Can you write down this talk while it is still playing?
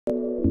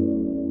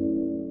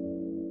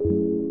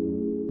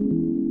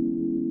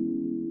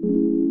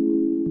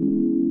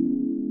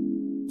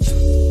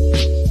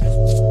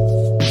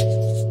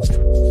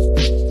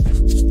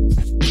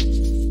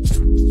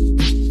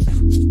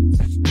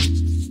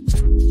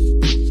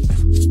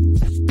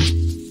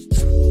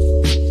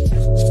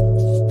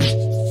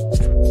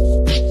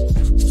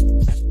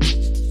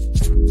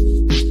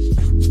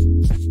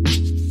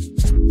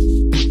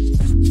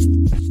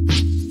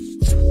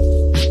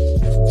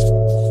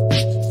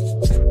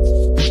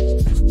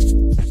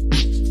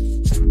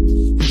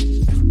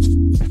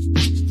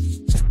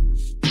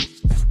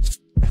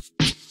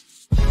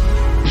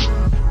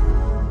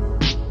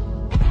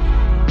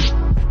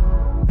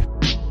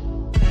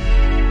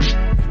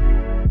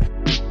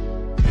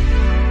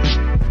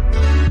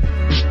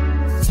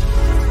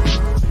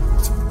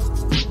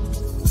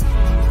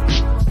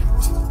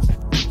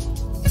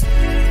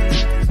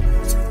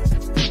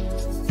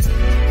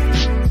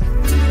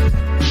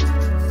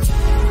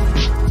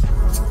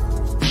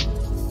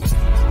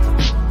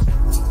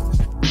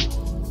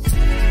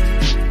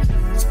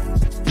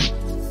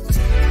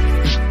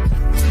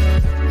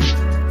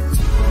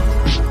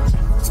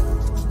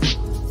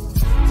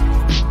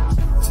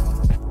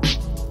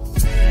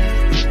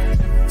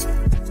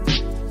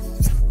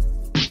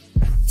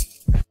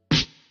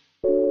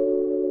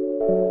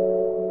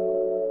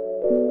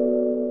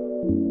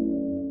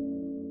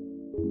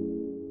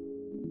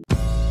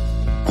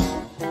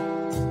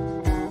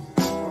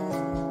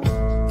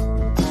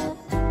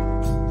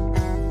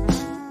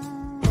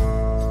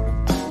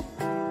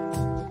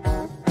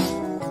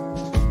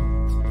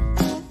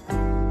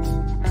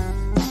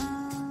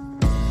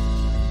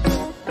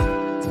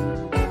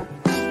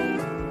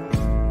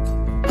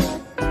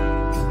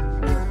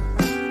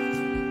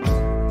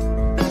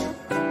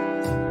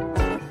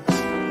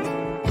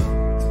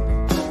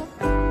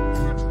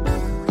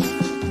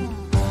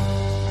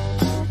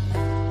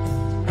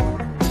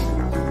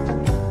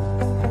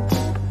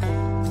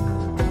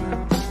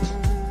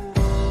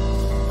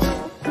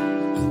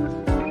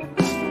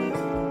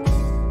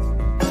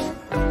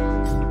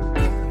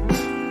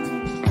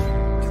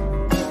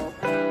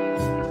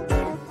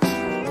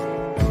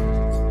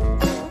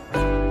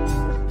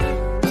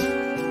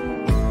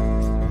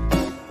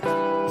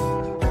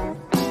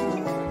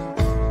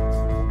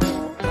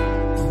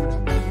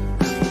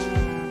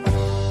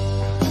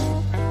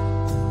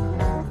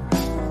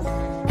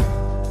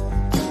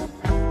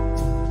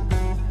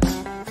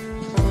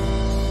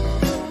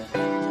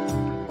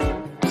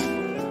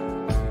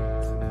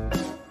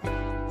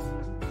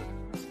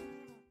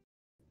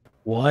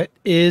What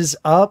is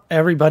up,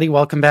 everybody?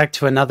 Welcome back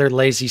to another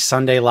Lazy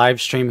Sunday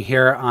live stream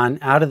here on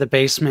Out of the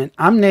Basement.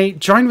 I'm Nate,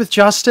 joined with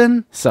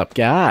Justin. Sup,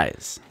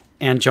 guys?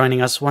 And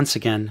joining us once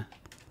again,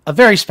 a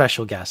very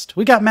special guest.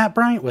 We got Matt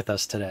Bryant with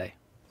us today.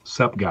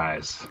 Sup,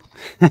 guys?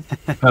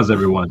 How's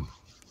everyone?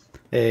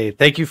 Hey,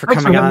 thank you for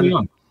coming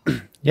on.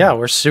 Yeah,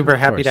 we're super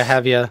happy to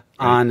have you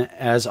on,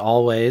 as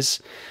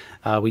always.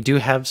 We do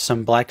have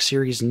some Black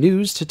Series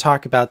news to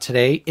talk about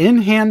today.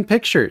 In-hand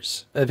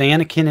pictures of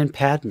Anakin and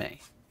Padme.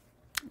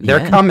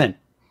 They're coming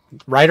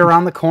right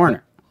around the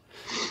corner.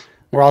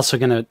 We're also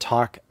going to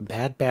talk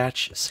Bad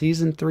Batch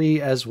Season 3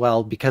 as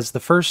well, because the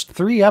first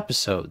 3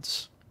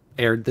 episodes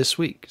aired this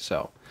week.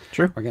 So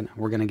True.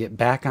 We're gonna get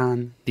back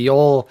on the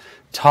old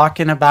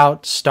talking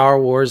about Star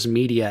Wars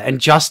media. And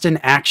Justin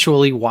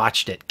actually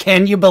watched it.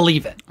 Can you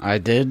believe it? I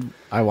did.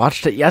 I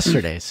watched it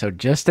yesterday, so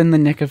just in the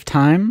nick of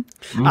time.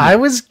 I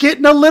was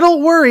getting a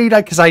little worried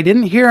because I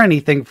didn't hear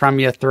anything from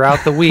you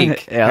throughout the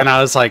week. And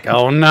I was like,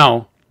 oh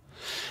no.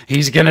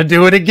 He's gonna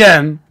do it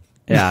again.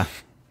 Yeah,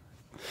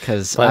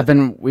 because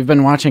we've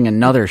been watching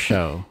another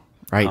show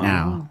right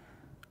now.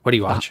 What are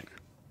you watching?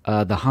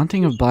 The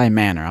Haunting of Bly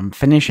Manor. I'm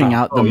finishing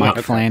out the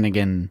Mike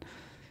Flanagan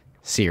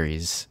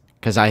series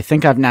because I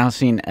think I've now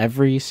seen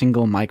every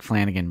single Mike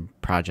Flanagan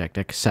project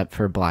except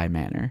for Bly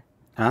Manor.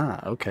 Ah,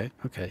 okay.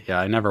 Yeah,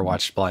 I never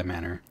watched Bly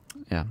Manor.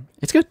 Yeah,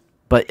 it's good,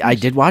 but I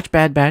did watch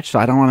Bad Batch, so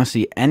I don't want to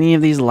see any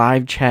of these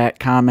live chat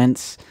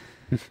comments.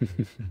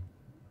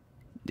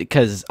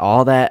 Because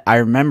all that, I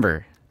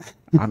remember,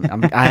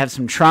 I have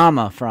some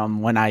trauma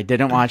from when I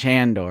didn't watch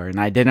Andor and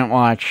I didn't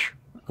watch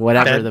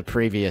whatever the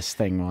previous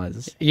thing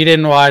was. You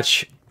didn't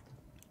watch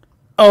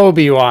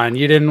Obi-Wan.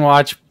 You didn't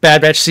watch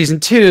Bad Batch Season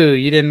 2.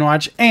 You didn't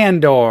watch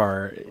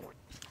Andor.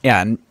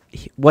 Yeah, and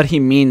what he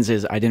means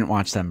is I didn't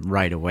watch them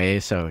right away,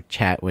 so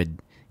chat would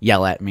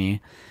yell at me.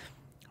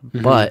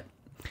 Mm-hmm. But,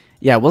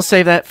 yeah, we'll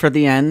save that for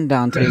the end.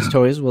 Dante's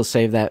Toys, we'll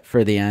save that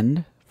for the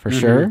end, for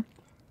sure.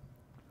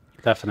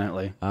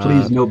 Definitely.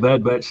 Please, no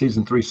Bad Batch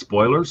Season 3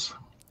 spoilers.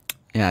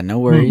 Yeah, no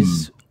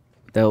worries.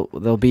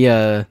 There'll be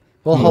a...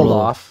 We'll hold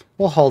off.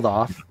 We'll hold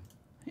off.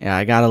 Yeah,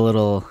 I got a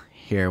little...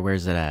 Here,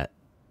 where's it at?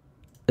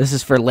 This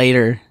is for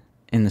later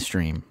in the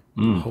stream.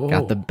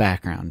 Got the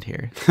background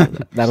here. So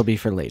that'll be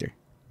for later.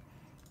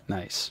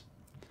 Nice.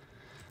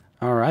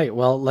 All right,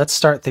 well, let's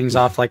start things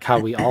off like how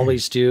we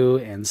always do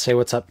and say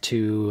what's up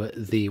to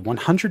the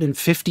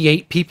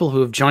 158 people who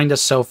have joined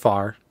us so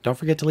far. Don't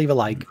forget to leave a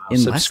like,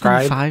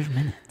 subscribe less than 5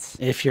 minutes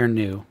if you're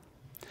new.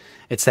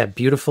 It's that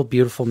beautiful,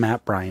 beautiful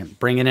Matt Bryant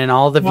bringing in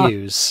all the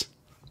views.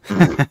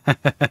 Happy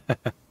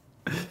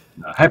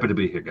to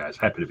be here, guys.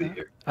 Happy to be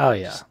here. Oh,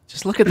 yeah.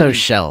 Just look at those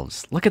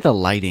shelves. Look at the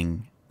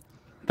lighting.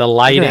 The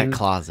lighting. Look at that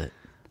closet.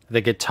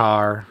 The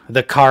guitar.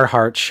 The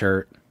Carhartt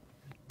shirt.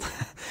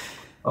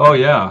 Oh,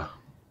 yeah.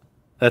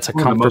 That's a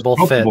comfortable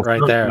fit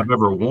right there. I've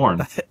ever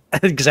worn.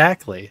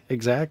 Exactly.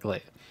 These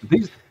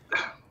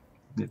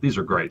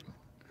are great.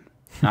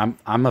 I'm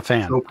a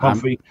fan. So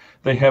comfy.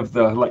 They have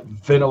the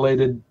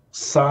ventilated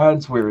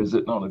sides. Where is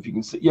it? I don't know if you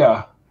can see.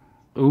 Yeah.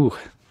 Ooh.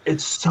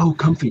 It's so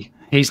comfy.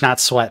 He's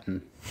not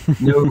sweating.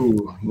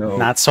 No.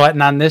 Not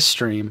sweating on this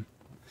stream.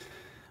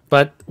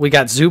 But we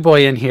got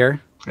Zooboy in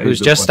here, who's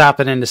just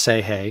stopping in to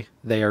say hey.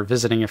 They are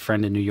visiting a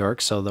friend in New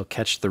York, so they'll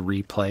catch the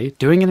replay.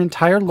 Doing an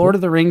entire Lord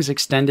of the Rings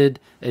extended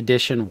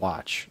edition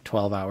watch,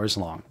 12 hours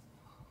long.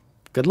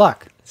 Good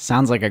luck.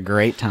 Sounds like a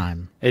great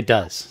time. It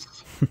does.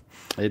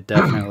 It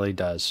definitely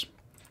does.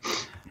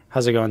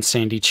 How's it going,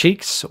 Sandy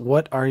Cheeks?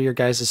 What are your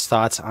guys'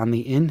 thoughts on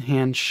the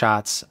in-hand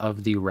shots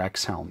of the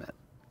Rex helmet?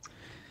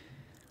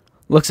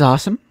 Looks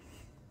awesome.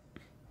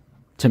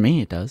 To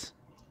me, it does.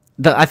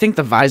 I think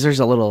the visor's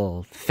a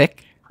little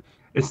thick.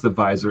 It's the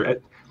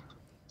visor.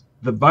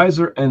 The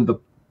visor and the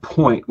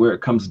point where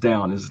it comes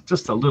down is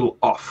just a little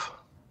off.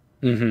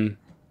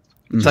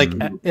 It's like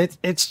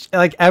it's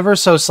like ever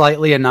so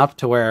slightly enough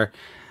to where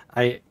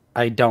I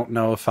don't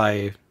know if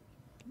I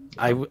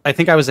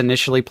think I was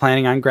initially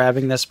planning on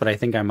grabbing this, but I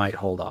think I might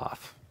hold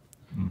off.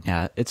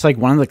 Yeah, it's like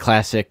one of the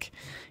classic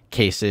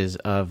cases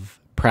of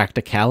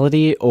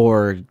practicality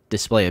or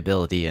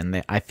displayability,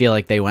 and I feel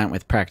like they went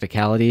with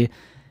practicality.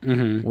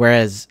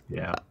 Whereas,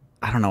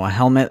 I don't know, a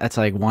helmet that's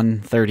like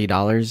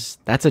 $130,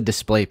 that's a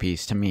display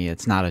piece to me.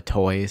 It's not a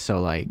toy,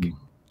 so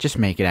just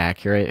make it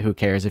accurate. Who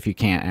cares if you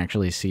can't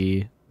actually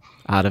see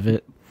out of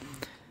it?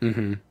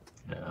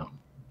 Yeah.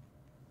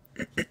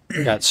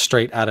 Got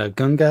Straight Outta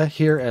Gunga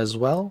here as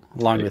well,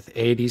 along with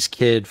 80s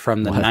Kid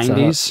from the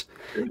 90s.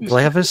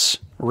 Glavis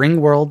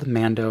Ringworld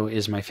Mando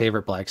is my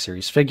favorite Black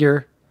Series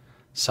figure.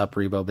 Sup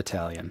Rebo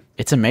Battalion.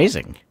 It's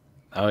amazing.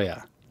 Oh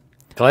yeah,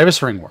 Glavis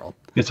Ringworld.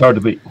 It's hard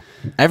to beat.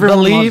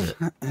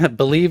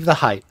 Believe the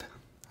hype.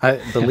 I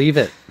believe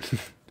it.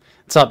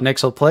 What's up,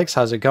 Nixelplix?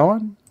 How's it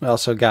going? We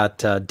also got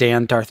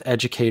Dan Darth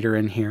Educator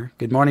in here.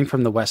 Good morning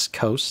from the West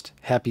Coast.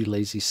 Happy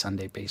Lazy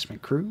Sunday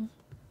Basement crew.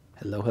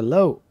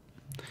 Hello.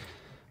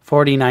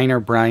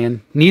 49er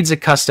Brian needs a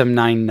custom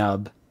 9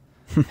 nub.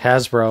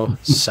 Hasbro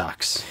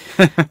sucks.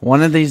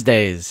 One of these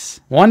days.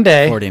 One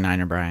day.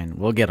 49er Brian.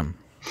 We'll get him.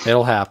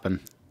 It'll happen.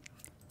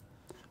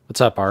 What's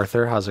up,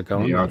 Arthur? How's it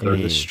going? Hey, Arthur.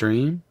 Welcome to the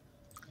stream.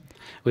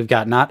 We've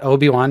got Not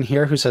Obi-Wan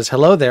here who says,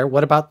 hello there.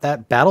 What about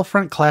that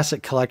Battlefront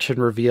Classic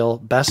Collection reveal?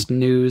 Best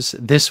news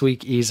this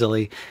week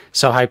easily.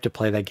 So hyped to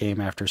play that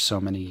game after so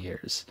many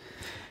years.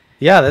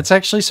 Yeah, that's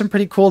actually some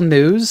pretty cool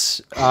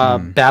news.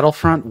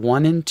 Battlefront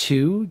 1 and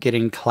 2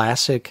 getting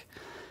classic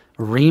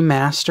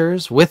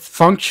remasters with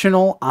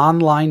functional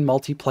online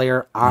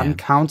multiplayer on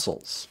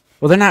consoles.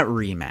 Well, they're not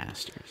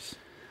remasters.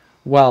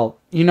 Well,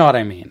 you know what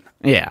I mean.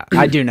 Yeah,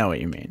 I do know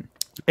what you mean.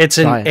 It's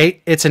an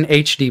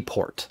HD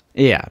port.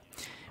 Yeah,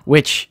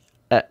 which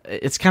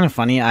it's kind of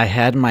funny. I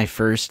had my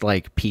first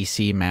like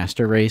PC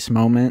master race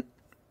moment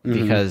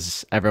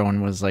because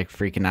everyone was like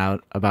freaking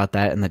out about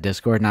that in the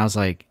Discord, and I was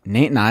like,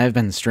 Nate and I have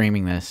been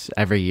streaming this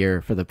every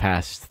year for the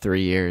past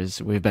 3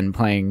 years. We've been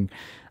playing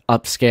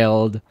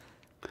upscaled,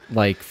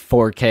 like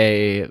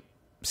 4K,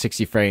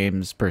 60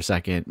 frames per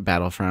second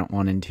Battlefront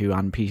 1 and 2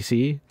 on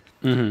PC.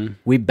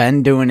 We've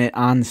been doing it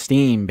on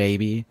Steam,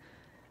 baby.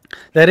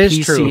 That is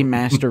PC true.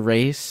 master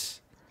race,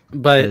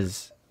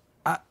 But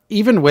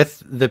even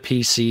with the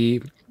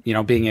PC, you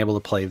know, being able to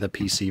play the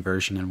PC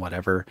version and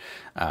whatever,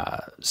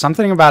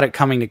 something about it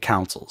coming to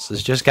consoles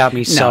has just got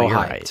me so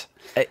hyped.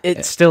 Right.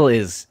 It still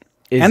is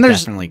And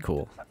there's definitely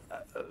cool.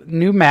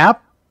 New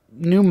map,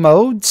 new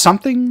mode,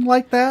 something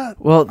like that.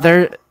 Well,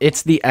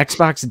 it's the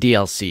Xbox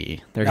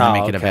DLC. They're gonna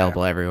make it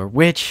available everywhere.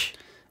 Which,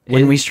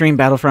 when we stream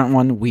Battlefront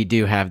 1, we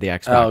do have the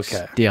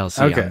Xbox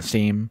DLC on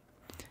Steam.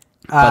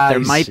 But there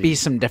might be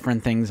some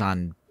different things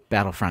on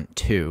Battlefront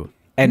 2.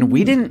 And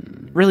we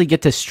didn't really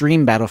get to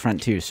stream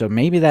Battlefront 2, so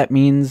maybe that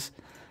means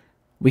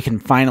we can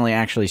finally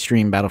actually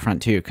stream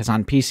Battlefront 2, because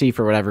on PC,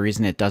 for whatever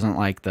reason, it doesn't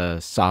like the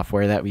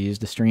software that we use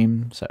to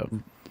stream.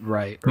 So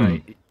Right.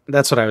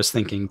 That's what I was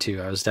thinking too.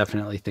 I was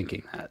definitely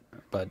thinking that.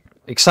 But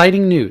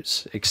exciting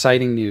news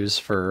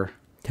for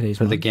today's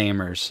the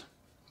gamers.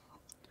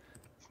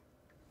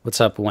 What's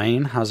up,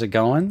 Wayne? How's it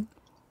going?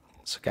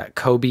 So got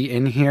Kobe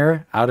in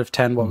here. Out of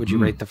 10, what would you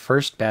rate the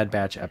first Bad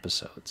Batch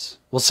episodes?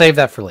 We'll save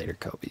that for later,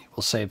 Kobe.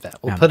 We'll save that.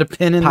 We'll put a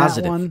pin in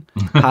that one.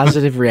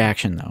 Positive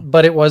reaction, though.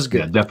 But it was good.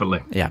 Yeah,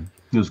 definitely. Yeah.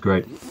 It was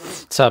great.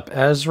 What's up,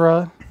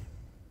 Ezra?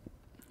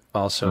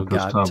 Also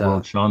got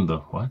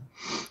Shonda. What?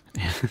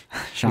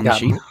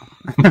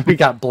 we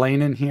got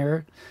Blaine in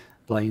here.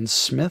 Blaine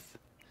Smith.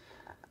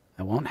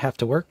 I won't have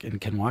to work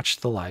and can watch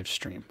the live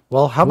stream.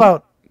 Well, how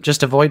about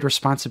just avoid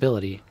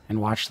responsibility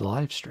and watch the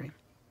live stream?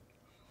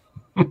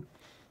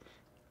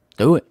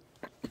 Do it.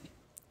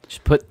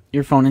 Just put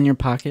your phone in your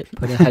pocket.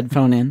 Put a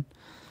headphone in.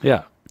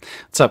 Yeah.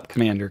 What's up,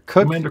 Commander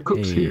Cook? Commander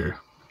Cook's here.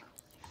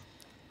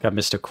 Got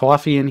Mr.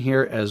 Coffee in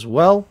here as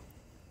well.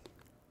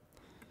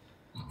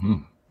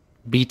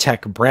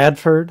 B-Tech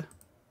Bradford.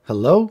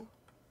 Hello.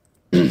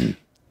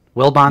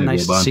 Wilbon,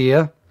 nice to see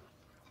you.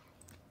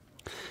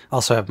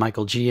 Also have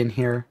Michael G in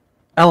here.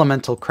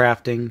 Elemental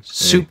Crafting.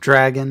 Soup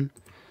Dragon.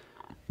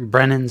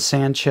 Brennan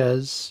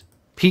Sanchez.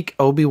 Peak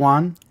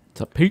Obi-Wan.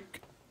 What's up, Peak?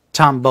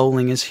 Tom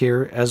Bowling is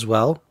here as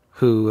well,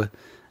 who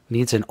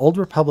needs an Old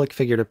Republic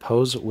figure to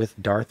pose with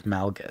Darth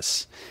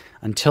Malgus.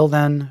 Until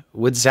then,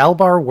 would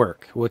Zalbar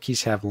work?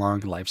 Wookiees have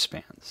long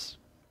lifespans.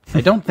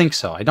 I don't think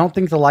so. I don't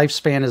think the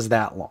lifespan is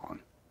that long.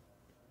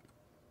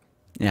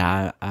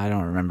 Yeah, I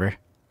don't remember.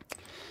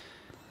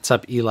 What's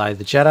up, Eli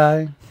the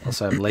Jedi?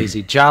 Also have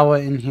Lazy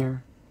Jawa in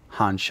here.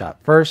 Han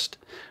Shot First.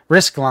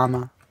 Risk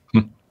Llama.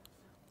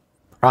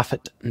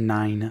 Prophet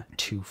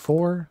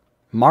 924.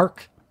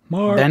 Mark.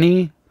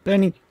 Benny.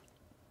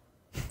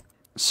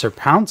 Sir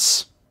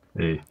Pounce.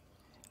 Hey.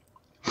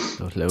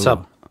 What's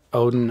up,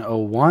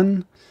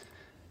 Odin01?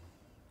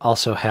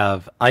 Also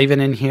have Ivan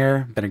in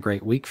here. Been a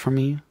great week for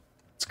me.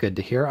 It's good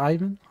to hear,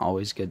 Ivan.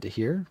 Always good to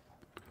hear.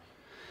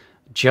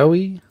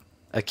 Joey,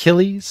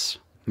 Achilles,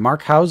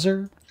 Mark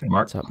Hauser. Hey,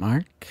 Mark. What's up,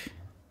 Mark?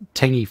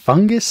 Tangy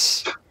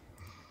Fungus.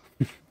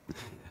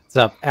 What's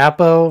up,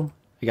 Apo?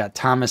 We got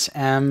Thomas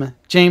M,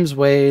 James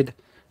Wade,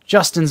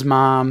 Justin's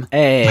mom.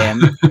 Hey,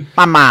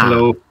 mama.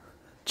 Hello.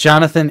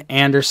 Jonathan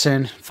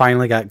Anderson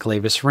finally got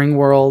Glavis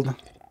Ringworld.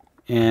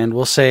 And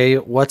we'll say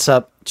what's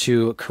up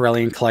to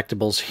Corellian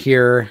Collectibles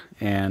here,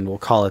 and we'll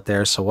call it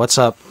there. So what's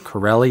up,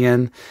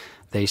 Corellian?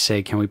 They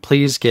say, can we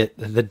please get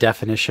the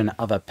definition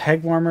of a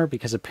peg warmer?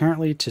 Because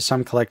apparently to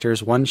some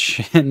collectors, one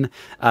shin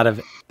out of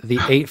the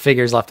 8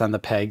 figures left on the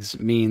pegs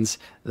means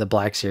the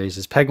Black Series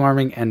is peg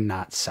warming and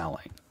not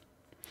selling.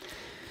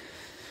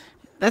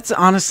 That's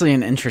honestly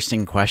an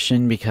interesting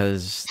question,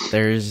 because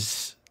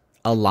there's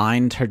a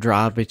line to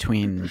draw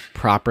between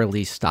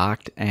properly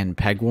stocked and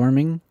peg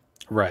warming.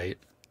 Right.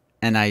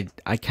 And I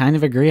kind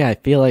of agree. I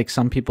feel like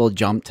some people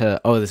jump to,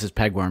 oh, this is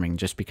peg warming,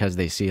 just because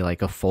they see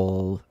like a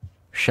full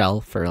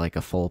shelf or like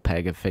a full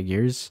peg of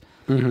figures.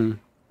 Mm-hmm.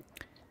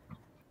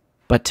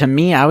 But to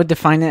me, I would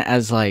define it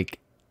as like,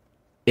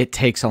 it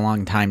takes a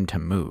long time to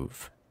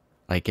move.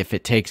 Like if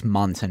it takes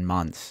months and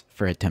months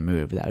for it to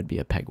move, that would be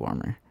a peg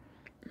warmer.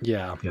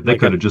 Yeah. They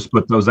could have just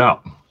put those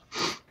out.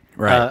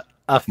 Right.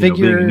 A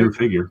figure, being a new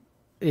figure.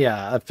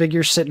 Yeah, a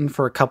figure sitting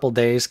for a couple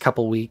days,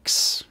 couple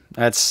weeks.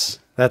 That's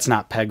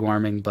not peg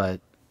warming, but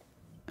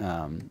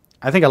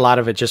I think a lot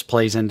of it just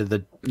plays into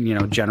the, you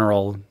know,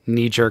 general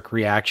knee-jerk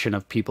reaction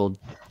of people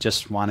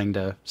just wanting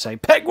to say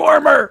peg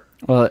warmer.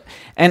 Well,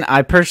 and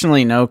I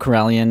personally know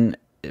Corellian,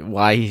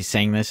 why he's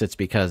saying this. It's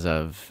because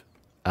of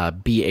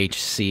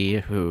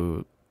BHC,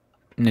 who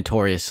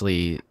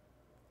notoriously,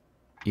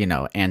 you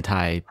know,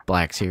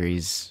 anti-Black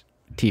Series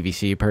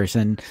TVC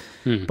person,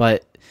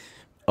 but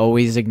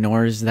always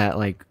ignores that,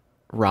 like,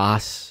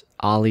 Ross,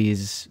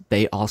 Ollie's,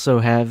 they also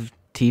have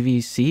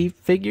TVC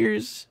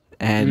figures.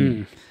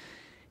 And,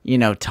 you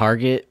know,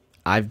 Target,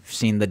 I've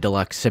seen the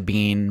deluxe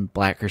Sabine,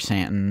 Black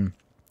Chrysanthemum,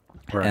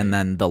 and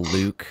then the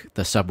Luke,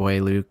 the Subway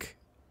Luke.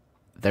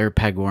 They're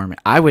peg warming.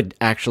 I would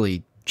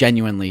actually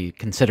genuinely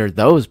consider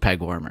those peg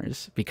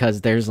warmers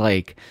because there's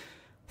like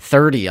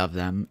 30 of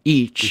them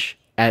each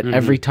at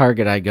every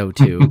Target I go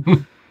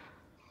to.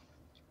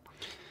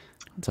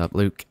 What's up,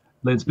 Luke?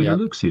 Let's be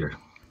Luke's here.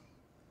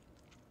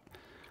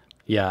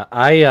 Yeah,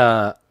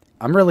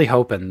 I'm really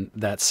hoping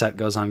that set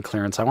goes on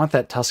clearance. I want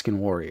that Tusken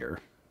Warrior.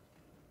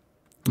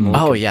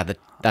 Oh yeah,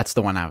 that's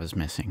the one I was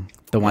missing.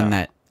 The one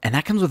that, and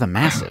that comes with a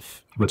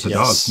massive. With the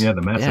dogs, yeah,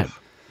 the massive.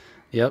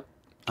 Yeah. Yep,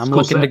 I'm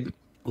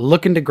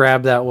looking to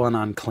grab that one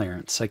on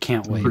clearance. I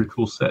can't wait. Pretty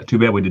cool set. Too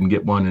bad we didn't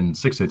get one in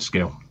 6-inch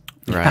scale.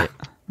 Right.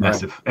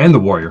 Massive. And the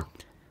Warrior.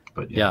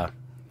 But yeah,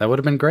 that would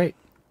have been great.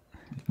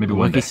 Maybe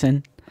one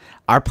day.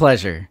 Our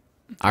pleasure.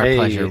 Our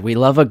pleasure. We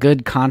love a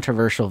good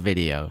controversial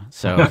video.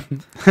 So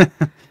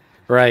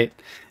right.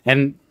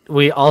 And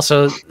we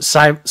also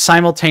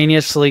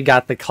simultaneously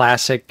got the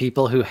classic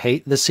people who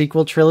hate the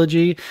sequel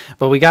trilogy,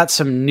 but we got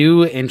some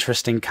new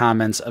interesting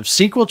comments of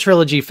sequel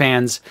trilogy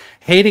fans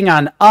hating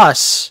on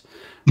us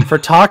for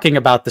talking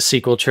about the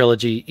sequel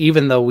trilogy,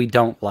 even though we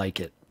don't like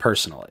it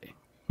personally.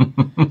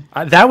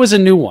 That was a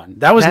new one.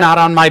 That was not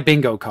on my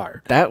bingo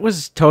card. That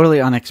was totally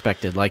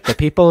unexpected. Like the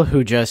people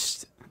who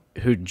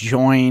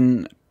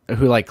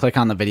like click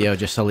on the video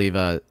just to leave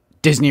a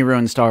Disney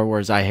ruined Star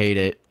Wars, I hate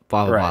it,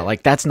 blah blah blah.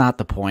 Like that's not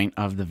the point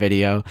of the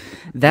video.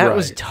 That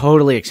was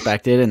totally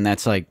expected, and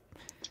that's like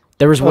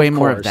there was way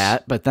more of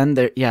that. But then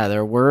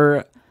there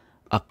were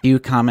a few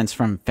comments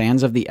from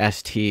fans of the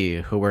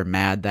ST who were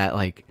mad that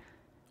like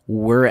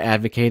we're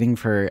advocating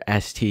for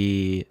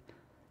ST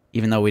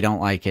even though we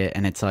don't like it,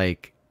 and it's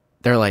like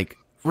they're like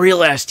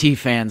real ST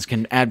fans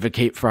can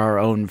advocate for our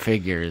own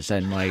figures,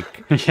 and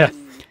like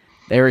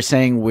they were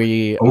saying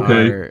we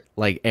are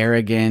like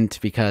arrogant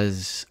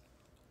because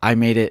I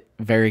made it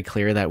very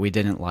clear that we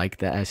didn't like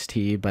the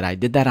ST, but I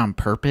did that on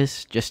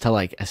purpose just to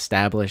like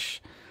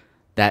establish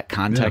that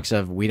context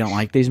of we don't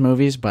like these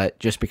movies, but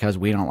just because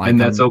we don't like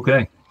them, and that's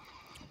okay,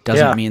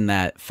 doesn't mean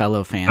that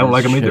fellow fans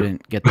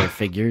shouldn't get their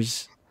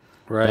figures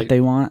that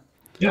they want.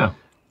 Yeah.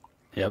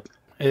 Yep.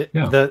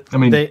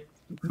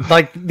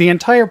 Like the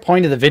entire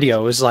point of the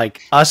video is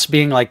like us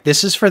being like,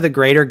 this is for the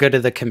greater good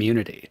of the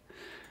community.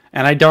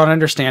 And I don't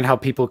understand how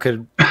people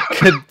could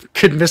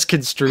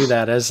misconstrue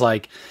that as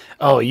like,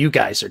 oh, you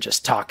guys are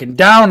just talking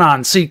down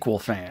on sequel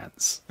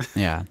fans.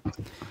 Yeah.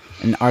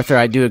 And Arthur,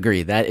 I do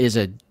agree. That is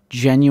a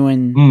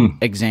genuine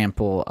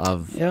example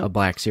of a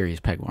Black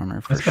Series peg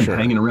warmer for sure. Been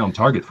hanging around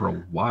Target for a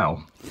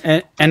while.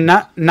 And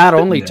not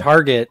only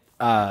Target,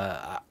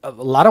 a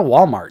lot of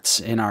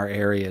Walmarts in our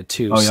area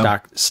too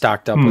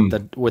stocked up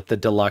with the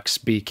deluxe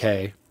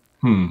BK.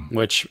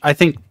 Which I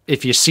think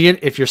if you're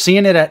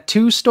seeing it at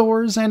 2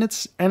 stores and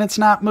it's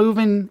not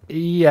moving,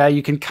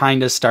 you can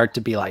kind of start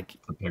to be like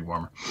a peg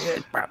warmer.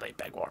 It's probably a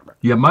peg warmer.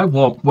 Yeah,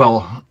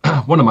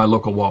 one of my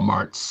local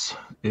Walmarts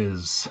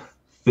is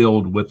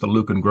filled with the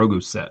Luke and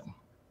Grogu set.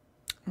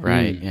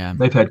 Right. Yeah.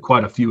 They've had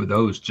quite a few of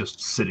those just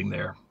sitting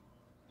there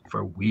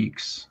for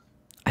weeks.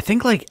 I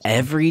think like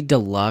every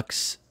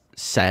deluxe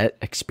set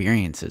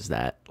experiences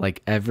that.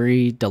 Like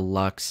every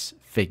deluxe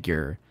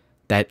figure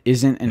that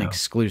isn't an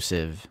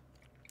exclusive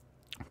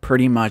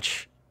pretty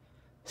much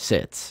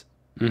sits.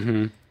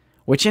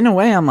 Which in a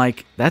way I'm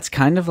like, that's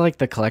kind of like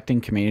the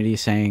collecting community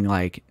saying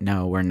like,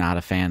 no, we're not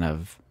a fan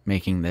of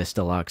making this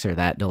deluxe or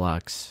that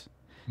deluxe.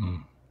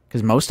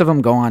 Because most of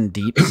them go on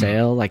deep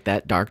sale, like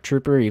that Dark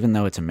Trooper, even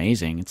though it's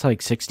amazing, it's like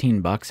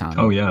 $16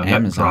 on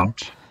Amazon.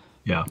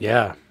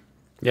 Yeah.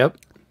 Yep.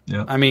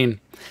 Yeah. I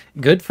mean,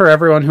 good for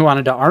everyone who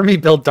wanted to army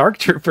build Dark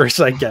Troopers,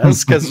 I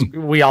guess, because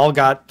we all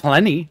got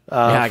plenty.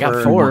 I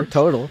got 4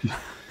 total.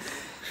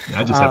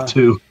 I just have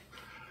 2.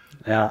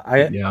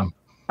 I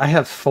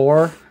have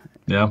 4.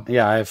 Yeah,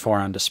 I have 4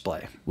 on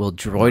display. Will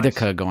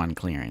Droideka go on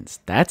clearance?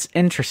 That's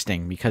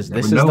interesting because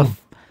this is the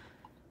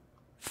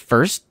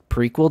first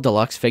prequel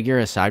deluxe figure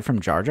aside from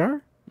Jar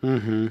Jar.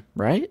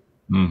 Right?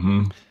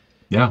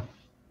 Yeah.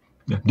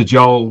 Did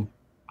y'all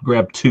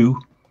grab 2?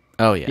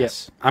 Oh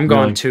yes, I'm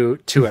going to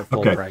 2 at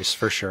full price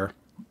for sure.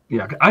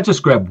 Yeah, I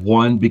just grabbed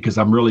 1 because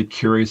I'm really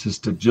curious as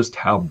to just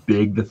how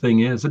big the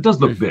thing is. It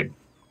does look big,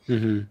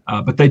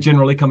 but they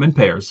generally come in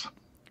pairs.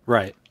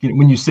 Right.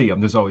 When you see them,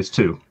 there's always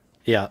 2.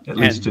 Yeah, at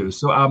least 2.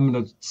 So I'm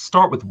going to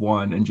start with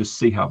 1 and just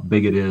see how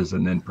big it is,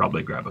 and then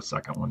probably grab a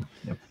second one.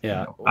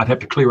 I'd have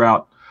to clear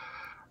out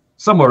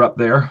somewhere up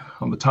there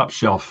on the top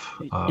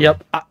shelf.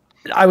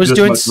 I was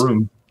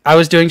I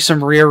was doing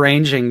some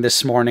rearranging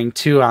this morning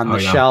too on the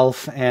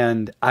shelf,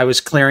 and I was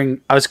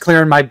clearing my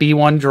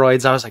B1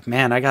 droids. I was like,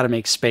 man, I got to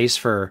make space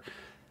for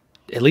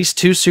at least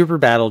 2 super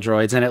battle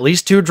droids and at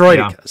least 2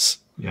 droidicas.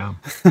 Yeah.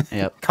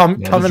 Yep.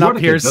 Coming up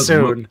here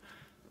soon.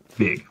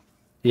 Big.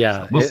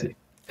 Yeah. So we'll see.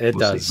 It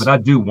does. See. But I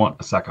do want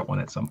a second one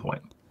at some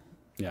point.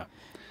 Yeah.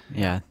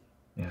 Yeah.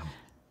 Yeah.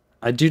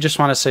 I do just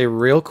want to say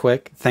real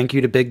quick, thank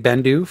you to Big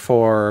Bendu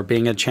for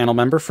being a channel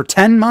member for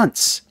 10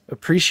 months.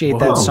 Appreciate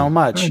that so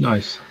much. Very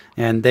nice.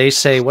 And they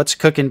say, what's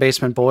cooking,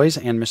 Basement Boys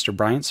and Mr.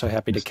 Bryant? So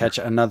happy to catch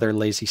another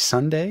lazy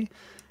Sunday.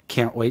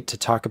 Can't wait to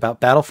talk about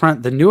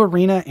Battlefront, the new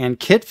arena, and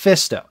Kit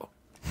Fisto.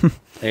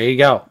 There you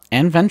go.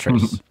 And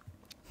Ventress.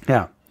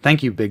 Yeah.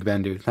 Thank you, Big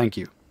Bendu. Thank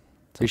you.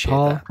 Appreciate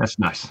that. That's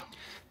nice.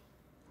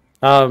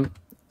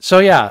 So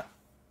yeah,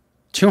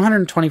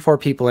 224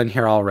 people in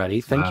here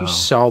already. Thank you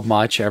so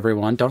much,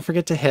 everyone. Don't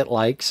forget to hit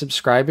like,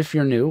 subscribe if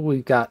you're new.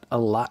 We've got a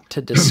lot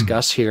to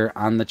discuss here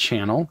on the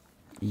channel.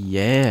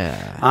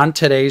 Yeah. On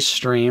today's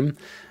stream.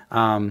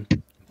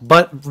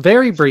 But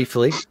very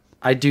briefly,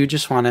 I do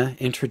just want to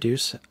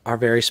introduce our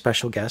very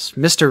special guest,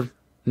 Mr.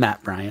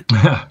 Matt Bryant.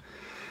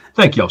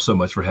 Thank y'all so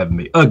much for having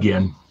me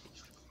again.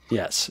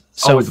 Yes.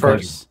 So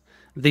first,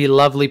 the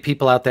lovely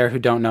people out there who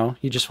don't know,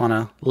 you just want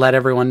to let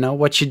everyone know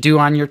what you do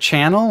on your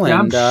channel.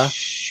 And I'm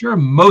sure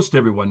most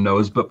everyone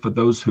knows, but for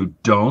those who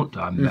don't,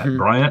 I'm Matt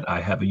Bryant.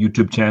 I have a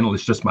YouTube channel.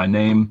 It's just my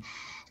name.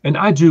 And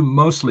I do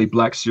mostly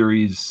Black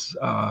Series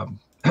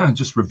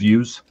just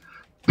reviews.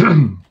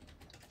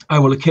 I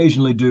will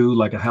occasionally do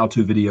like a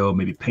how-to video,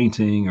 maybe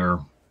painting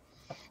or,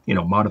 you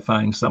know,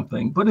 modifying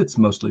something, but it's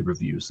mostly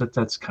reviews.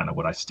 That's kind of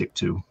what I stick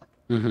to.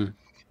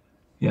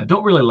 Yeah,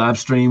 don't really live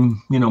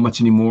stream, you know, much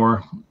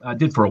anymore. I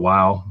did for a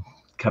while,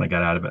 kind of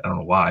got out of it. I don't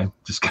know why.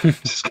 Just kind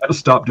of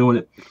stopped doing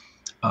it.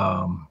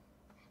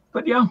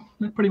 But yeah,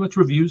 pretty much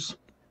reviews.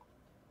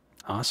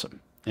 Awesome.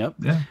 Yep.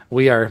 Yeah.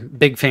 We are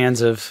big fans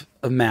of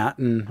Matt,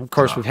 and of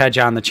course we've had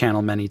you on the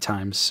channel many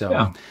times.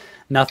 So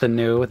nothing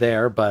new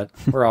there, but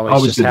we're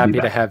always just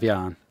happy to have you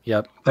on.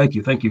 Yep. Thank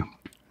you. Thank you.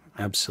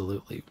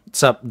 Absolutely.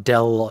 What's up,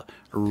 Del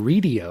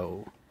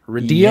Ridio?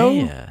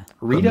 Yeah.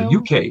 Ridio?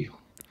 From the UK.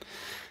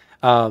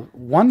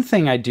 One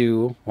thing I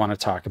do want to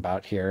talk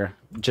about here,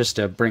 just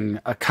to bring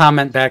a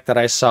comment back that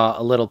I saw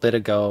a little bit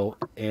ago,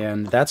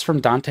 and that's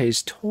from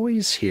Dante's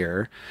Toys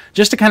here,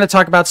 just to kind of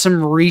talk about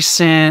some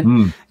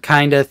recent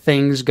kind of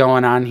things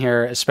going on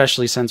here,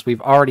 especially since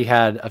we've already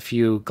had a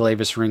few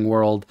Glavis Ring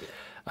World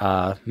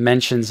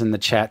mentions in the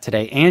chat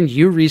today, and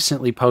you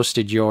recently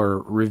posted your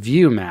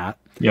review, Matt.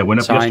 Yeah, went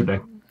up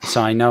yesterday. So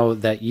I know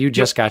that you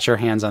just got your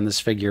hands on this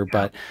figure,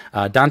 but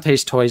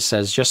Dante's Toys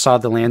says, just saw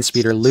the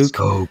Landspeeder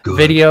Luke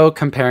video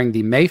comparing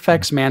the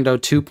Mafex Mando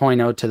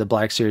 2.0 to the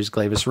Black Series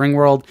Glavis Ring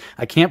World.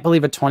 I can't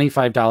believe a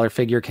 $25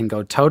 figure can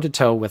go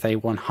toe-to-toe with a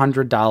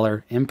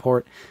 $100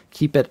 import.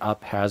 Keep it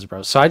up,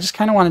 Hasbro. So I just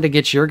kind of wanted to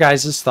get your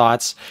guys'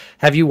 thoughts.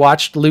 Have you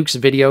watched Luke's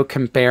video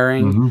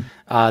comparing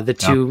the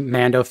two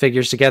Mando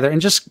figures together? And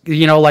just,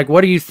 you know, like,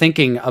 what are you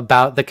thinking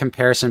about the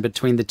comparison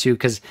between the two?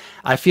 Because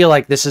I feel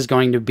like this is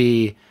going to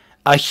be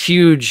a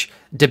huge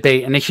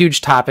debate and a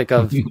huge topic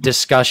of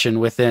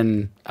discussion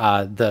within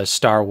the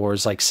Star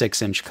Wars like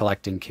 6-inch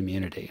collecting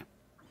community.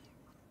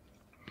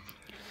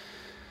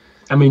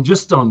 I mean,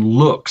 just on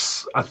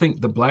looks, I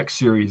think the Black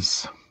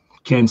Series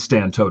can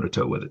stand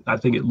toe-to-toe with it. I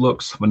think it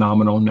looks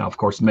phenomenal. Now, of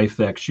course,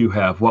 Mafex, you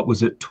have, what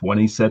was it,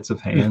 20 sets of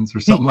hands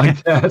or something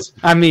like that?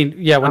 I mean,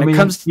 yeah, when it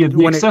comes to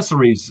the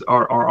accessories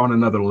are on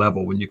another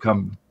level when you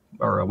come,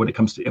 or when it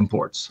comes to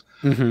imports.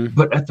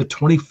 But at the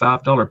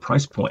 $25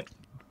 price point,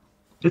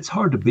 it's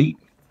hard to beat.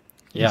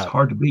 Yeah. It's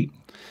hard to beat.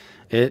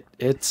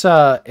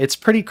 It's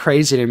pretty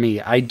crazy to me.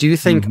 I do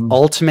think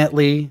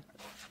ultimately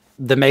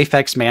the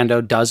Mafex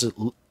Mando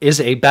is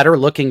a better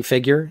looking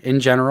figure in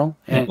general,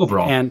 and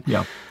overall, and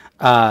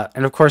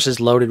of course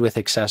is loaded with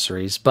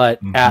accessories, but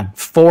at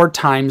 4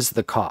 times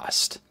the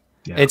cost.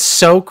 It's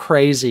so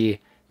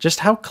crazy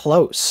just how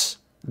close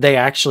they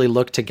actually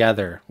look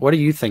together. What are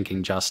you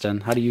thinking,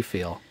 Justin? How do you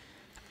feel?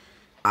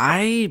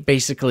 I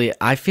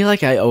feel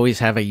like I always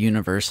have a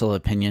universal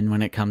opinion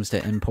when it comes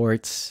to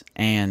imports,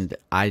 and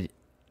I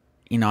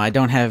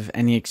don't have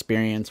any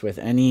experience with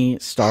any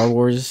Star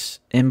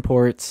Wars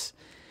imports.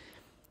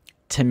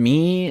 To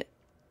me,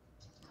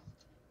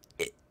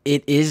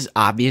 it is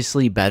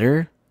obviously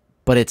better,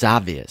 but it's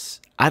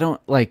obvious.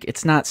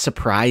 It's not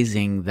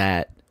surprising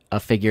that a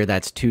figure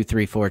that's 2,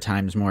 3, 4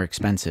 times more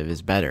expensive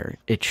is better.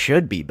 It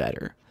should be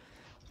better.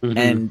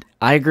 And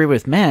I agree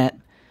with Matt.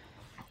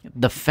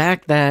 The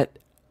fact that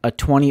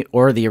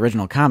the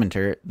original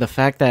commenter, the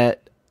fact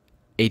that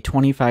a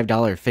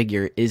 $25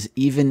 figure is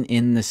even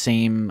in the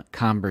same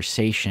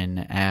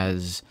conversation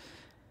as,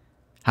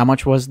 how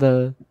much was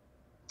the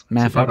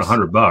Mafex? It's about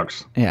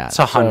 $100. Yeah, it's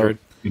 100.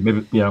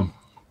 Maybe, yeah.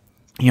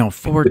 You know,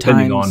 4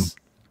 times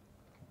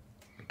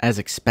as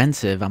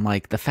expensive. I'm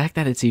like, the fact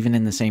that it's even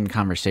in the same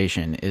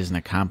conversation is an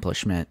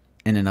accomplishment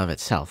in and of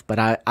itself.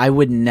 But I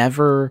would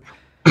never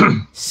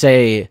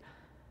say,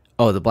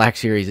 oh, the Black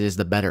Series is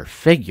the better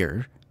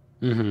figure.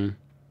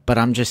 But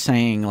I'm just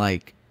saying,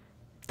 like,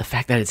 the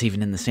fact that it's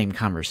even in the same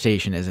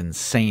conversation is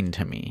insane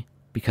to me,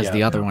 because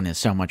the other one is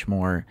so much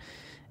more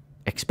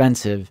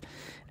expensive.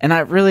 And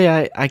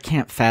I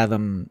can't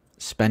fathom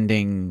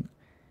spending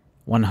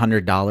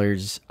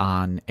 $100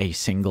 on a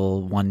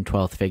single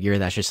 1/12 figure.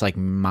 That's just like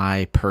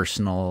my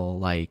personal,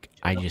 like,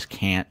 I just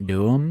can't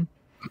do them.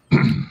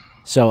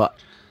 So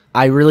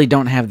I really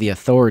don't have the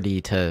authority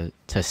to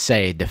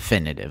say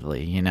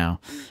definitively, you know.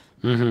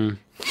 But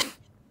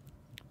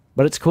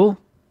it's cool.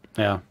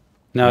 Yeah.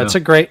 No, it's a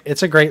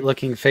great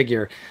looking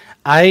figure.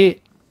 I'm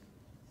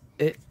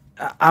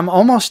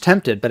almost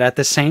tempted, but at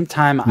the same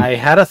time, I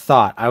had a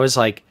thought. I was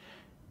like,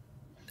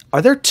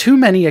 are there too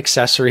many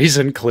accessories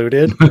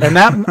included? And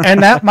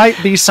that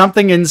might be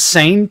something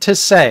insane to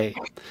say.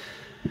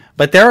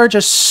 But there are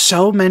just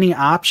so many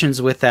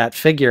options with that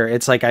figure.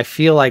 It's like, I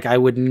feel like I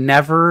would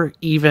never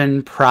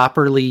even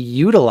properly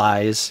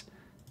utilize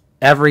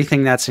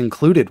everything that's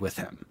included with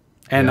him.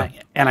 And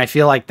I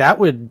feel like that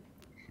would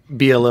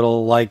be a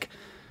little like,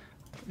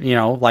 you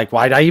know, like,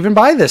 why'd I even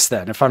buy this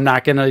then if I'm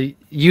not going to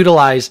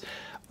utilize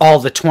all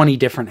the 20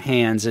 different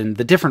hands and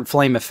the different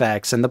flame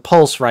effects and the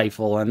pulse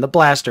rifle and the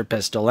blaster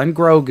pistol and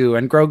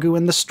Grogu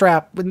in the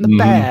strap in the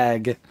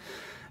bag.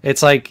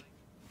 It's like,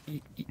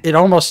 you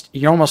almost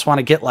want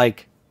to get,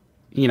 like,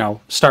 you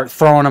know, start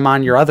throwing them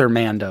on your other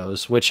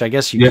Mandos, which I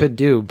guess you could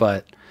do,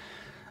 but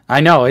I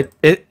know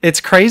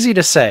it's crazy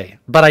to say,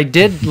 but I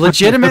did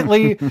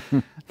legitimately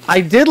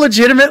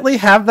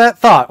have that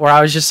thought where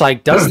I was just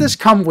like, does this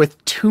come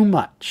with too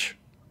much?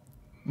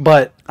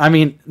 But I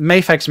mean,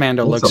 Mafex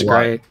Mando looks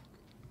great.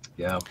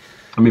 Yeah.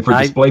 I mean, for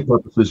display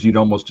purposes, you'd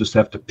almost just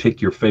have to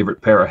pick your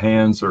favorite pair of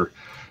hands, or,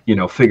 you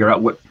know, figure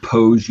out what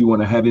pose you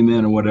want to have him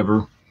in or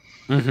whatever.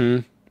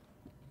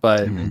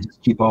 But and then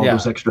just keep all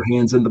those extra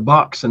hands in the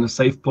box in a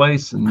safe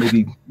place, and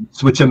maybe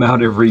switch them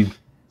out every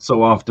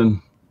so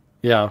often.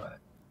 Yeah.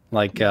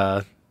 Like,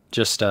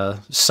 just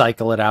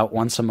cycle it out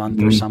once a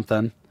month or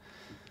something.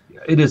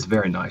 It is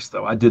very nice,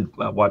 though. I did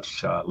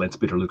watch Lance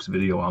Peter Luke's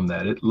video on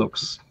that. It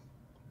looks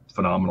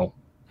phenomenal.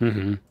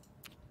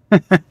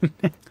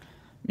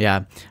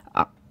 Yeah.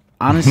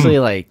 Honestly,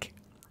 like,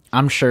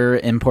 I'm sure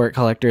import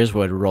collectors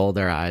would roll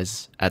their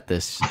eyes at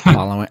this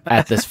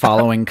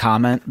following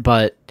comment,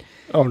 but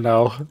oh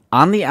no.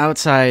 On the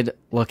outside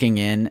looking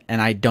in,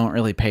 and I don't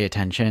really pay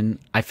attention,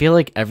 I feel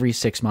like every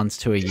 6 months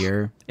to a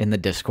year in the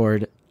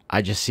Discord,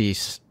 I just see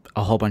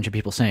a whole bunch of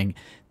people saying,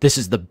 this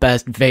is the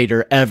best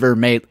Vader ever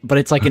made. But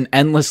it's like an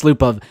endless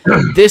loop of,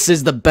 this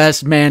is the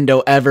best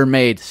Mando ever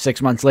made.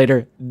 6 months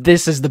later,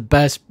 this is the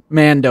best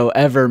Mando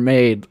ever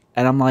made.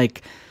 And I'm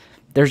like,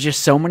 there's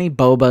just so many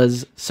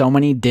Bobas, so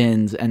many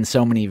Dins, and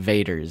so many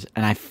Vaders.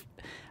 And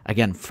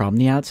again, from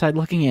the outside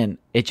looking in,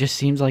 it just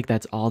seems like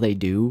that's all they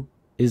do,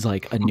 is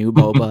like a new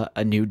Boba,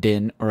 a new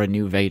Din, or a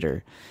new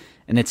Vader.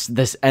 And it's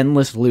this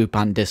endless loop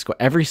on Discord.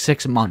 Every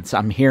 6 months,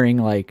 I'm hearing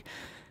like,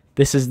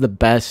 this is the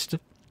best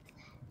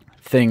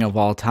thing of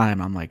all time.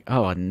 I'm like,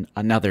 oh,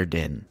 another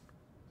Din.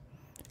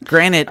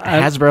 Granted,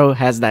 Hasbro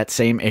has that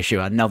same issue.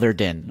 Another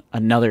Din,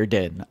 another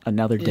Din,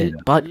 another Din.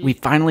 But we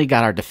finally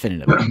got our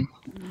definitive one.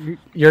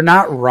 You're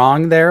not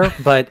wrong there,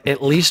 but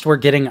at least we're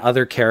getting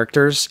other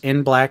characters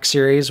in Black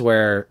Series,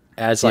 where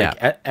as like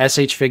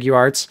SH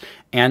Figuarts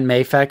and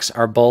Mafex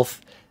are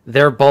both,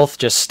 they're both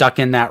just stuck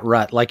in that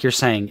rut. Like you're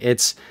saying,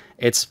 it's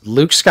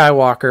Luke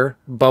Skywalker,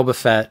 Boba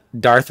Fett,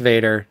 Darth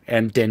Vader,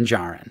 and Din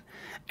Djarin.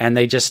 And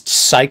they just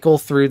cycle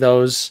through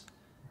those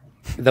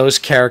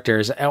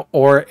characters,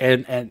 or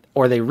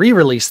they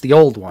re-release the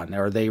old one,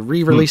 or they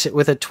re-release it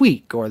with a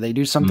tweak, or they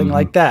do something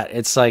like that.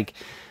 It's like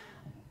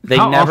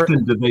How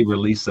often do they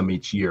release them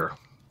each year?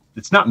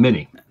 It's not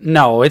many.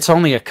 No, it's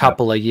only a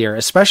couple a year,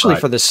 especially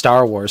for the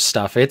Star Wars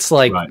stuff. It's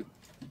like,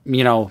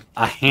 you know,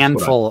 a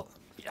handful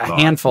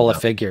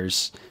of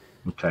figures.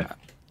 Okay.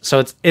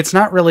 So it's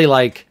not really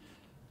like,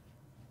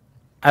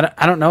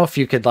 I don't know if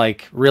you could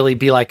like really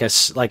be like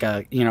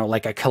a you know,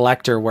 like a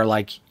collector where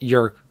like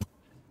you're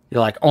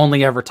like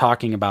only ever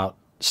talking about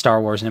Star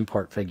Wars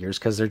import figures,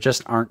 because there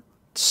just aren't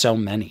so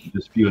many.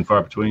 Just few and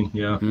far between.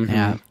 Yeah.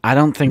 Yeah. I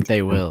don't think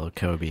they will,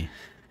 Kobe.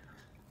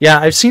 Yeah,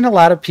 I've seen a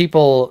lot of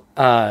people,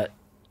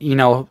 you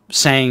know,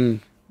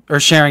 saying or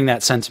sharing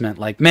that sentiment.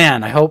 Like,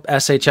 man, I hope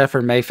SHF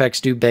or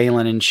Mafex do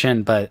Balin and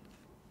Shin, but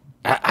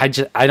I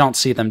don't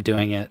see them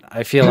doing it.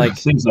 I feel like it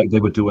seems like they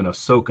would do an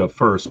Ahsoka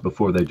first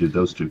before they do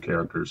those two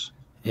characters.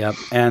 Yep,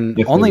 and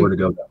if they were to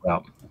go that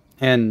route.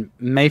 And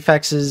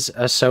Mafex's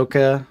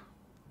Ahsoka,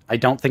 I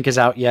don't think is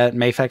out yet.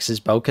 Mafex's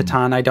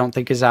Bo-Katan, I don't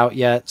think is out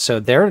yet. So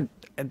they're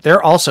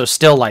also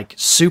still like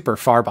super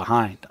far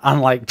behind on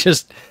like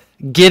just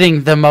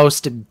getting the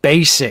most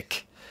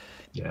basic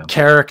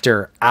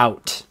character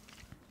out.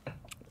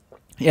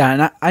 Yeah,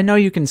 and I know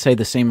you can say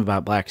the same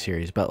about Black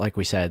Series, but like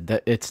we said,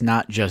 that it's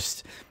not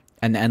just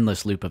an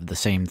endless loop of the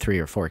same 3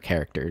 or 4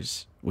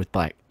 characters with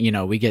Black. You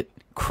know, we get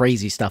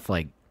crazy stuff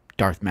like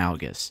Darth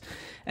Malgus.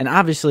 And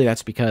obviously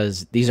that's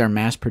because these are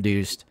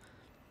mass-produced.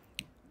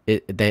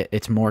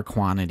 It's more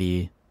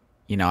quantity.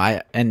 You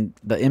know, and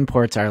the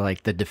imports are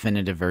like the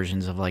definitive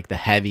versions of like the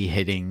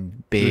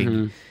heavy-hitting,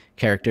 big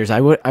characters. I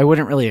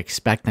wouldn't really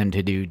expect them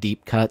to do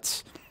deep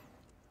cuts.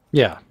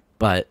 Yeah.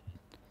 But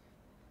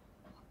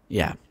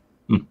yeah.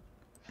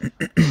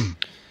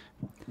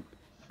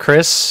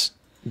 Chris,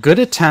 good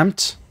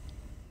attempt.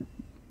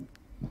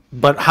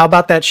 But how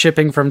about that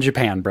shipping from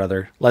Japan,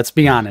 brother? Let's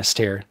be honest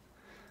here.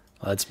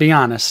 Let's be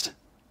honest.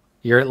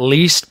 You're at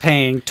least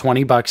paying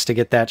 $20 to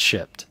get that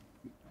shipped.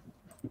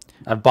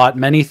 I've bought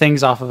many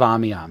things off of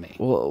AmiAmi.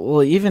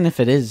 Well, even if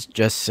it is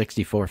just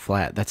 64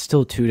 flat, that's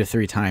still 2 to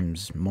 3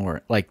 times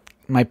more. Like,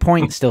 my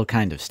point still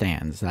kind of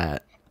stands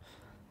that,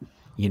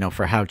 you know,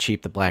 for how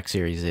cheap the Black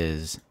Series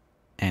is,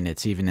 and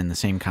it's even in the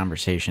same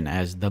conversation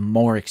as the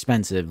more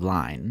expensive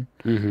line,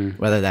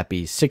 whether that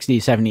be 60,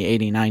 70,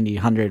 80, 90,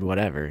 100,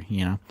 whatever,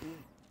 you know.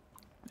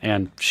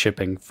 And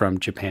shipping from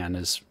Japan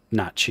is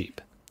not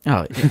cheap.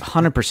 Oh,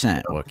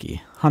 100%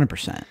 Wookie.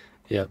 100%.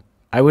 Yep.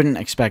 I wouldn't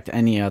expect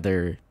any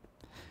other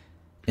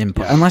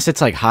input, unless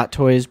it's like Hot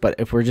Toys, but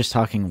if we're just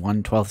talking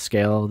 1/12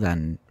 scale,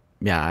 then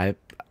yeah,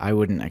 I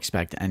wouldn't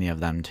expect any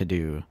of them to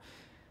do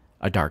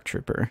a Dark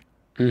Trooper.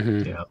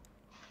 Yeah.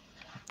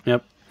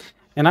 Yep.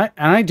 And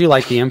I do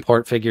like the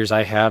import figures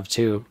I have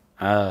too.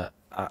 I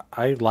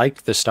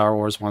like the Star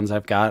Wars ones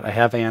I've got. I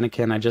have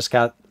Anakin. I just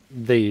got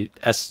the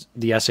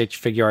SH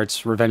Figure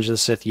Arts Revenge of the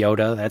Sith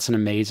Yoda. That's an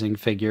amazing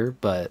figure,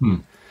 but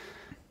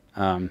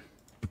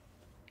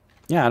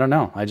yeah, I don't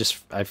know.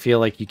 I feel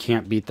like you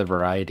can't beat the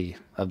variety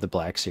of the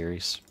Black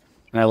Series.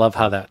 And I love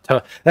how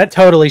that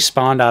totally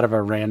spawned out of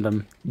a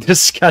random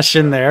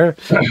discussion there.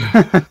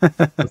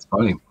 That's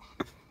funny.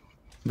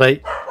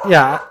 But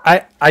yeah,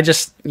 I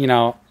just, you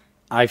know,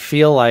 I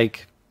feel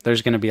like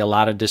there's going to be a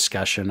lot of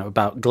discussion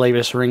about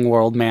Glavis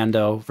Ringworld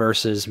Mando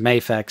versus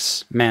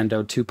Mafex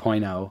Mando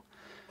 2.0.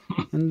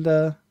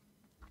 And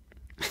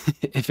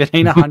if it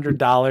ain't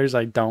 $100,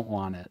 I don't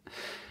want it.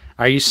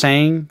 Are you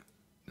saying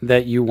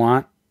that you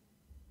want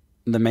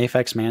the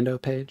Mafex Mando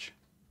page?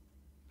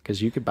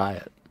 Because you could buy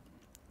it.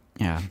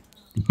 Yeah.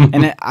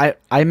 And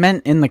I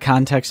meant in the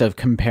context of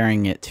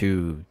comparing it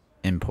to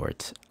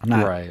imports. I'm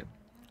not right.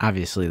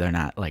 Obviously, they're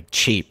not like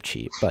cheap,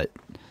 but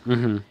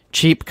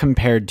cheap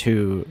compared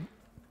to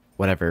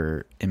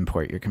whatever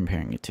import you're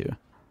comparing it to.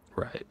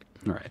 Right.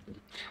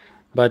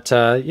 But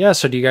yeah,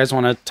 so do you guys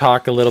want to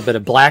talk a little bit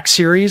of Black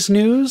Series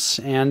news?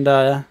 And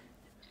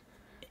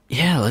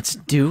yeah, let's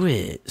do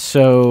it.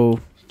 So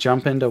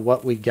jump into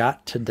what we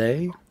got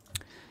today.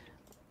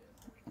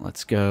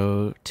 Let's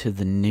go to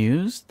the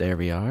news. There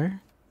we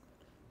are.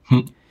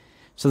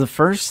 So the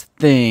first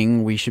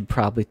thing we should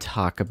probably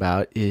talk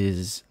about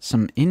is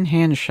some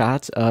in-hand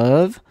shots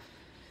of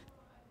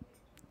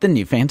the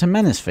new Phantom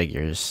Menace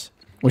figures,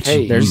 which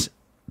there's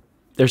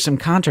some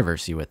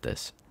controversy with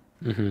this.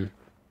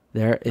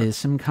 There is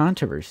some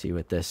controversy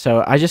with this.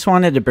 So I just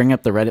wanted to bring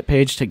up the Reddit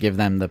page to give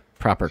them the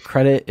proper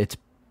credit. It's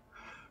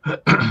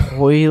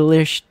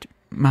polished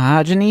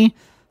mahogany.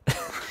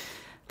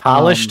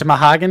 Polished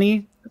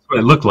mahogany? That's what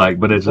it looked like,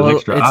 but there's an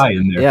extra eye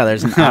in there. Yeah,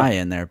 there's an eye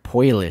in there.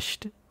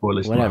 Polished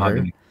whatever.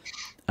 Mahogany.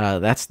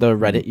 That's the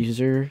Reddit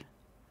user.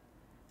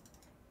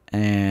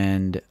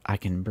 And I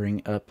can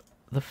bring up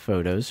the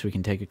photos so we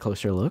can take a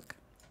closer look.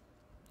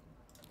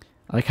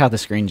 I like how the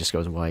screen just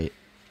goes white.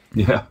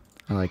 Yeah.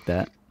 I like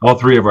that. All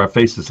three of our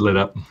faces lit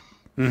up.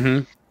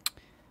 In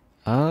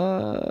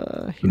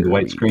the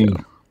white screen.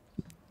 Go.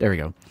 There we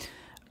go.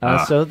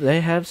 So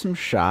they have some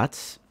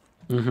shots.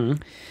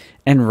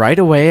 And right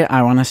away,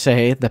 I want to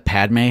say the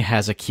Padme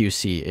has a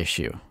QC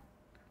issue.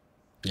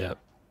 Yep.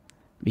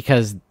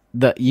 Because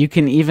you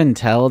can even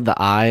tell the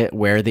eye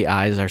where the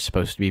eyes are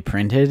supposed to be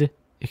printed.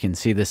 You can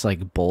see this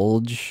like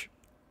bulge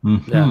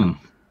Yeah.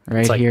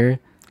 right like, here.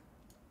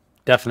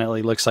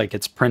 Definitely looks like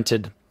it's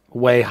printed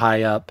way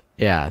high up.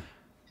 Yeah.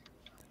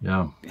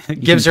 Yeah. It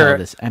gives her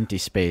this empty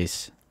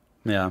space.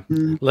 Yeah.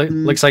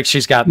 Looks like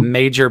she's got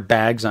major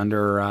bags under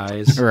her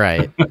eyes.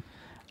 Right.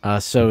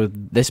 So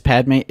this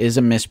Padme is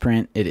a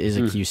misprint. It is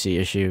a QC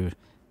issue.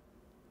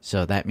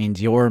 So that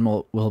means your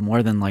will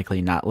more than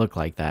likely not look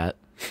like that.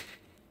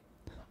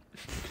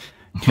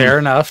 Fair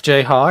enough,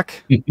 Jayhawk.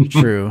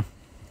 True.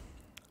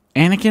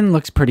 Anakin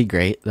looks pretty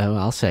great, though.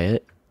 I'll say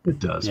it. It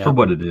does. Yeah. For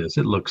what it is,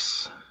 it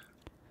looks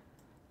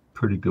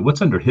pretty good.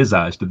 What's under his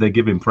eyes? Did they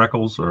give him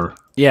freckles or?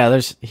 Yeah,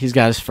 he's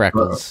got his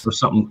freckles or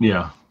something.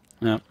 Yeah.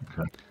 Yeah.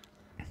 Okay.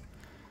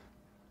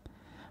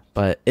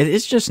 But it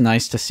is just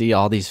nice to see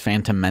all these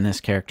Phantom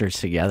Menace characters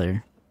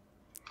together.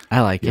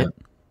 I like it.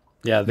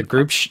 Yeah, the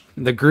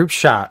group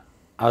shot.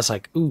 I was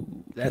like, ooh,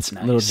 that's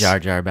nice. Little Jar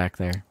Jar back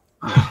there.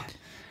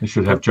 They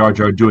should have Jar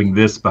Jar doing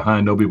this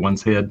behind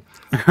Obi-Wan's head.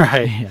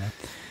 Right. Yeah.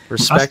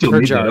 Respect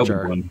for Jar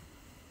Jar.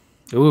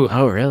 Ooh.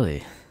 Oh,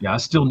 really? Yeah, I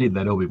still need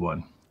that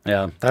Obi-Wan.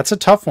 Yeah, that's a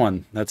tough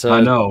one.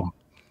 I know.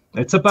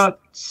 It's about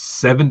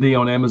 70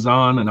 on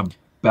Amazon and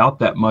about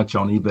that much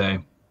on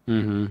eBay.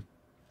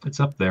 It's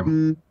up there.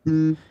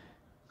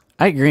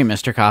 I agree,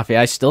 Mr. Coffee.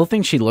 I still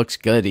think she looks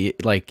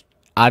good. Like,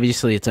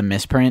 obviously, it's a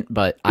misprint,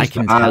 but I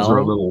can tell. Eyes are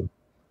a little.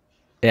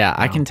 Yeah,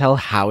 I can tell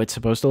how it's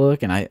supposed to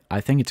look, and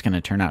I think it's going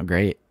to turn out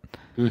great.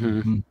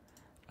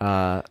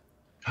 Yeah,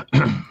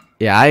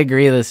 I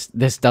agree. This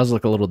does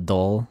look a little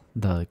dull,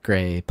 the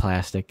gray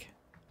plastic.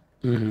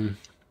 Her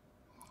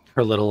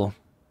little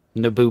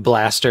Naboo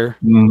blaster.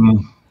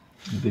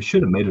 They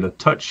should have made it a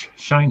touch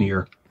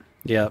shinier.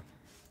 Yep.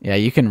 Yeah,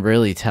 you can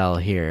really tell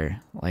here.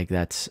 Like,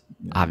 that's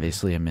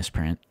obviously a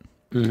misprint.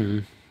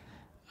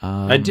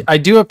 I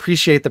do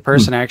appreciate the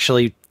person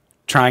actually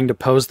trying to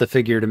pose the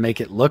figure to make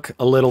it look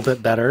a little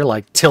bit better,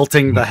 like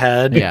tilting the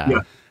head.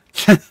 Yeah.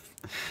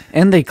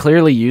 And they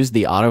clearly use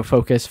the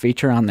autofocus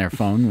feature on their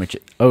phone, which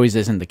always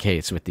isn't the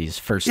case with these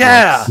first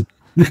looks.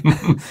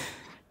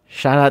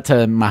 Shout out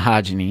to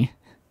Mahogany.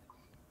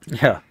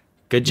 Yeah.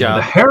 Good job.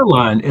 The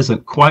hairline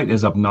isn't quite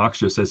as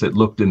obnoxious as it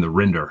looked in the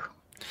render.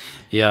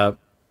 Yeah.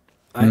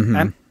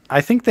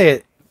 I think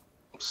did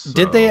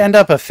they end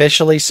up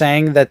officially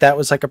saying that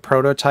was like a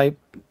prototype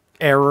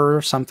error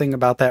or something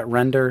about that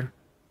render?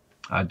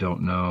 I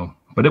don't know,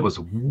 but it was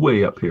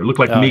way up here. It looked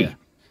like me. Yeah.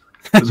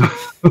 It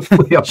was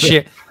way up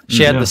there.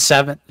 She had the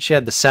 7. She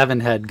had the 7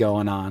 head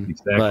going on.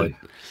 Exactly.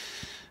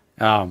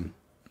 But,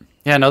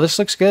 yeah, no, this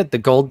looks good. The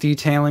gold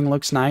detailing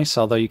looks nice,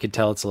 although you could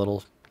tell it's a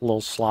little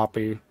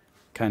sloppy,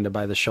 kind of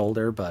by the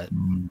shoulder. But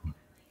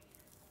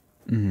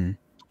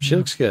she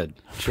looks good.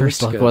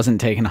 First look wasn't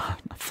taken on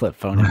a flip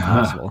phone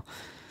impossible.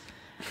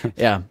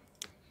 Yeah.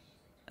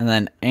 And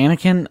then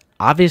Anakin,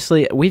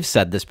 obviously, we've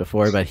said this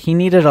before, but he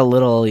needed a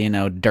little,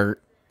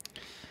 dirt.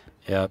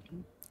 Yep.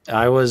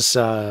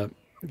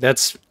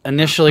 That's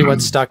initially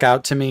what stuck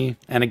out to me,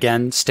 and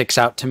again, sticks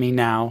out to me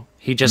now.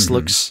 He just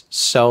looks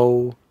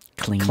so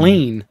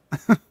clean.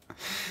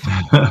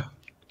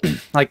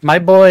 Like, my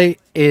boy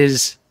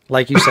is,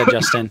 like you said,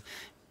 Justin,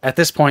 at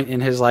this point in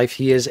his life,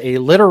 he is a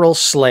literal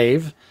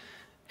slave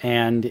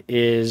and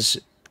is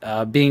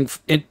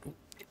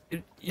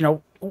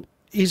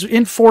he's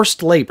in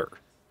forced labor.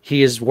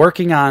 He is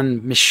working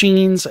on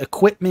machines,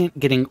 equipment,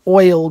 getting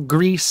oil,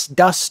 grease,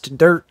 dust,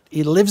 dirt.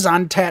 He lives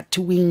on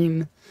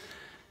Tatooine.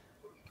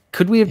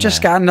 Could we have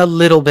just gotten a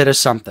little bit of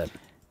something?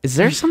 Is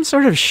there some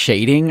sort of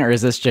shading, or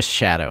is this just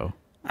shadow?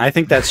 I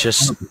think that's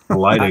just the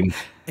lighting.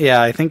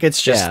 I think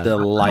it's just the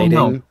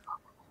lighting.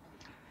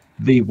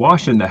 The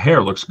wash in the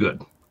hair looks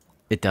good.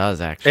 It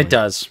does, actually. It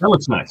does. That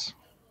looks nice.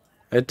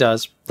 It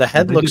does. The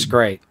head looks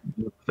great.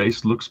 The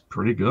face looks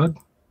pretty good.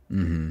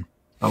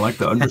 I like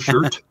the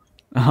undershirt.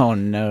 Oh,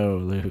 no,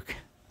 Luke.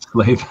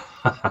 Slave.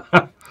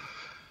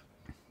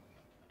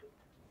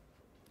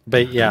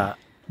 But yeah,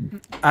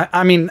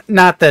 I mean,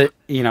 not that,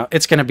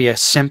 it's going to be a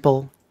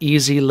simple,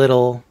 easy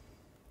little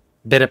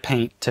bit of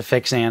paint to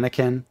fix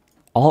Anakin.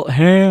 Alt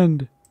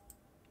hand.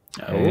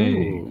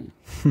 Oh.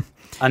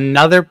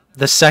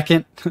 The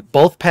second,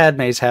 both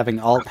Padmes having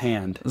alt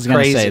hand. I was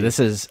going to say, this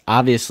is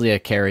obviously a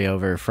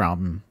carryover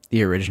from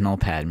the original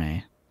Padme.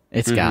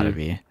 It's got to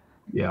be.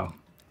 Yeah.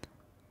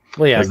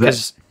 Well, yeah,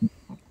 because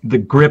the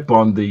grip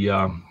on the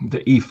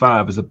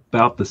E5 is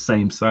about the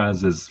same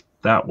size as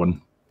that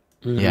one.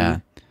 Yeah.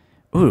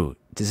 Ooh,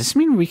 does this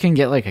mean we can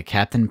get like a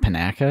Captain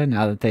Panaka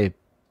now that they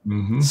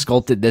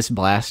sculpted this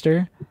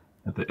blaster?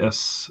 At the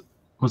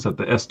was that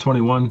the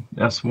S21,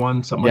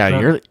 S1, something like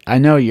that? Yeah, I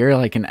know you're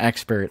like an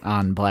expert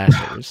on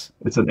blasters.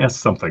 It's an S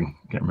something.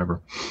 Can't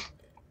remember.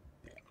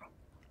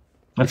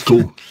 That's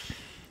cool.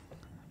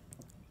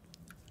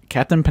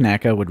 Captain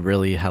Panaka would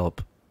really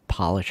help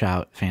polish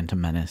out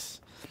Phantom Menace.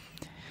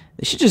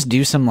 They should just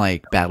do some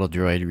like battle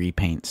droid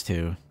repaints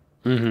too.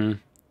 And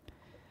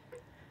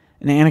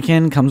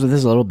Anakin comes with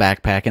his little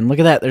backpack, and look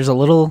at that. There's a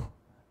little.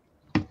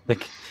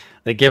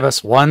 They give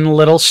us one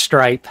little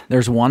stripe.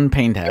 There's one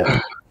paint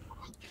app.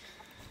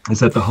 Is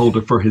that the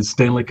holder for his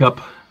Stanley Cup?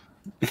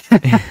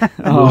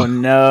 Oh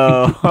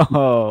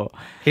no!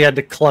 He had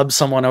to club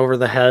someone over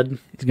the head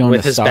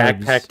with his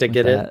backpack to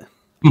get it.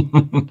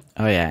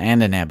 Oh yeah,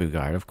 and a Naboo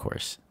guard, of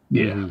course.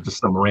 Yeah,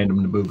 just some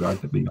random Naboo guard.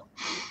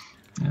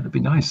 That'd be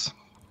nice.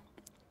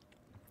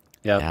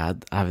 Yeah,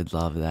 I would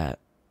love that.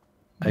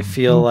 I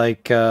feel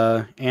like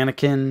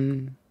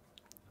Anakin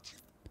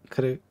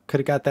could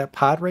have got that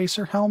pod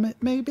racer helmet,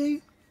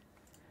 maybe.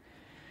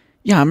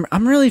 Yeah,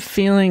 I'm really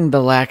feeling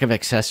the lack of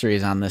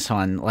accessories on this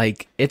one.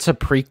 Like, it's a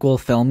prequel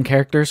film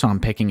character, so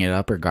I'm picking it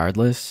up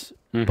regardless.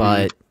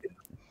 But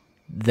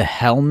the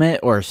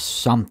helmet or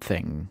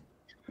something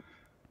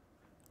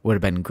would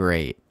have been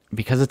great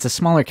because it's a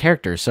smaller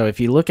character. So if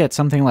you look at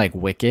something like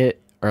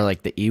Wicket or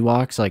like the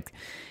Ewoks, like,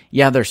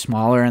 yeah, they're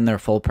smaller and they're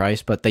full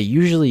price, but they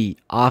usually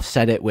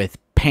offset it with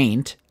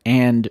paint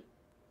and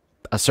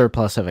a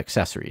surplus of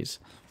accessories.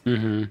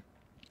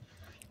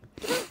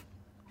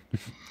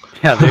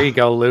 Yeah, there you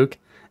go, Luke.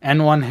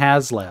 N1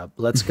 HasLab.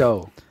 Let's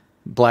go.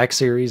 Black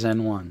Series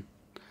N1.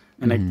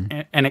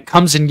 And it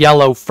comes in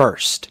yellow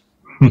first.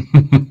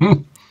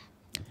 And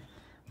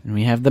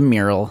we have the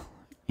mural.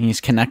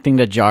 He's connecting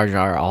to Jar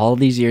Jar all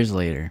these years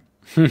later.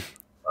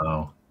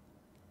 Oh.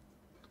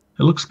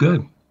 It looks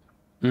good.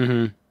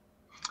 And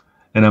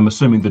I'm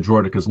assuming the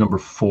droidic is number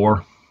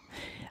 4.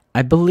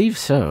 I believe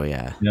so,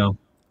 yeah. Yeah.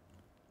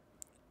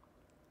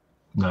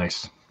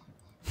 Nice.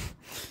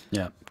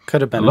 Yeah. Could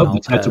have been. I love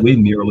the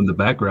Tatooine mural in the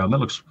background. That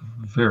looks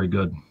very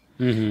good.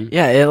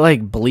 Yeah, it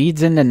like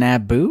bleeds into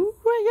Naboo,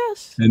 I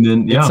guess. And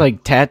then it's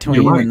like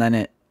Tatooine, and then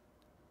it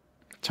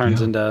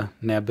turns into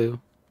Naboo.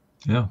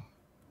 Yeah.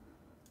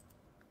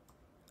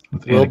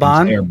 Will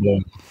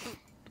Bond,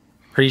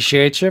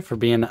 appreciate you for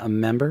being a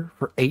member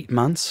for 8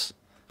 months.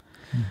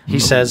 He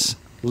says,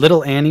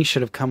 little Annie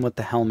should have come with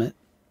the helmet.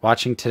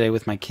 Watching today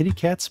with my kitty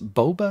cats,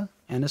 Boba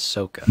and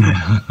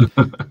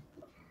Ahsoka.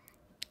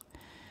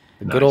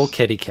 Good old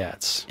kitty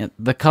cats. Yeah,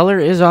 the color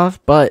is off,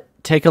 but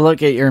take a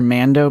look at your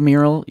Mando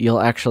mural.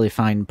 You'll actually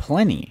find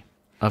plenty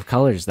of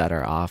colors that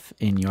are off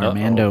in your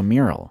Mando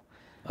mural.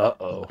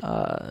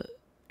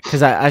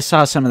 Because I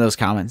saw some of those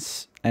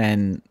comments,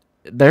 and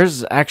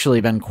there's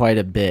actually been quite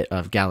a bit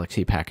of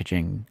Galaxy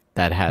packaging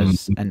that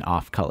has an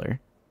off color.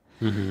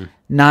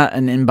 Not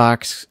an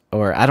inbox,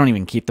 or I don't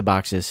even keep the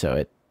boxes, so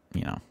it,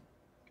 you know.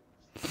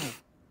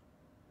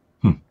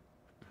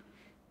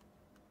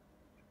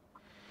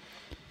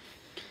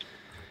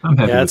 I'm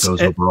happy with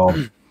those overall.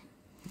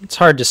 It's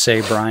hard to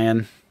say,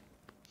 Brian.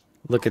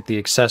 Look at the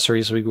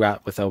accessories we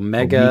got with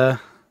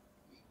Omega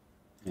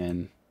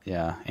and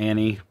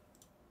Annie.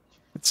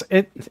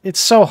 It's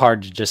so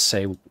hard to just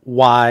say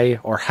why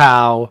or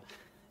how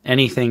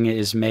anything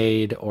is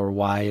made or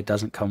why it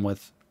doesn't come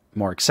with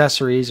more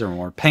accessories or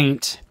more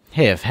paint.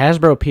 Hey, if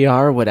Hasbro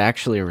PR would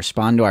actually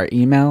respond to our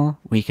email,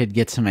 we could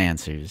get some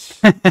answers.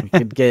 We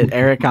could get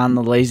Eric on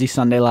the Lazy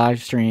Sunday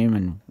live stream,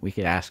 and we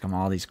could ask him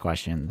all these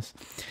questions.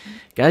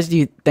 Guys,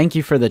 thank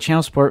you for the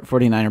channel support,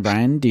 49er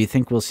Brian. Do you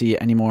think we'll see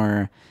any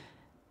more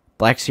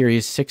Black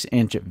Series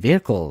 6-inch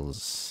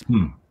vehicles?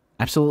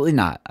 Absolutely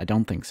not. I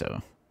don't think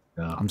so.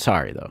 Yeah. I'm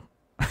sorry, though.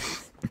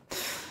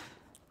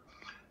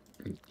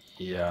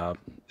 Yeah.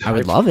 I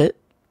would love it.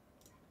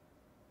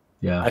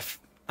 Yeah.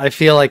 I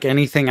feel like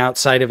anything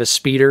outside of a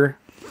speeder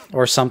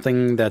or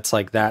something that's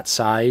like that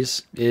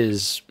size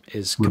is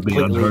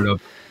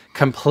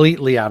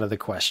completely out of the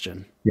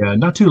question. Yeah,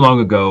 not too long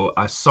ago,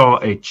 I saw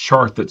a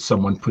chart that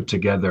someone put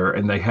together,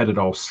 and they had it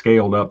all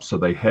scaled up. So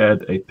they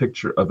had a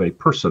picture of a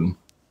person,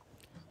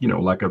 you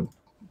know, like a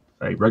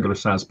regular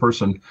sized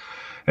person.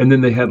 And then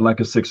they had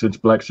like a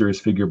 6-inch Black Series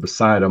figure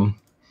beside them.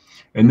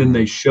 And then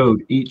they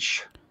showed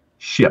each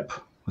ship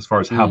as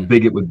far as how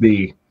big it would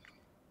be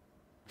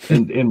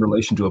in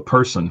relation to a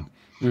person.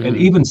 And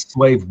even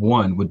Slave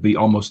One would be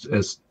almost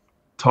as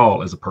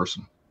tall as a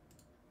person.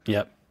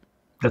 Yep.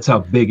 That's how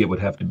big it would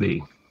have to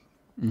be.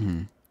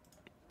 The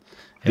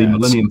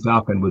Millennium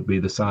Falcon would be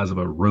the size of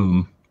a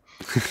room.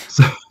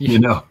 So, you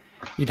know.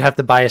 You'd have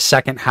to buy a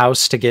second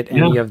house to get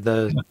any of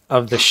the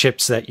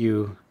ships that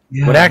you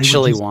would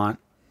actually want.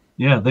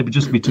 Yeah, they would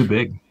just be too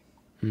big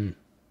and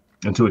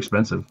too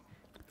expensive.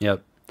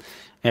 Yep.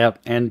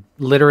 And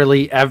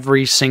literally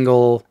every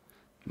single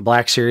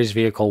Black Series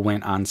vehicle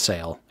went on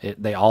sale.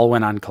 They all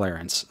went on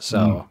clearance.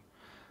 So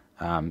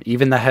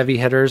even the heavy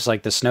hitters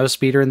like the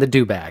Snowspeeder and the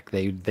Dewback,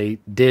 they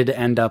did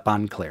end up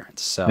on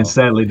clearance. So, and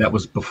sadly, that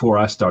was before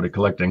I started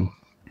collecting.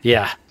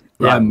 Yeah.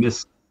 I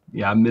missed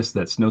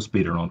that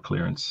Snowspeeder on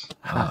clearance.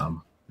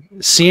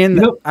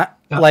 Seeing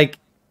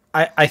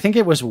I think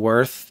it was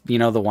worth, the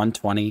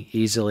 120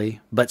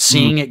 easily, but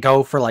seeing it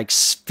go for like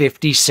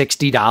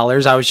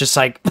 $50-$60, I was just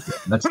like,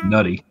 that's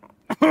nutty.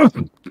 I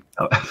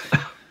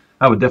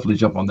would definitely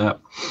jump on that.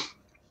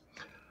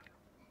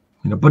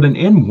 But an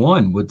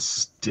N1 would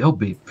still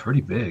be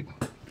pretty big.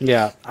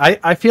 Yeah,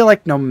 I feel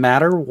like no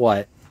matter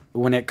what,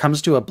 when it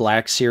comes to a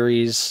Black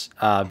Series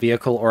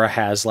vehicle or a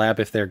HasLab,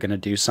 if they're going to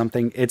do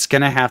something, it's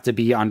going to have to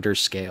be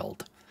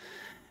underscaled.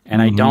 And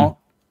I don't,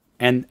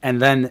 and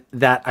then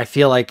that I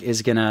feel like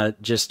is going to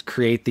just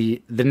create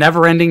the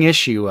never-ending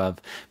issue of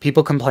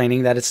people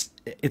complaining that it's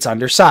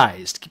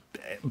undersized.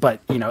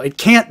 But it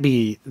can't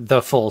be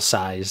the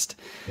full-sized,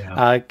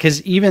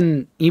 because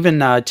even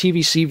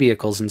TVC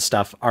vehicles and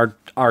stuff are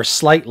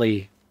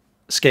slightly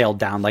scaled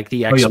down, like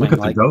the X-wing. Look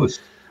at the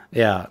Ghost.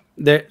 Yeah,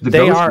 the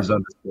Ghost is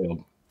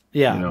underscaled.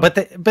 Yeah, but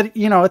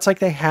it's like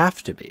they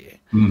have to be.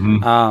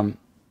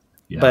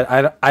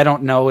 But I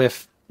don't know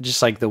if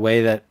just like the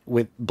way that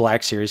with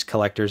Black Series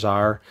collectors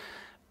are,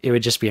 it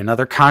would just be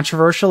another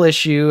controversial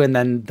issue, and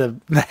then the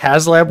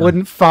HasLab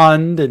wouldn't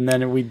fund, and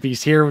then we'd be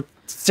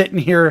sitting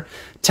here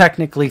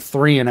technically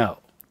 3-0.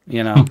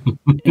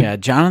 Yeah,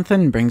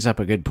 Jonathan brings up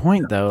a good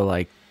point though.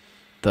 Like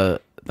the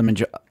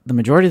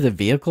majority of the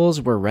vehicles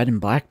were red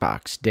and black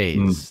box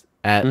days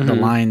at the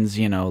line's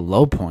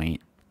low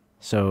point.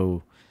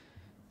 So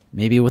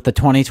maybe with the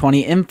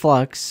 2020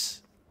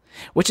 influx,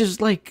 which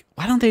is like,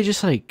 why don't they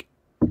just like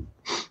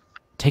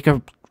take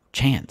a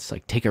chance,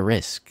 like take a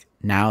risk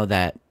now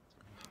that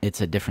it's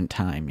a different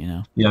time,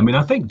 Yeah, I mean,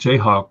 I think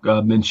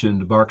Jayhawk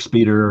mentioned Bark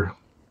Speeder,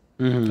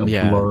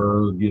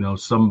 Blur,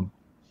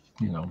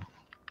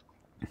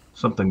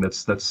 something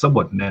that's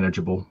somewhat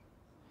manageable.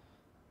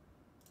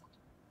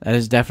 That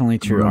is definitely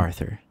true,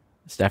 Arthur.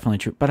 It's definitely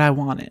true, but I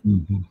want it.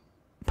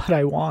 But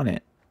I want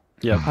it.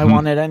 Yeah, I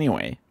want it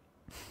anyway.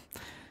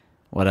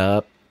 What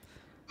up?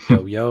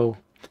 Yo.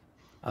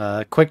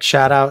 Quick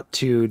shout out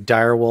to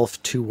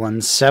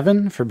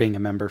Direwolf217 for being a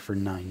member for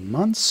 9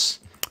 months.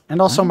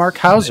 And also Mark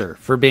Hauser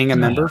for being a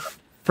member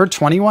for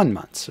 21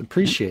 months.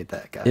 Appreciate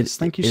that, guys.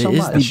 Thank you so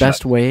much. It is the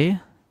best way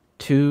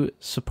to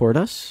support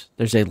us,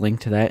 there's a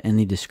link to that in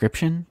the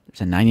description.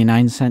 There's a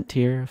 99-cent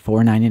tier,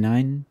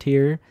 $4.99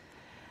 tier.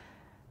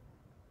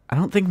 I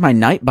don't think my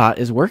Nightbot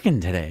is working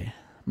today.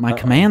 My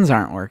commands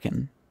aren't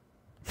working.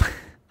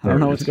 I don't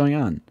know what's going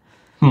on.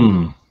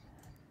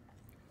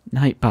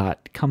 Nightbot,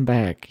 come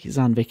back. He's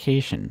on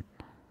vacation.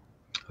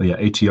 Oh, yeah,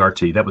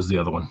 ATRT. That was the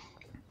other one.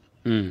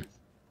 Yeah,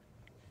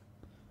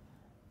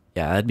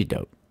 that'd be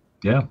dope.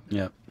 Yeah.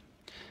 Yep.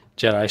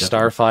 Jedi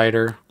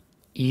Starfighter.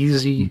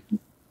 Easy.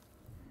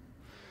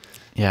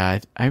 Yeah,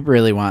 I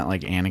really want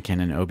like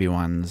Anakin and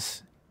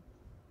Obi-Wan's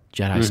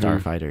Jedi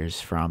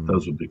Starfighters from...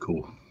 Those would be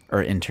cool.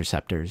 Or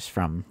Interceptors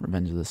from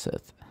Revenge of the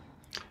Sith.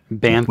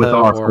 Bantha with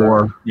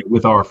R4,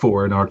 with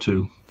R4 and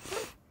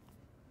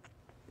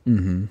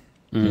R2.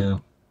 Yeah.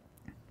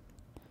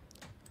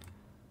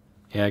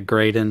 Yeah,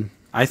 Graydon.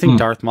 I think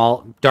Darth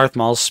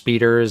Maul's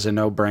speeder is a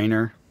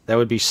no-brainer. That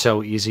would be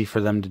so easy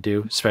for them to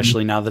do,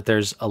 especially now that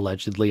there's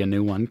allegedly a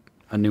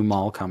new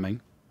Maul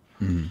coming.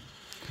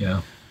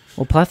 Yeah.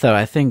 Well, Pletho,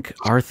 I think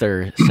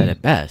Arthur said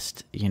it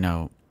best. You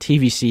know,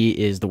 TVC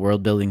is the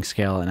world-building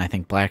scale, and I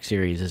think Black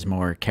Series is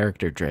more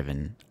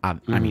character-driven.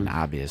 I mean,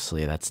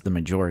 obviously, that's the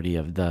majority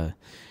of the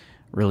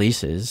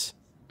releases.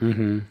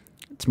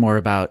 It's more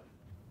about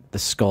the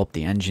sculpt,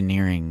 the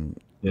engineering,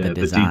 the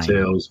design. The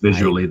details,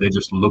 visually, they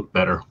just look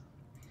better.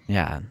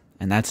 Yeah,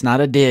 and that's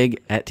not a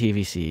dig at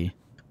TVC,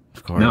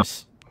 of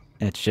course.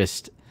 No. It's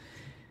just...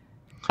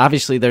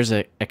 Obviously, there's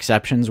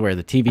exceptions where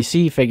the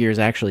TVC figure is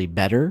actually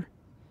better,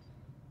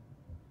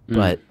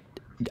 but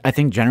I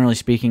think generally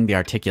speaking, the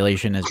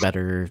articulation is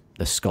better,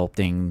 the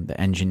sculpting, the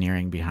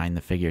engineering behind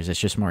the figures. It's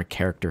just more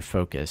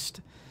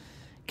character-focused,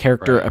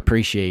 character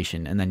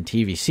appreciation. And then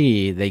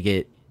TVC, they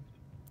get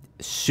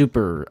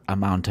super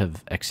amount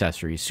of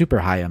accessories, super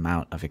high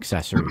amount of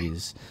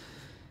accessories,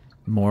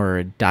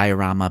 more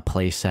diorama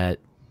playset,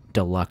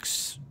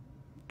 deluxe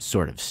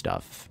sort of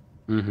stuff.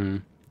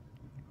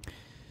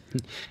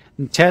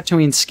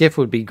 Tatooine skiff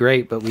would be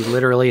great, but we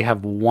literally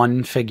have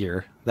one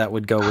figure that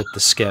would go with the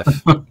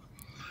skiff.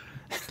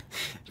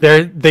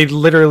 They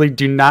literally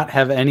do not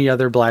have any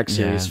other Black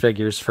Series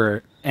figures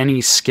for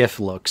any skiff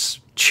looks.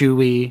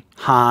 Chewie,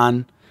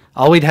 Han,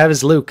 all we'd have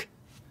is Luke.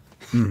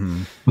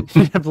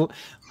 Luke.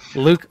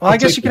 Well, I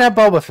guess you could have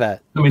Boba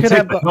Fett. I mean,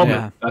 take the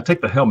helmet.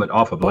 Take the helmet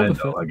off of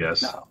Lando, I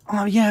guess.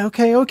 Oh yeah,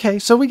 okay.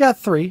 So we got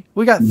three.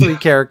 We got three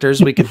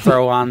characters we could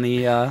throw on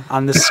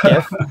the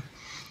skiff.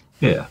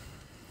 Yeah.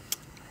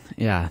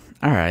 Yeah.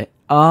 All right.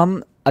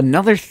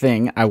 Another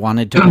thing I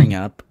wanted to bring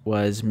up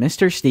was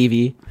Mr.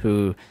 Stevie,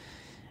 who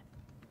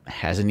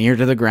has an ear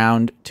to the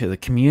ground to the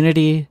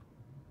community.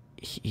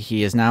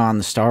 He is now on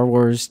the Star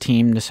Wars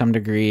team to some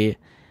degree,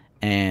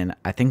 and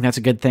I think that's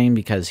a good thing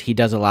because he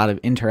does a lot of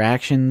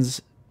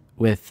interactions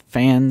with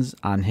fans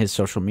on his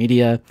social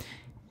media.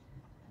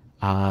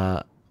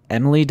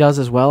 Emily does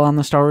as well on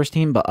the Star Wars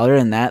team, but other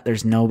than that,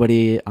 there's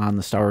nobody on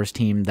the Star Wars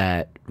team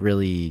that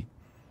really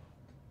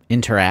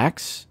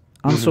interacts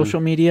on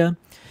social media.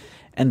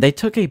 And they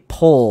took a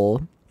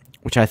poll,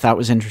 which I thought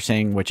was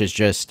interesting, which is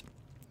just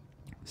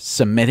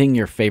submitting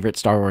your favorite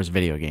Star Wars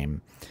video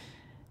game.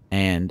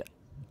 And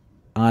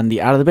on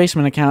the Out of the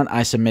Basement account,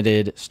 I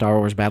submitted Star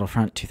Wars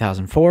Battlefront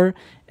 2004,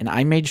 and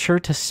I made sure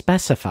to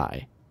specify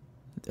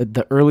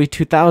the early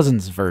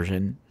 2000s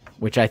version,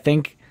 which I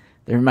think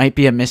there might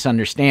be a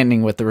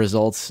misunderstanding with the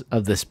results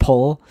of this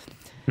poll.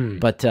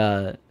 But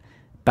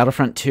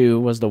Battlefront 2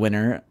 was the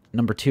winner.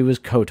 Number 2 is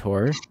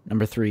KOTOR.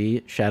 Number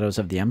 3, Shadows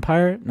of the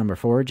Empire. Number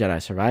 4,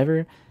 Jedi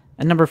Survivor.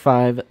 And number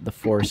 5, The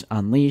Force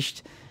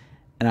Unleashed.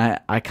 And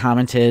I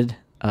commented,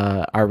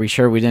 are we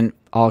sure we didn't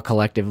all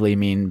collectively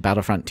mean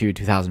Battlefront 2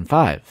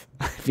 2005?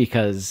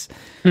 Because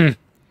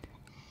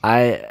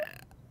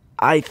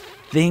I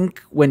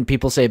think when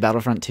people say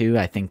Battlefront 2,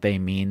 I think they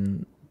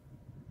mean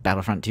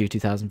Battlefront 2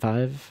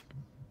 2005.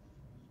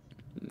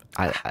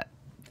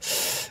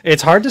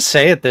 It's hard to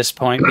say at this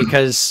point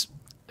because,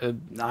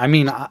 I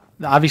mean,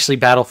 obviously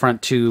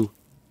Battlefront 2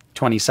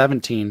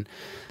 2017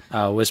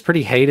 was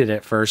pretty hated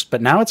at first,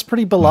 but now it's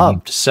pretty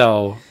beloved.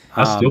 So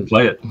I still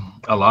play it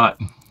a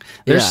lot.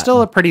 There's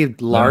still a pretty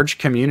large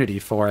community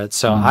for it.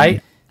 So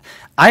I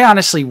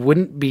honestly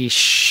wouldn't be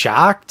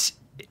shocked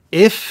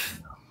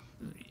if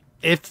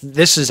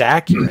this is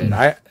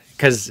accurate.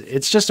 Because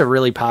it's just a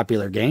really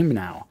popular game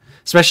now,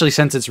 especially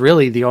since it's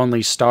really the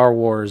only Star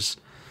Wars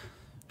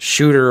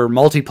shooter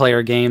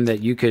multiplayer game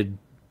that you could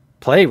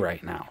play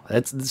right now.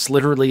 That's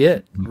literally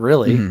it,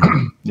 really.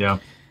 Yeah.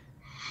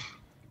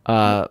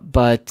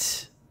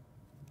 But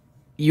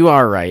you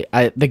are right.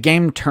 The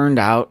game turned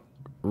out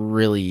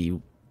really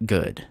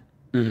good.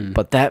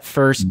 But that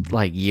first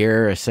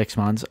year or 6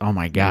 months, oh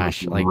my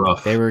gosh,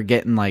 rough. They were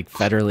getting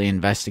federally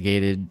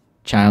investigated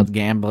child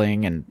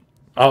gambling and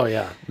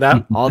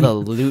that all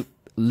the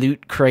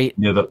loot crate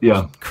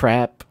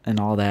crap and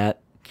all that.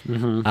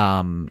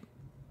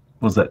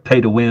 Was that pay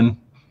to win?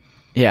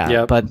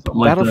 Yeah, but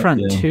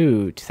Battlefront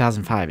 2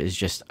 2005 is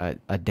just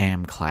a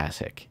damn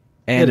classic.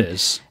 And it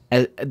is.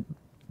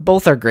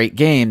 Both are great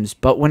games,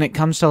 but when it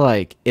comes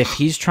to if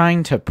he's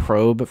trying to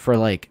probe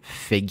for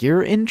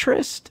figure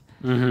interest,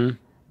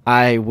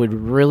 I would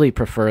really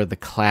prefer the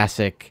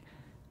classic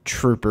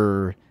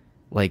trooper,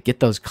 like get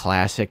those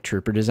classic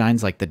trooper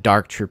designs, like the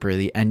Dark Trooper,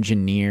 the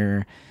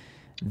Engineer,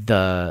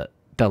 the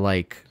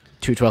like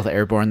 212th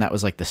Airborne that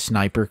was like the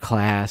sniper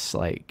class.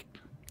 Like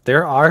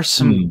there are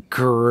some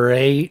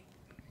great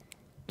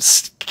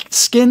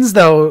skins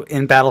though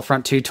in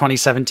Battlefront 2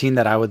 2017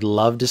 that I would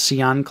love to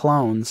see on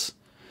clones.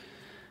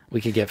 We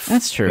could get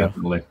that's true.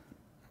 Definitely.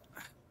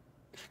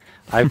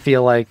 I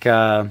feel like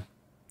the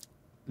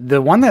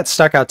one that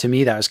stuck out to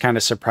me that was kind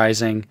of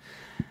surprising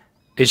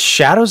is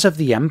Shadows of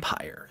the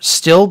Empire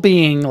still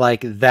being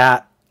like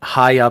that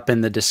high up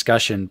in the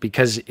discussion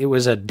because it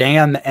was a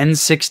damn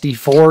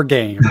N64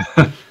 game.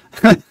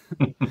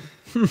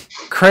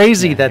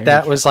 Crazy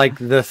that was like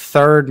the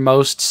third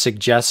most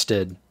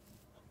suggested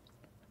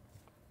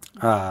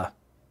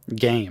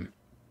game.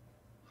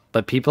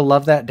 But people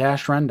love that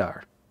Dash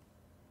Rendar.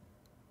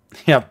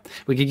 Yep.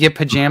 We could get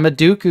Pajama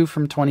Dooku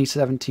from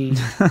 2017.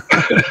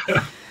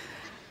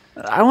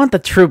 I want the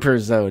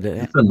troopers though.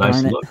 It's a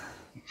nice look.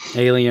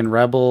 Alien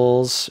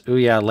Rebels. Ooh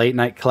yeah, late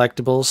night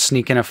collectibles.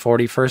 Sneaking a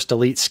 41st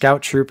Elite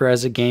Scout Trooper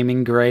as a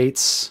gaming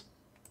greats.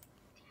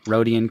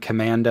 Rhodian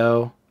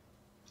Commando.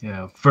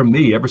 Yeah, for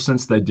me, ever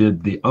since they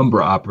did the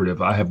Umbra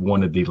Operative, I have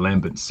wanted the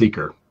Lambent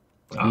Seeker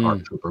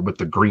ARC Trooper with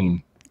the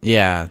green.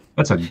 Yeah.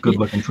 That's a good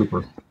looking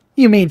trooper.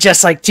 You mean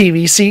just like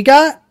TVC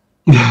got?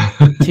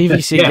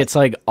 TVC gets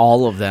like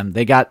all of them.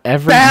 They got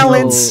every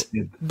balance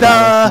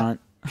the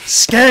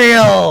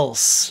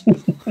scales.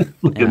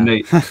 Look at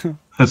Nate.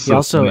 He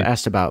also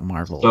asked about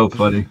Marvel. So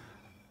funny.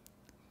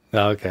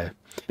 Okay.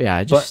 Yeah,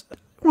 I just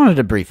wanted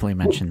to briefly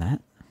mention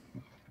that.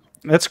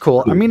 That's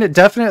cool. I mean, it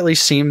definitely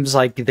seems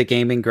like the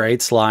Gaming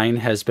Greats line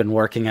has been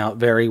working out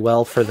very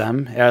well for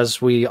them.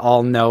 As we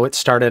all know, it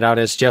started out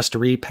as just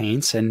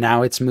repaints, and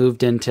now it's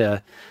moved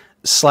into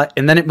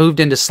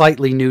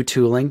slightly new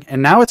tooling,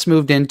 and now it's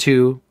moved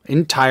into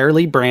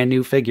entirely brand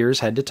new figures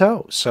head to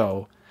toe.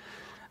 So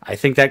I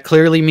think that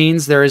clearly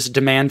means there is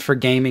demand for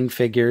gaming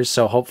figures.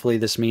 So hopefully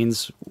this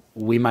means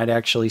we might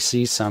actually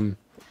see some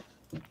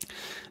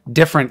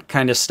different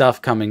kind of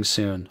stuff coming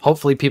soon.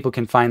 Hopefully people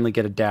can finally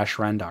get a Dash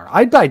Rendar.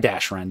 I'd buy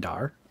Dash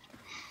Rendar.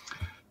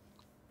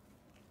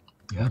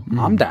 Yeah.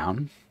 I'm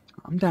down.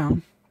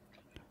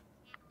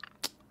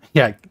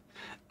 Yeah.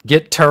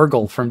 Get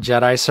Turgle from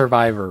Jedi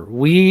Survivor.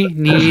 We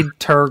need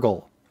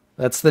Turgle.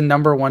 That's the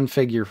 #1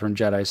 figure from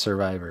Jedi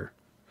Survivor.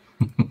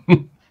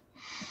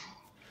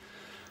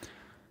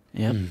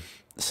 Yep.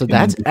 So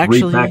that's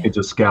actually repackage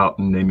a scout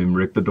and name him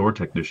Rick the Door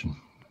Technician.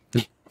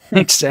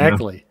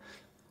 Exactly. Yeah.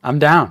 I'm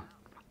down.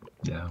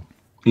 Yeah.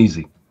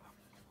 Easy.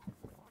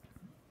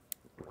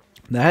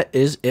 That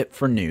is it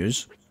for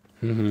news.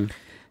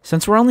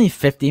 Since we're only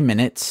 50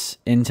 minutes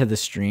into the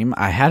stream,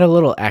 I had a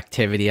little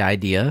activity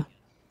idea.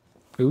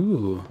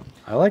 Ooh,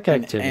 I like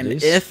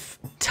activities. And if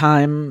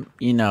time,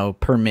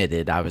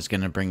 permitted, I was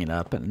going to bring it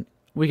up. And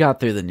we got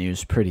through the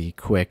news pretty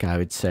quick, I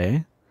would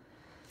say.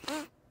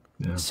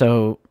 Yeah.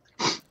 So,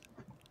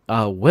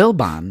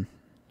 Wilbon,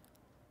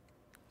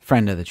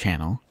 friend of the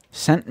channel,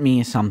 sent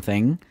me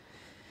something.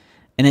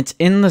 And it's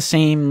in the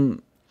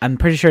same... I'm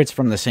pretty sure it's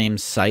from the same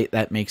site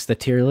that makes the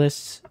tier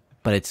lists.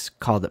 But it's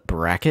called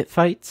Bracket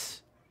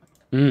Fights.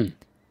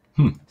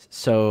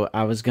 So,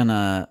 I was going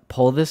to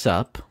pull this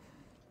up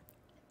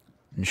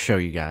and show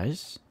you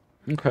guys.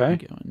 Okay.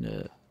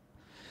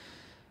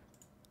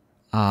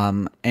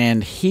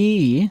 And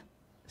he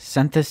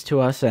sent this to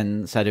us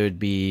and said it would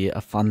be a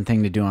fun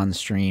thing to do on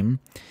stream,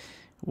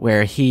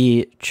 where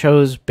he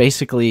chose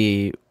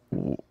basically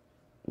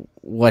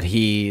what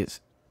he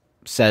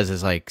says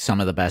is like some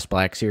of the best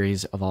Black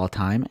Series of all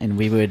time, and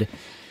we would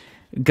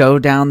go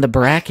down the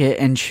bracket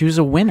and choose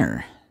a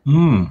winner.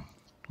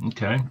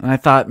 Okay. And I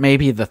thought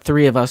maybe the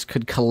three of us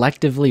could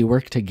collectively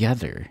work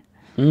together.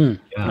 Yeah.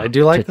 I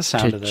do like the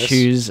sound of this.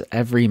 Choose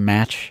every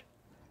matchup.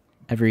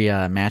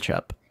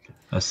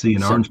 I see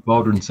an Orange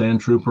Baldwin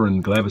Sand Trooper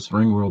and Glavis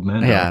Ringworld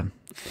Man. Yeah.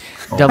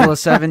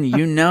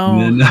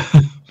 007,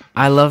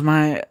 I love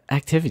my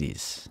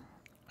activities.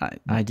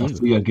 I do. I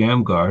see a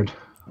Gam Guard.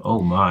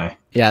 Oh my.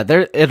 Yeah,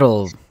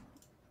 it'll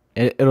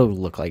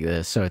look like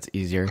this, so it's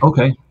easier.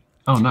 Okay.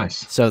 Oh,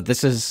 nice. So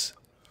this is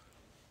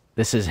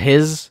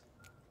his.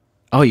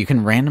 Oh, you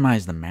can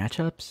randomize the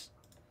matchups?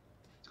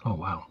 Oh,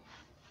 wow.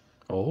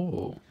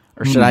 Oh.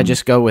 Or should I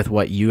just go with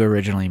what you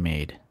originally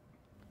made?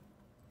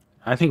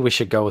 I think we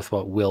should go with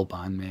what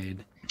Wilbon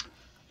made.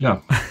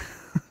 Yeah.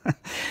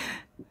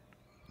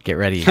 Get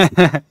ready.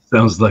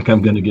 Sounds like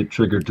I'm going to get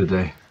triggered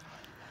today.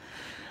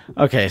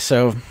 Okay,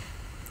 so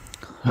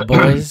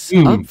boys,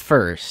 up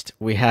first,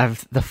 we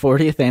have the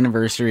 40th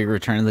anniversary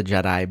Return of the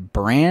Jedi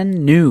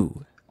brand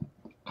new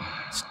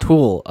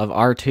tool of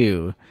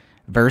R2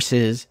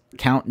 versus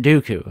Count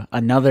Dooku,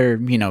 another,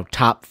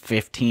 top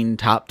 15,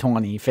 top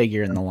 20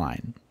 figure in the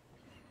line.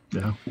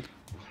 Yeah.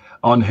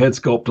 On head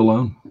sculpt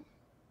alone.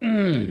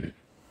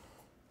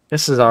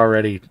 This is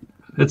already...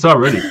 It's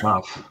already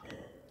tough.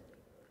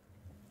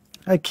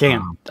 I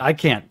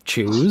can't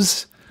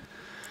choose.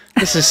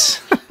 This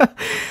is...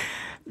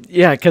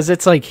 Yeah, because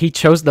it's like he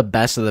chose the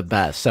best of the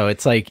best. So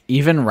it's like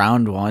even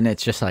round one,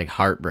 it's just like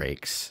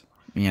heartbreaks,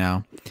 you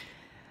know?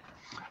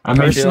 I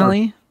mean,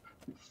 Personally,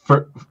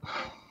 what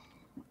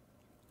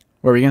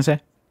were we going to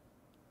say?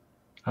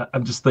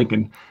 I'm just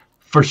thinking,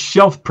 for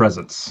shelf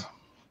presence,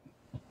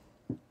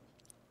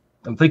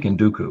 I'm thinking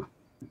Dooku.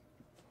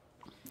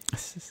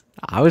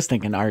 I was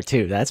thinking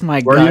R2. That's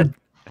my Were gut.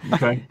 you?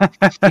 Okay.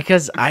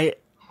 Because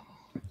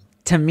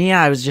to me,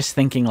 I was just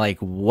thinking like,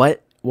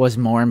 what was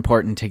more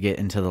important to get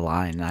into the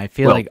line? And I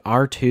feel like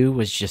R2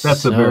 was just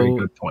that's so a very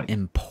good point.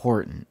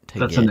 important to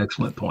That's get. an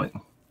excellent point.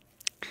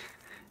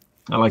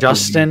 I like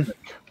Justin,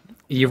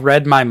 you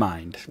read my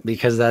mind,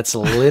 because that's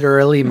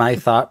literally my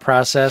thought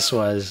process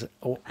was,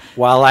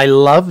 while I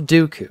love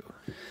Dooku,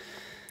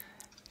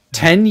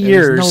 10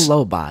 years... There's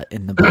no Lobot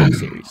in the Black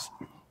Series.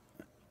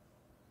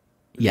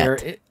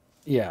 Yet.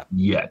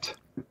 Yet.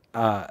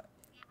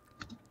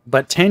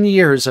 But 10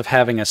 years of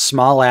having a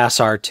small ass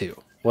R2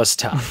 was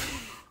tough.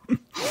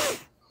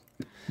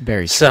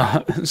 Very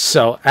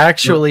so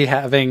actually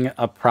having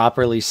a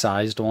properly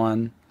sized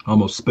one.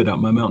 Almost spit out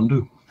my Mountain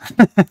Dew.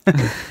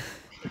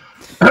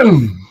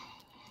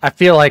 I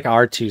feel like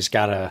R2's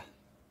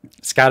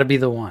it's gotta be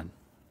the one.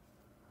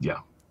 Yeah.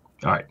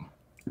 All right.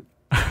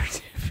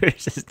 R2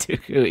 versus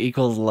Dooku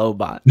equals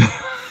Lobot.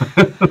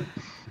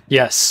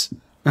 Yes.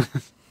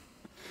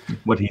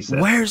 What he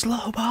said. Where's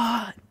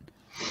Lobot?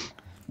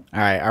 All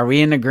right, are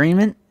we in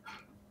agreement?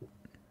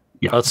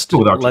 Yeah. Let's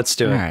do it. All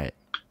right.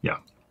 Yeah.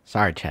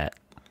 Sorry, chat.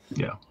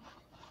 Yeah.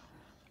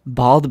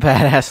 Bald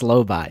badass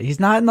Lobot. He's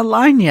not in the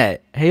line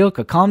yet.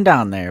 Heyoka, calm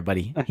down there,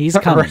 buddy. He's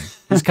coming.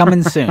 He's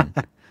coming soon.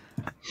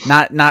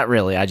 Not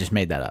really. I just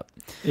made that up.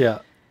 Yeah.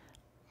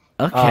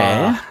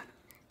 Okay.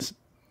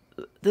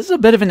 This is a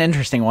bit of an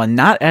interesting one.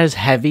 Not as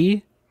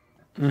heavy.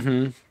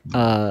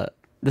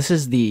 This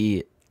is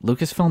the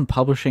Lucasfilm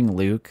Publishing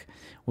Luke,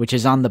 which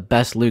is on the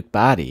best Luke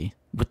body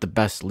with the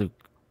best Luke,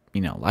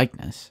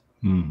 likeness.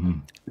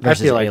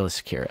 Versus Ayla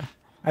Secura.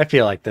 I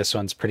feel like this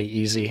one's pretty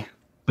easy.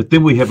 But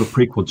then we have a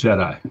prequel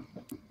Jedi.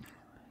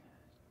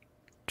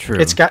 True.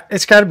 It's got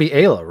to be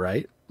Ayla,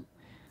 right?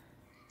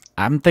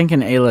 I'm thinking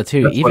Ayla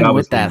too, That's even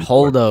with that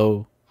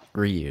Holdo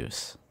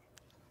reuse.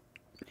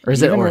 Or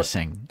is it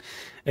Orsing?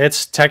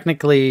 It's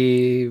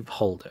technically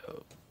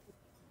Holdo.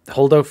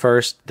 Holdo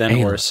first, then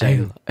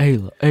Orsing.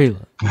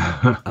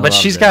 Ayla. But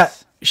she's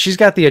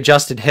got the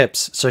adjusted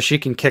hips, so she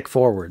can kick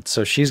forward.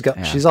 So she's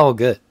all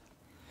good.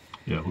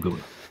 Yeah, we'll go with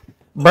it.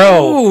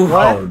 Bro,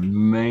 what? Oh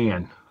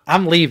man.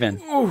 I'm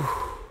leaving.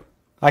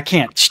 I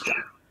can't.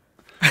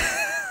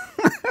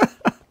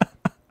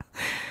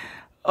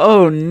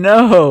 Oh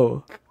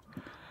no.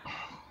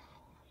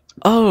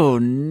 Oh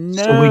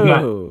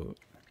no.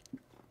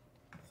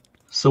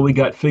 So we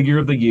got figure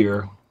of the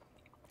year,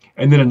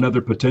 and then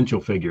another potential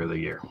figure of the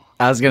year.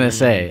 I was gonna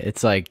say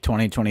it's like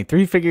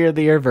 2023 figure of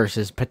the year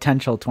versus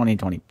potential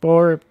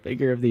 2024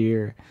 figure of the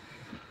year.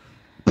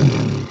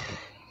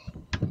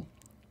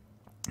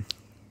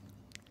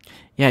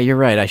 Yeah, you're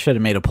right. I should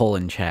have made a poll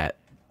in chat,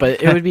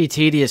 but it would be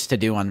tedious to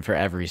do one for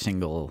every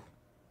single.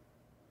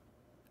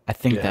 I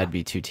think that'd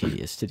be too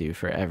tedious to do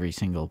for every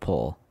single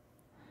poll.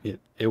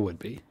 It would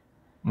be.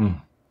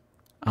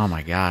 Oh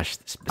my gosh,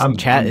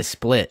 chat is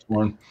split.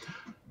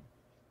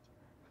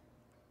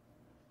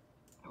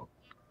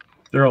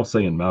 They're all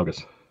saying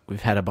Malgus.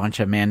 We've had a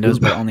bunch of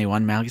Mandos, but only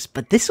one Malgus.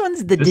 But this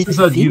one's the This is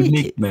a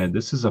unique man.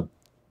 This is a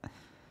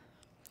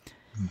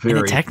very.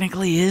 And it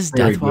technically is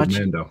Death Watch.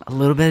 Mando. A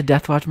little bit of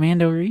Death Watch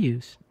Mando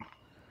reuse.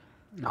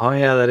 Oh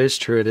yeah, that is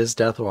true. It is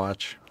Death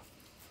Watch.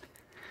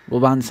 What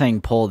about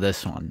saying pull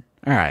this one?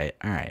 All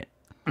right.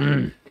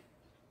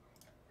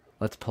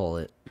 Let's pull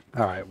it.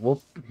 All right,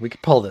 we can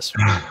pull this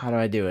one. How do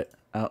I do it?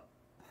 Oh,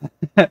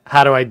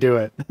 How do I do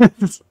it?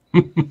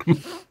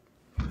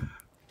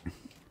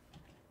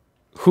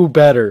 Who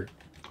better?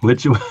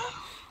 Which you?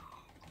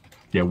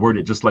 Yeah, word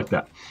it just like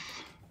that.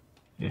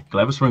 Yeah,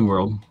 Glavis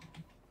Ringworld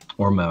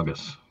or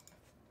Malgus.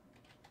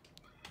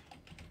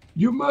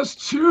 You must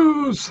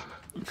choose.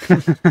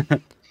 Isn't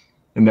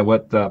that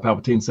what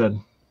Palpatine said?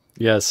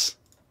 Yes.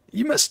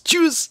 You must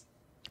choose.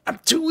 I'm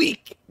too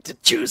weak to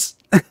choose.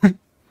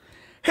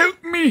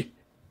 help me!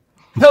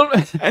 Help,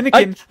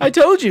 Anakin! I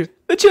told you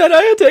the Jedi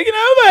are taking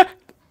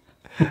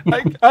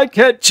over. I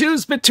can't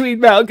choose between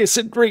Malgus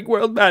and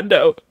Ringworld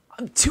Mando.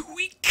 I'm too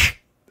weak.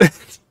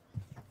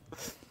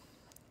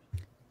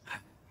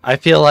 I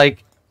feel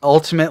like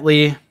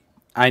ultimately,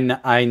 I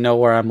know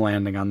where I'm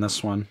landing on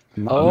this one.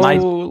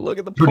 Look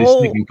at the Pretty poll.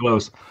 sneaking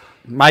close.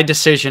 My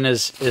decision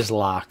is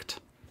locked.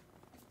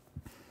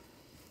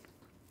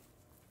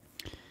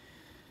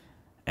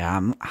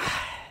 Yeah,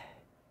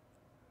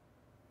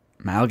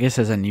 Malgus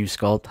has a new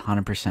sculpt,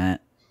 100%.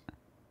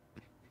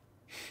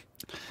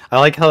 I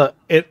like how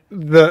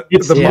the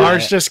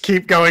bars just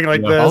keep going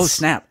like this. Oh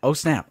snap! Oh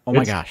snap! Oh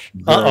my gosh!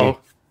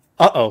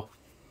 Uh-oh.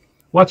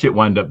 Watch it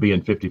wind up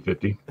being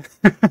 50-50.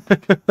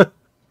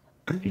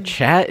 Your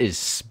chat is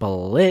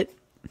split.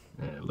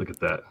 Yeah, look at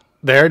that.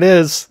 There it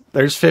is.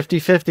 There's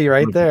 50-50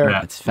 right there.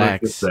 That's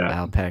facts,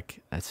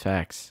 Alpec. That's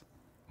facts.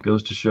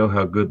 Goes to show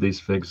how good these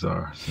figs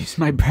are. Use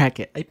my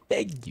bracket. I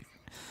beg you.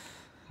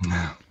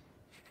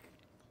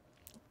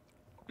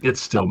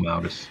 It's still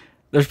Malgus.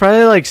 There's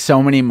probably like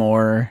so many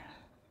more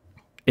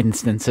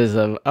instances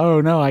of,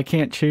 oh no, I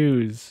can't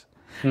choose.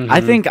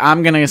 I think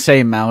I'm going to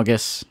say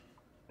Malgus.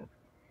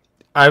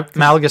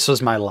 Malgus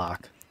was my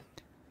lock.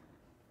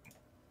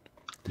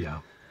 Yeah.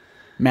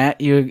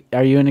 Matt,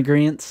 are you in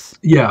agreement?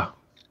 Yeah.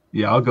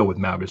 Yeah, I'll go with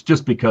Malgus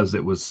just because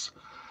it was,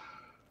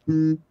 all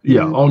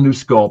new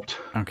sculpt.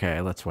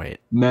 Okay, let's wait.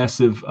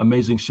 Massive,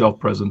 amazing shelf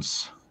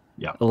presence.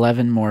 Yeah.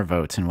 11 more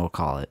votes and we'll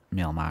call it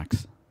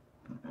Mailmox.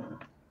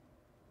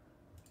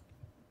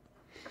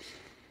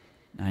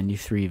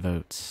 93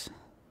 votes.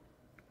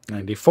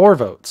 94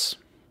 votes.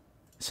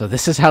 So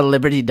this is how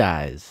Liberty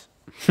dies.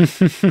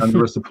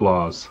 Thunderous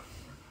applause.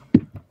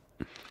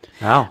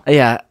 Wow.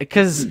 Yeah,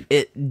 because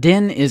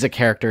Din is a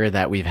character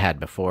that we've had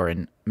before,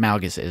 and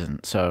Malgus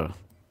isn't. So,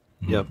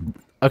 yep.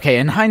 Okay,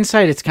 in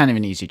hindsight, it's kind of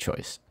an easy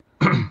choice.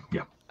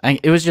 Yeah.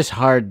 It was just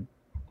hard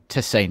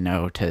to say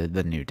no to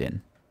the new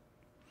Din.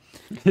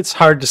 It's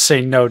hard to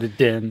say no to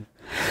Din.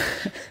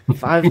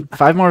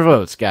 Five more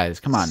votes, guys.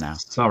 Come on now.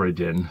 Sorry,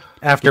 Din.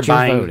 After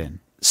buying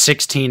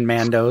 16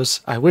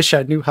 Mandos, I wish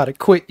I knew how to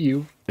quit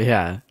you.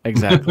 Yeah,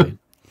 exactly.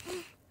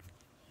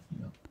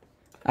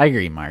 I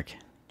agree, Mark.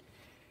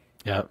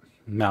 Yep.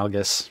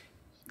 Malgus.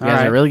 You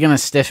guys are really going to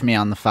stiff me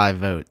on the 5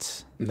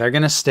 votes. They're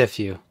going to stiff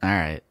you. All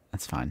right.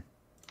 That's fine.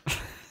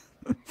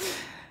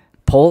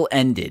 Poll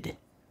ended.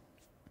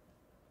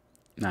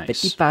 Nice.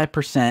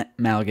 55%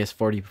 Malgus,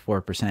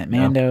 44%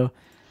 Mando. Yep.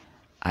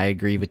 I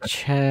agree with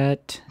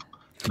chat.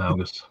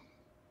 Malgus.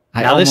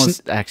 I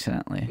almost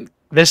accidentally.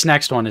 This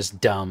next one is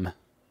dumb.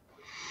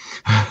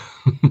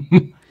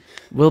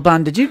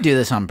 Wilbon, did you do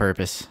this on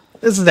purpose?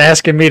 This is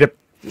asking me to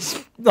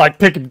like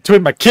pick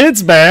between my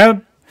kids,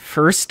 man.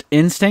 First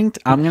instinct,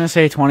 I'm going to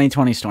say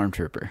 2020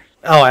 Stormtrooper.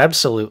 Oh,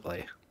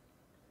 absolutely.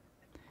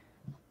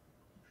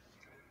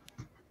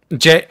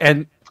 That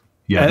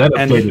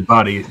updated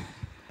body.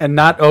 And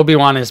not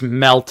Obi-Wan is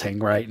melting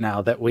right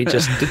now that we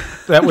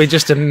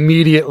just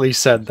immediately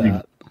said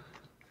that.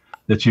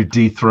 That you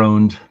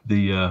dethroned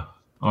the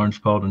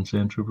orange Paladin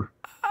Sand Trooper.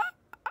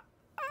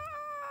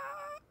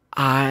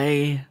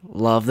 I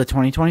love the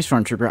 2020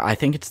 Stormtrooper. I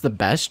think it's the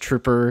best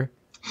trooper,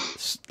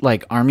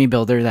 like, army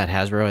builder that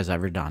Hasbro has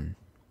ever done.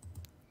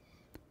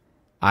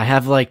 I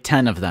have like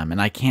 10 of them,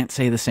 and I can't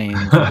say the same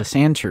for the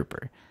Sand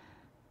Trooper.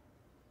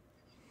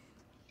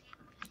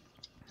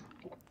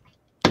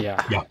 Yeah.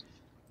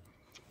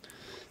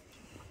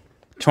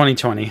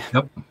 2020.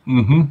 Yep.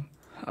 Mm-hmm.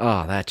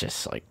 Oh, that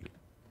just like,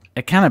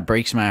 it kind of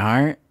breaks my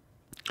heart.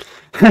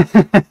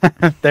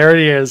 There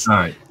he is. All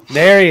right.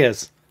 There he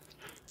is.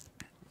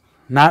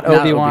 Not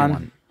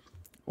Obi-Wan.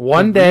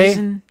 One day.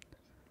 Reason?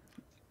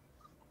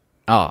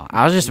 Oh,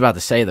 I was just about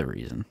to say the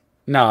reason.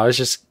 No, I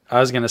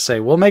was going to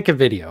say, we'll make a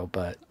video,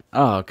 but.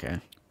 Oh, okay.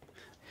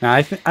 No,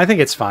 I think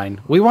it's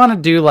fine. We want to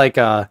do like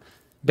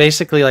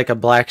basically like a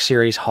Black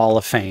Series Hall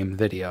of Fame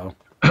video.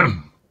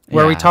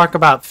 Where we talk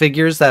about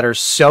figures that are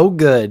so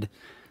good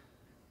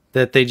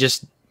that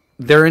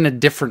they're in a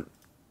different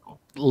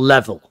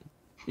level.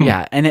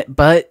 Yeah,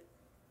 but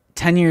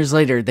 10 years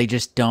later, they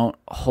just don't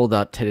hold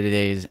up to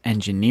today's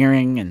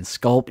engineering and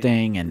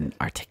sculpting and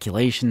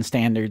articulation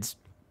standards.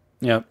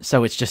 Yep.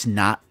 So it's just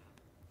not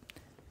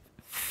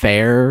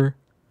fair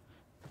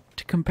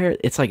to compare.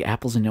 It's like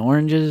apples and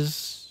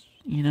oranges,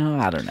 you know?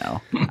 I don't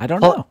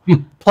know.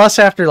 Plus,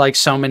 after like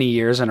so many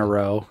years in a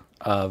row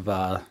of,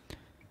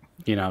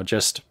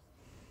 just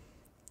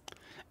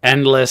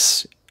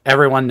endless,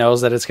 everyone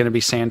knows that it's going to be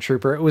Sand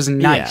Trooper. It was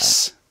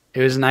nice. Yeah.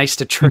 It was nice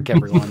to trick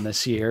everyone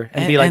this year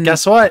and be like,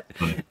 guess what?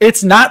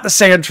 It's not the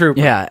Sand Trooper.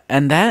 Yeah,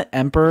 and that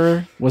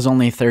Emperor was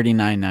only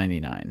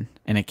 $39.99,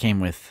 and it came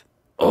with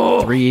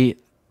three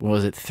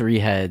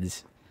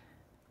heads,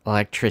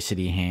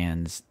 electricity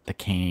hands, the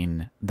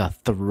cane, the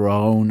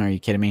throne. Are you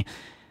kidding me?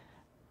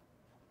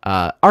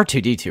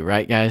 R2-D2,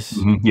 right, guys?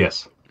 Mm-hmm.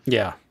 Yes.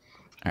 Yeah.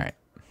 All right.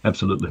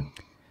 Absolutely.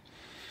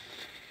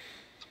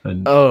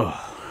 And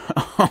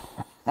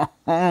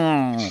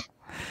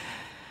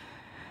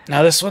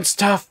Now this one's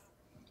tough.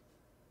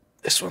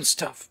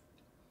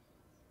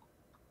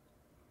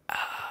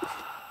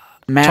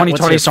 Matt,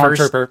 2020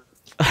 Stormtrooper.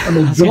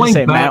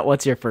 Matt,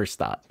 what's your first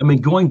thought? I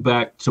mean, going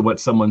back to what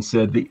someone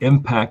said, the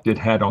impact it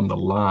had on the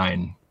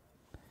line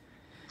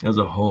as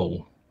a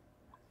whole.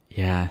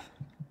 Yeah.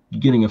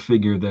 Getting a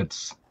figure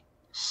that's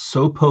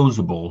so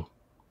posable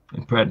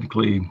and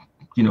practically,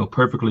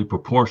 perfectly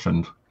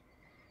proportioned.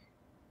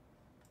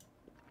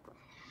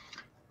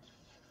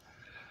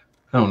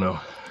 I don't know.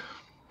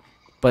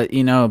 But,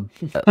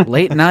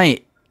 late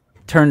night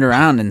turned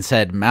around and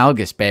said,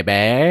 Malgus,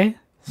 baby.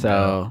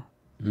 So,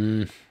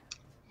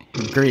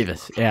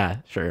 Grievous. Yeah,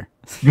 sure.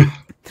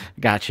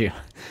 Got you.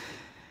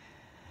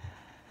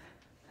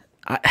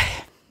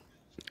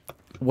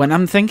 When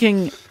I'm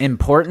thinking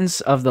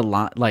importance of the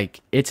line, like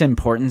its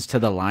importance to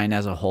the line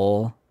as a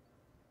whole,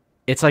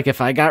 it's like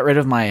if I got rid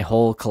of my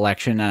whole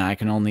collection and I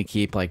can only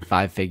keep like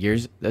 5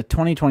 figures, the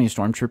 2020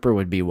 Stormtrooper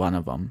would be one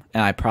of them.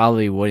 And I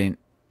probably wouldn't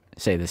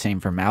say the same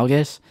for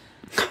Malgus.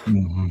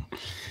 Mm-hmm.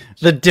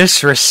 The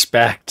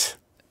disrespect.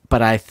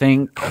 But I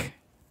think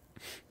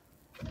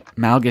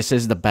Malgus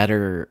is the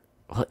better.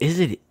 Well, is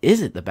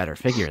it the better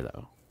figure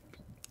though?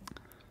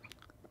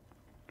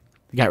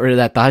 Got rid of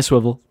that thigh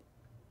swivel.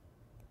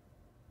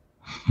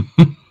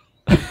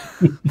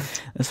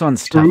 This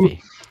one's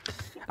toughy.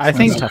 I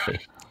think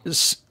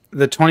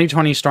the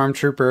 2020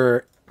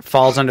 Stormtrooper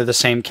falls under the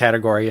same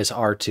category as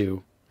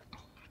R2.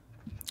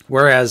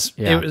 Whereas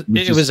it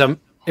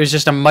was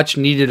just a much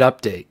needed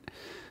update,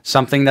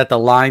 something that the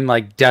line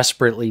like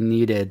desperately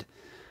needed.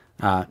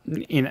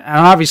 And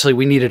obviously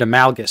we needed a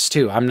Malgus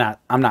too. I'm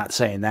not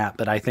saying that,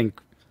 but I think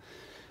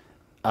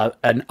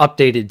an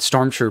updated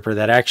Stormtrooper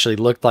that actually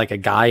looked like a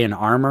guy in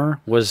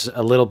armor was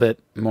a little bit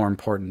more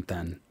important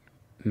than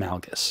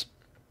Malgus.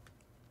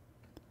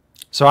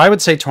 So I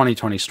would say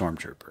 2020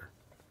 Stormtrooper.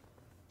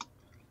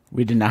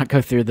 We did not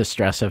go through the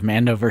stress of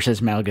Mando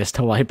versus Malgus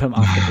to wipe him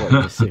off the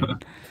board this soon.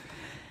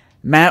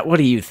 Matt, what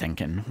are you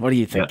thinking? What are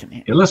you thinking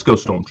here? Yeah, let's go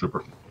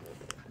Stormtrooper.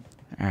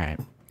 All right.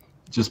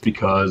 Just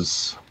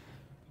because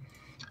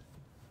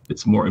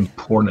it's more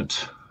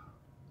important.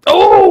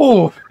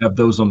 Oh! Have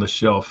those on the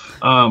shelf.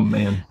 Oh,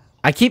 man.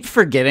 I keep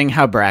forgetting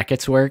how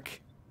brackets work.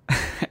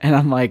 And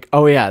I'm like,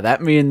 oh, yeah,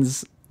 that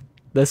means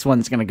this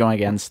one's going to go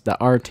against the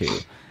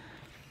R2.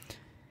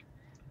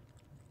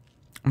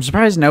 I'm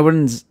surprised no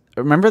one's...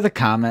 Remember the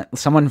comment?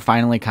 Someone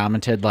finally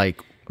commented, like,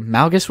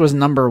 Malgus was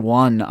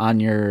 #1 on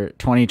your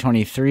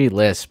 2023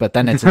 list, but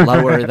then it's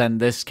lower than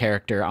this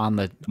character on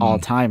the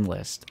all-time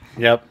list.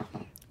 Yep.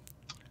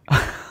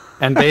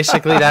 And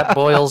basically that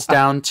boils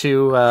down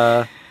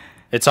to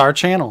it's our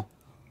channel.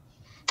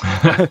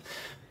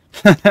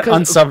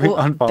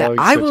 Unfollowing.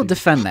 I will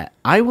defend that.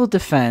 I will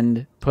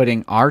defend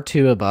putting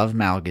R2 above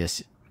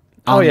Malgus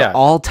on the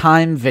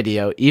all-time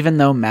video, even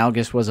though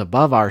Malgus was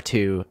above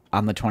R2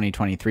 on the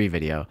 2023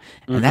 video.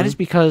 And that is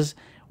because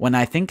when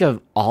I think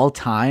of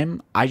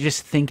all-time, I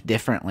just think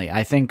differently.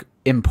 I think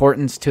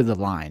importance to the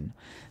line.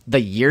 The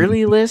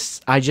yearly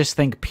lists, I just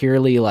think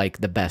purely like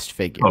the best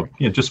figure. Oh,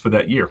 yeah, just for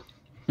that year.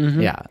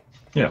 Yeah.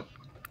 Yeah.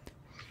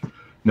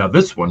 Now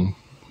this one,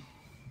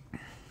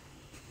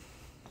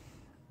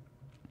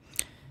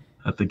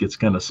 I think it's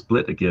kind of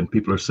split again.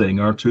 People are saying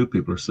R2,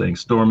 people are saying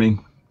Stormy.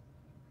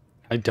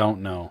 I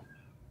don't know.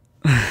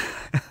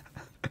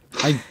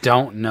 I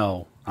don't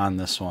know on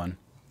this one.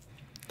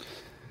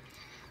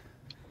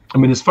 I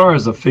mean, as far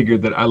as a figure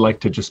that I like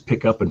to just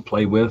pick up and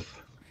play with,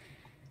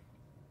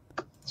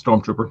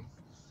 Stormtrooper.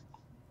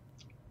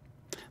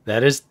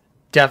 That is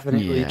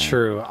definitely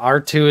true.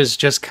 R2 is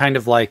just kind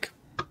of like,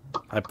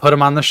 I put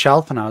him on the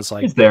shelf and I was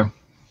like... He's there.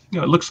 You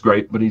know, it looks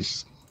great, but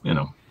he's, you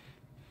know...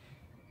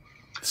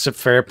 It's a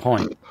fair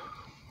point.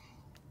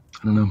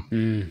 I don't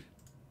know.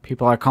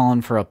 People are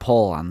calling for a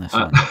poll on this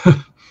one.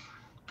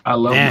 I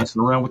love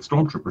messing around with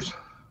Stormtroopers.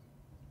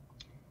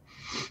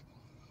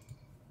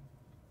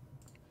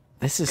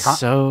 This is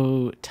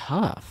so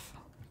tough.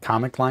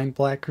 Comic line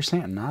Black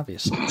Chrysanthemum,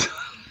 obviously.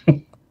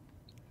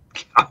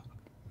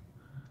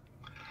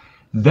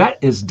 That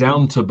is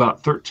down to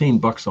about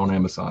 $13 on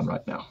Amazon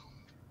right now.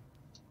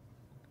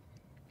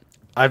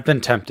 I've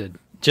been tempted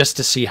just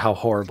to see how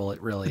horrible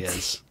it really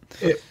is.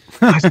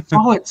 I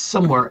saw it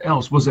somewhere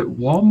else. Was it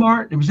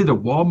Walmart? It was either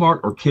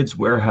Walmart or Kids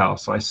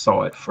Warehouse. I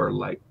saw it for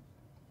like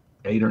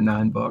 $8 or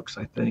 $9,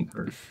 I think,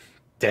 or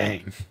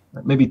dang,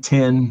 maybe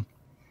 10.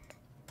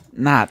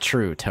 Not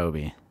true,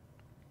 Toby.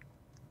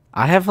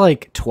 I have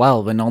like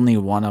 12 and only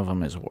one of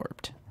them is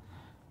warped.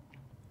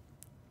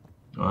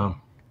 Wow.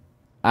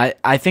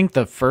 I think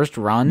the first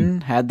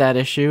run had that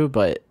issue,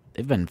 but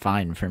they've been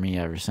fine for me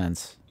ever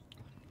since.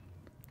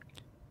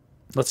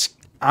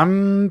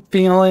 I'm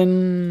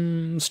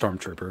feeling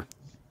Stormtrooper.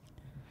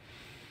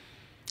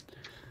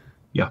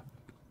 Yeah.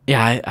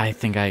 Yeah, I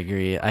think I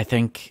agree. I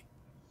think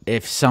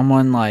if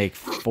someone like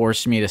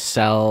forced me to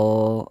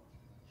sell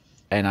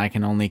and I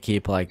can only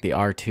keep like the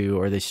R2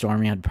 or the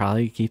Stormy, I'd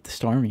probably keep the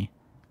Stormy.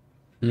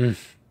 Yeah.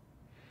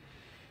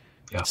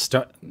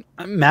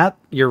 Matt,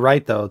 you're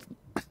right though.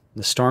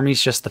 The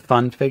Stormy's just the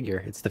fun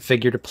figure. It's the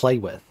figure to play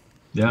with.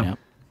 Yeah. Yep.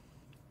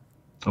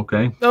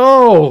 Okay.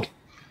 Oh,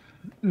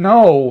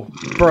 no.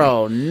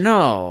 Bro,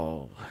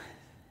 no.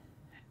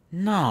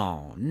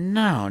 No,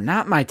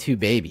 not my two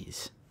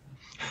babies.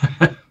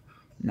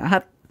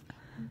 Not.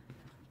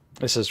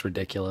 This is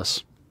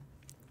ridiculous.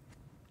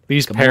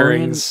 These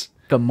pairings.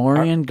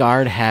 Gamorrean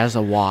Guard has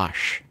a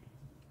wash.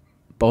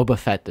 Boba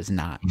Fett does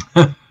not.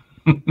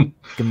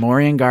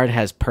 Gamorrean Guard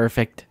has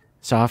perfect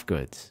soft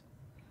goods.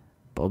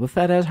 Boba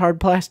Fett has hard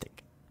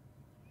plastic.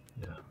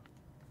 Yeah.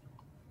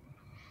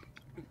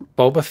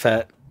 Boba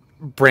Fett,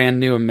 brand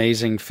new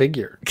amazing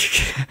figure.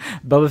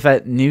 Boba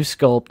Fett new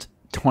sculpt,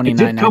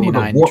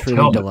 $29.99,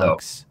 truly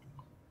deluxe.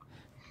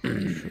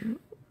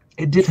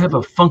 It did have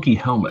a funky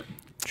helmet.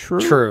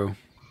 True.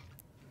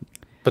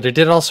 But it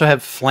did also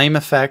have flame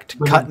effect,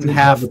 cut in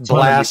half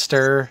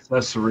blaster,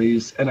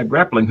 accessories, and a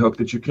grappling hook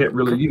that you can't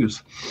really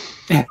use.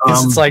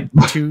 It's like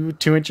two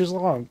inches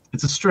long.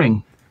 It's a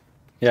string.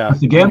 Yeah.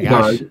 The Gamma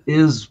Guard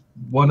is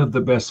one of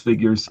the best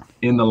figures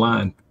in the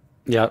line.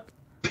 Yep.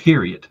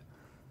 Period.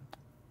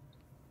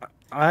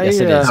 Yes,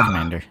 it is,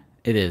 Commander.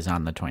 It is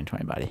on the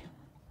 2020 body.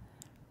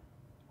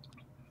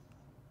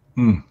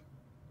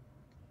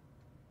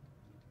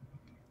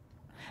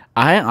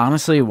 I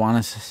honestly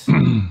want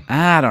to...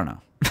 I don't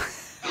know.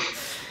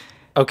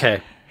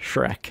 Okay.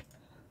 Shrek.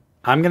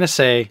 I'm going to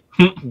say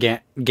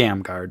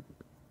Gamguard.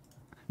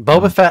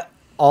 Boba Fett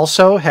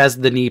also has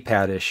the knee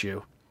pad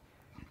issue.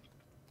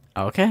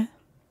 Okay.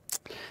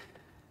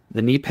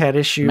 The knee pad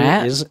issue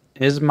Matt?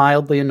 is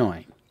mildly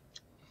annoying.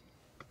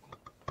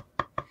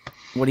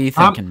 What are you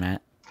thinking,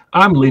 Matt?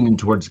 I'm leaning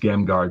towards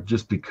Gamguard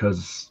just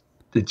because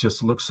it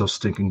just looks so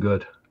stinking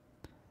good.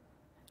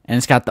 And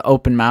it's got the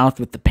open mouth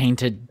with the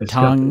painted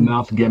tongue. Got the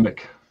mouth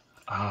gimmick.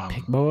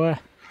 Pig boy.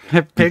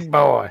 Pig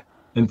boy.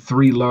 And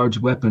 3 large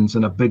weapons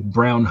and a big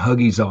brown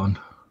Huggies on.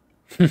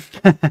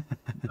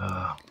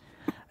 I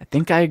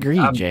think I agree,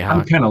 Jayhawk.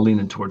 I'm kind of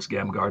leaning towards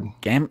Gamguard.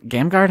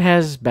 Gamguard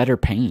has better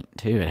paint,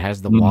 too. It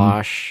has the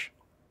wash.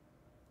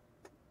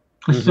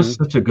 It's just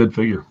such a good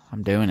figure.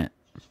 I'm doing it.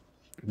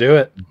 Do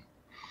it.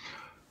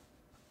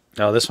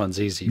 Oh, this one's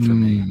easy for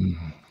me.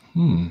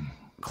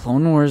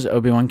 Clone Wars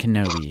Obi-Wan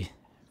Kenobi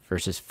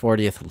versus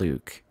 40th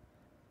Luke.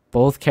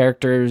 Both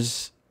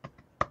characters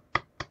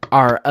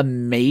are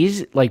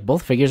amazing. Like,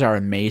 both figures are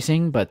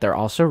amazing, but they're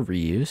also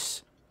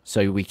reuse.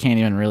 So we can't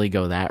even really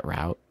go that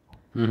route.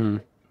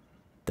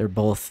 They're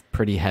both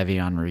pretty heavy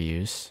on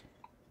reuse.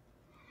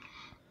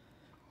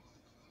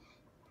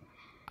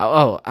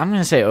 Oh, I'm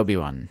going to say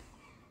Obi-Wan.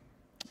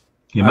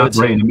 Yeah, my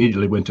brain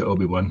immediately went to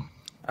Obi-Wan.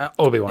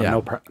 Obi-Wan,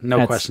 yeah.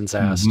 No questions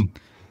asked.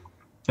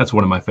 That's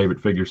one of my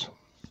favorite figures.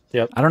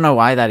 Yep. I don't know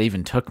why that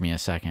even took me a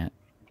second.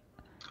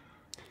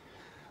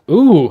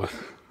 Ooh,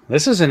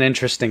 this is an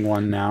interesting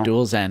one now.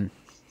 Duel's End.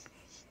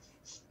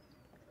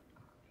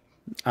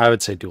 I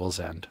would say Duel's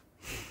End.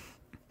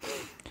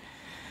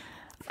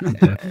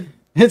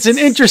 It's an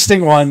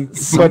interesting one.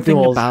 Something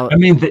about... I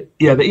mean, the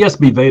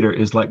ESB Vader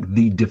is like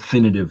the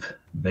definitive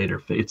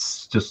Vader.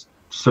 It's just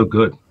so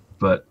good.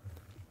 But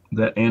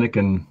that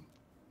Anakin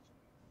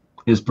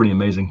is pretty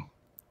amazing.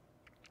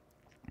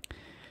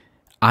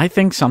 I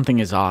think something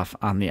is off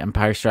on the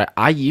Empire Strike.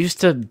 I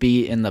used to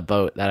be in the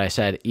boat that I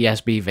said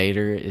ESB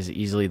Vader is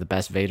easily the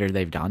best Vader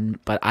they've done,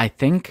 but I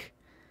think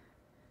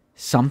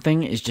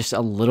something is just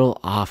a little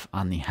off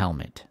on the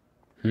helmet.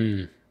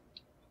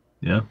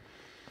 Yeah.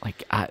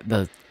 Like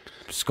the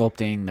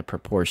sculpting, the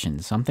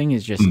proportions, something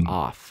is just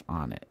off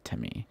on it to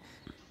me.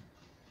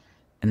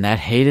 And that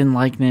Hayden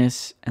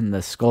likeness and the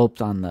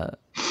sculpt on the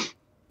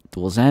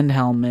Duel's End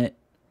helmet,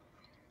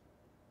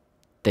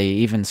 they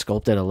even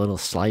sculpted a little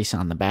slice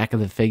on the back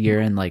of the figure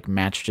and like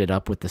matched it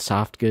up with the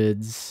soft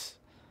goods.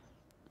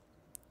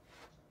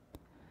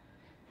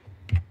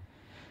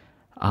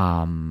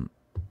 Dang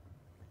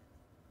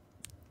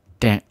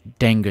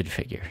good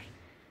figure.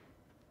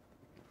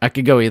 I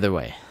could go either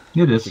way.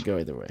 It is. I could go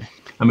either way.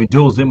 I mean,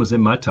 Duel's End was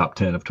in my top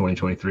 10 of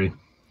 2023.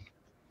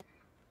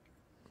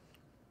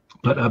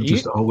 But I've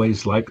just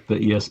always liked the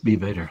ESB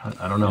Vader.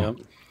 I don't know.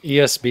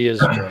 Yep. ESB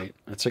is great.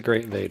 It's a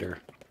great Vader.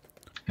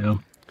 Yeah.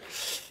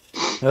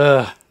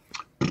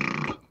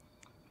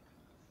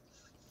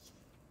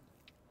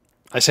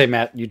 I say,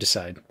 Matt, you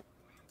decide.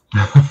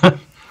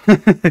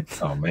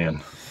 Oh,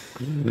 man.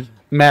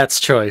 Matt's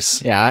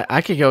choice. Yeah,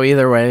 I could go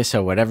either way,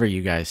 so whatever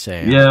you guys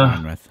say, I'm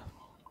fine with.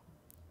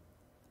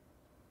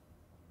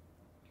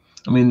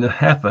 I mean, the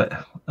half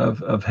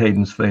of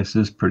Hayden's face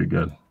is pretty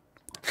good.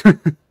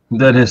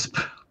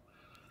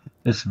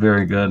 It's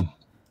very good.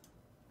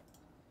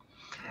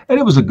 And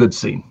it was a good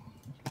scene.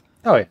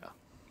 Oh, yeah.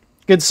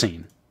 Good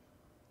scene.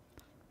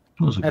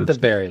 It was a At the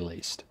very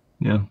least.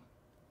 Yeah. All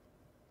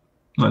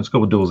right, let's go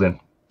with Duel's End.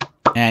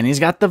 And he's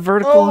got the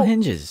vertical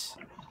hinges.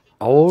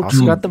 Oh,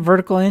 also got the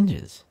vertical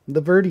hinges.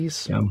 The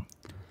verties. Yeah. All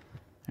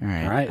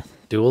right.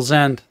 Duel's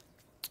End.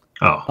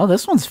 Oh,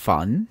 this one's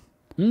fun.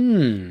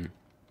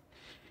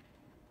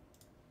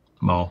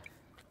 Maul.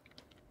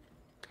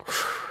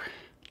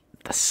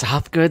 The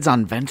soft goods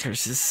on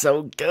Ventress is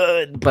so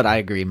good, but I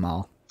agree,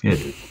 Maul. It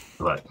is,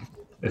 but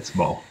it's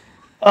Maul.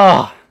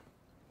 Oh,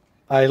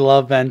 I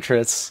love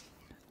Ventress.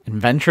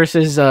 And Ventress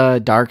is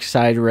Dark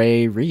Side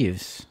Ray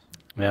reuse.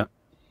 Yeah.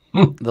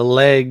 The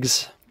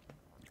legs.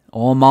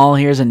 Oh, Maul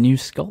here's a new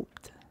sculpt.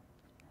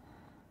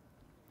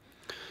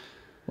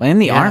 Well, and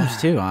the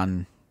arms, too,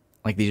 on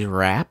like these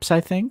wraps,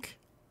 I think.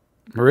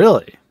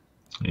 Really?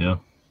 Yeah.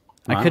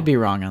 I could be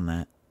wrong on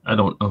that. I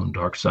don't own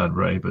Dark Side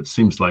Ray, but it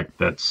seems like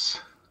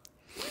that's...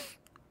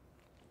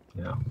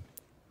 Yeah.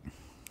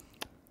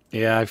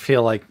 Yeah, I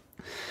feel like...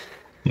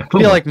 Yeah, I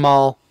feel like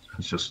Maul.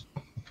 It's just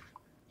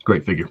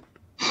great figure.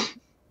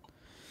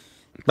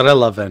 But I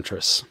love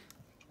Ventress.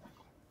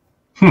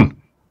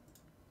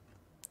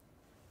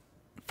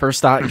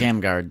 First thought,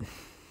 Gamguard.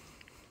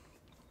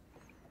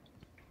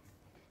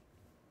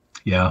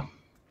 Yeah.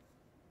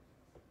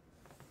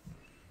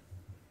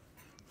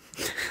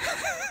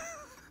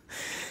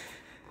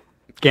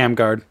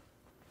 Gamguard.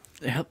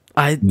 Yep.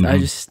 I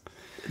just...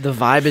 The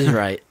vibe is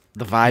right.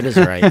 The vibe is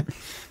right.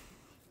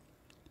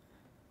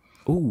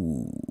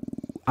 Ooh.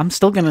 I'm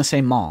still going to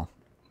say Maul.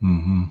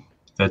 Mm-hmm.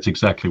 That's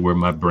exactly where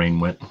my brain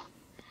went.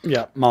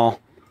 Yeah, Maul.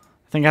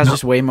 I think I was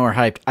just way more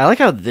hyped. I like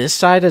how this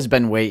side has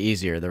been way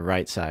easier, the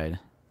right side.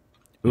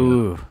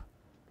 Ooh. Yeah.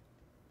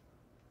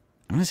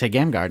 I'm going to say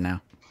Gamguard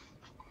now.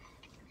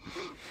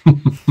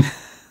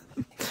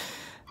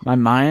 My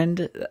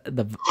mind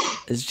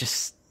is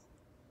just...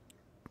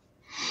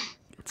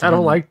 I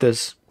don't like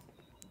this.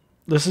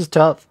 This is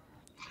tough.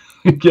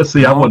 Guess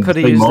I want to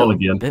say Maul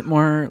again. A bit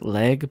more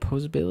leg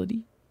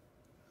posability.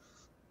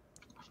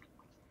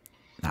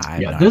 Nah,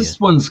 yeah, this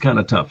one's kind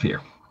of tough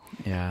here.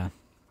 Yeah.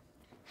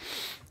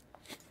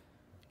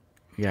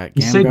 We got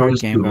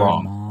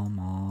Gamguard,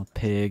 Maul,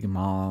 Pig,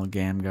 Maul,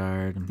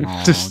 Gamguard,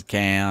 Maul,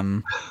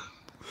 Gam,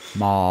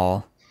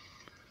 Maul.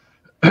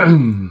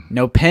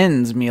 No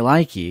pins, me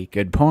likey.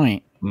 Good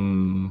point.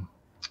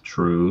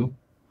 True.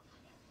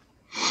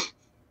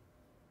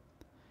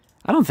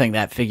 I don't think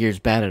that figure's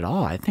bad at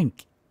all. I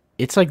think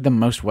it's like the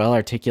most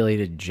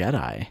well-articulated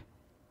Jedi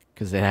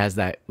because it has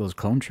those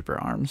clone trooper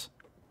arms.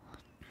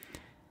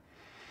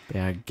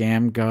 Yeah,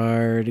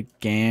 Gamguard,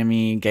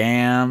 Gammy,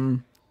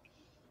 Gam.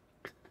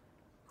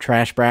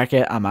 Trash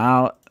bracket, I'm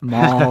out.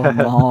 Maul,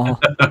 Maul.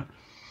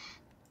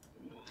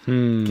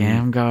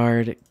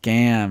 Gamguard,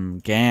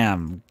 Gam,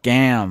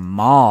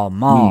 Maul,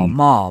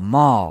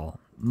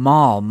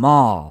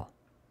 Maul.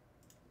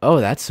 Oh,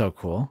 that's so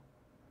cool.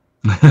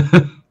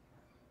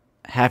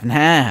 Half and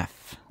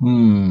half.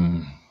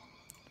 Maul.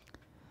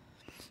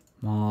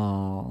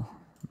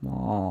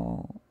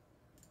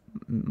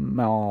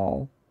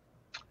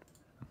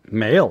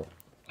 Male.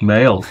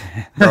 All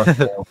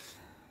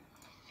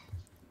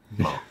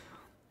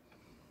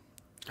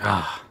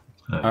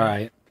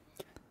right.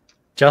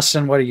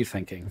 Justin, what are you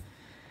thinking?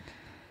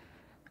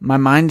 My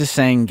mind is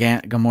saying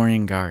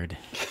Gamorrean Guard.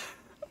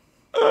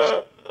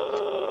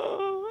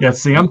 Yeah,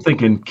 see, I'm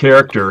thinking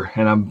character,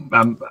 and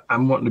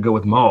I'm wanting to go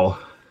with Maul.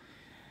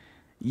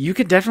 You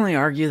could definitely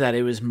argue that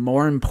it was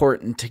more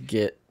important to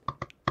get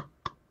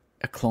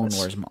a Clone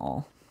Wars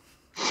Maul.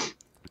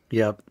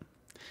 Yep.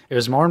 It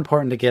was more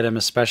important to get him,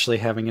 especially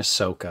having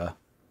Ahsoka.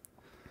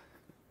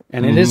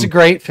 And it is a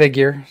great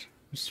figure.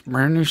 It's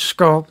brand new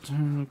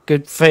sculpt,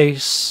 good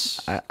face.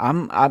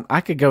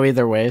 I could go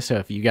either way, so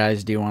if you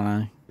guys do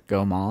want to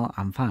go Maul,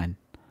 I'm fine.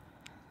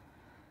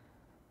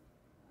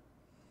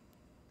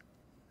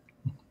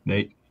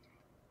 Nate?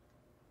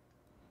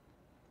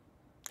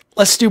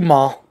 Let's do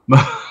Maul.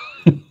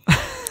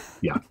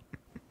 Yeah.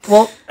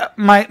 Well,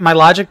 my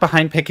logic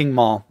behind picking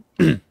Maul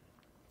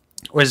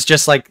was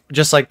just like the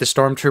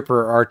Stormtrooper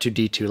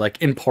R2-D2,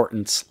 like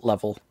importance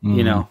level,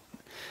 you know.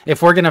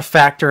 If we're going to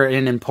factor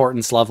in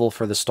importance level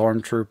for the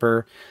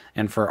Stormtrooper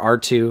and for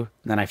R2,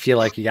 then I feel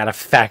like you got to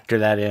factor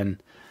that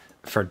in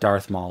for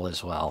Darth Maul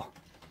as well.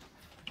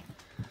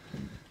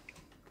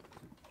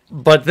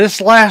 But this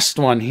last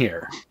one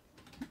here,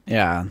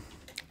 yeah,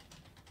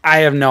 I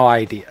have no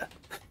idea.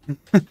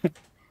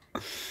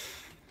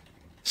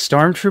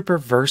 Stormtrooper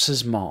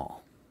versus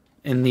Maul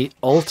in the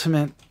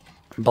Ultimate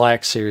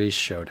Black Series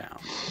Showdown.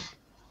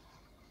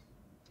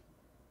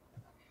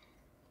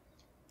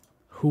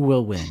 Who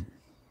will win?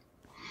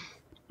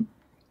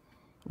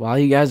 While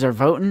you guys are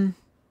voting,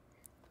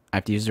 I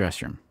have to use the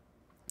restroom.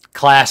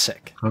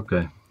 Classic.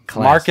 Okay.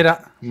 Classic.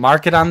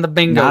 Mark it on the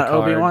bingo Not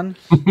card. Obi-Wan.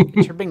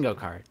 Get your bingo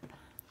card.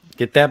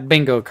 Get that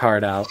bingo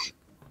card out.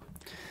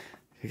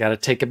 You got to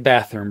take a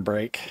bathroom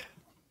break.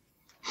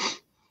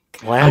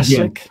 Classic.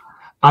 Again,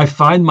 I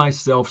find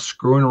myself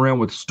screwing around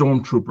with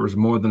Stormtroopers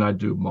more than I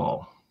do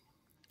Maul.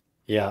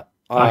 Yeah.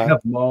 I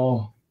have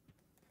Maul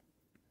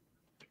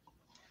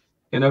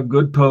in a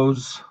good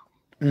pose,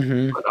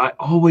 but I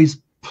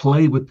always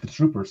play with the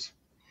troopers.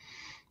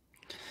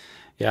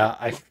 Yeah,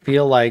 I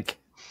feel like,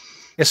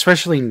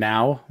 especially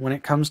now when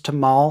it comes to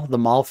Maul, the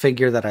Maul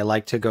figure that I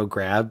like to go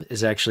grab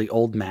is actually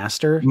Old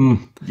Master.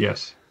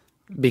 Yes.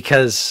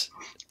 Because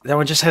that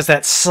one just has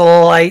that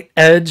slight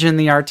edge in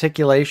the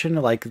articulation,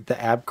 like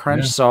the ab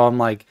crunch. Yeah. So I'm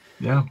like,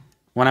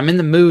 when I'm in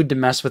the mood to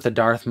mess with a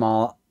Darth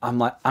Maul,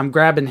 I'm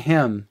grabbing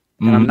him,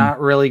 and I'm not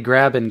really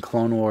grabbing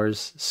Clone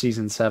Wars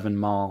Season 7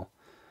 Maul.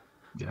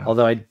 Yeah.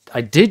 Although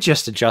I did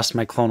just adjust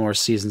my Clone Wars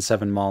Season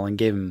 7 Maul and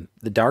gave him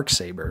the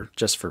Darksaber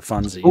just for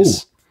funsies.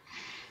 Ooh.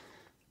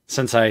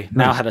 Since I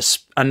now had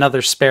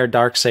another spare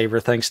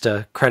Darksaber thanks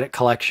to Credit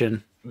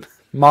Collection.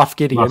 Moff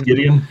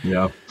Gideon.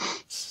 Yeah.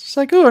 It's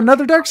like, ooh,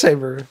 another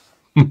Darksaber.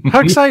 How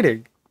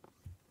exciting.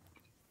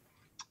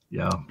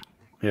 Yeah.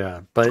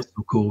 Yeah, but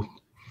so cool.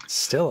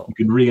 Still. You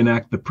can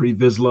reenact the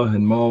Pre-Vizsla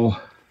and Maul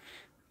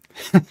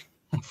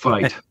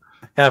fight.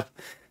 Have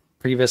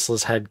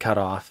Pre-Vizsla's head cut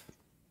off.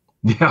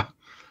 Yeah.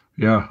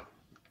 Yeah.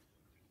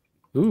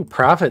 Ooh,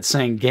 Prophet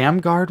saying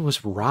Gamguard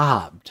was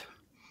robbed.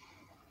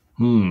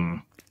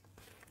 I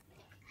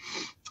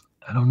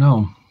don't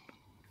know.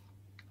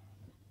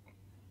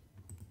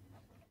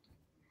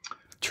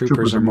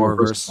 Troopers are more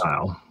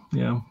versatile.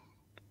 Yeah.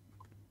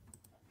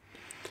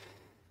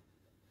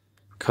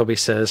 Kobe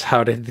says,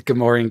 how did the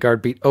Gamorrean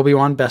Guard beat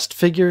Obi-Wan? Best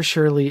figure?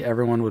 Surely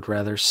everyone would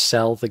rather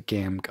sell the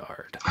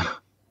Gamguard.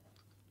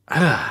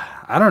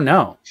 I don't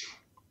know.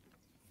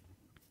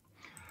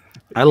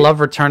 I love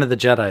Return of the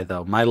Jedi,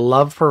 though. My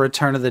love for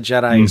Return of the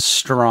Jedi is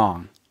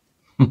strong.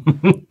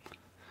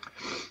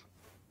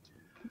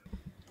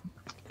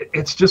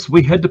 It's just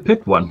we had to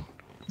pick one.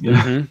 You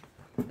know?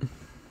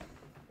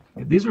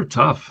 These are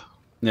tough.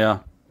 Yeah.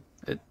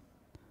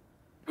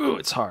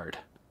 It's hard.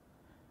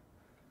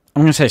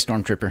 I'm gonna say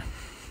Stormtrooper.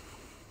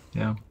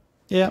 Yeah.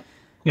 Yeah.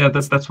 Yeah,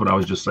 that's what I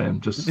was just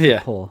saying. Just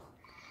pull.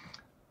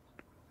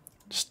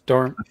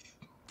 Storm.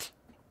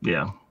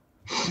 Yeah.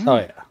 Oh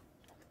yeah.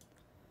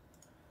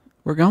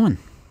 We're going.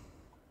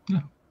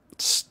 Yeah.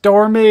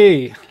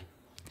 Stormy.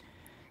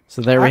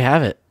 So there we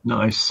have it.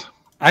 Nice.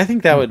 I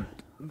think that would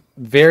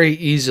very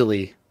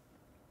easily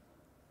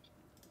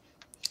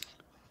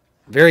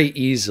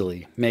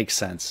make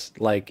sense.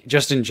 Like,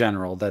 just in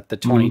general, that the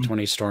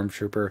 2020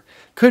 Stormtrooper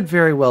could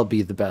very well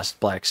be the best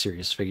Black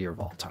Series figure of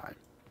all time.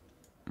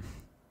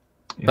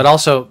 Yeah. But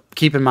also,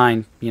 keep in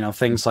mind,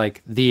 things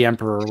like the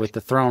Emperor with the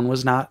Throne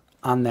was not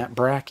on that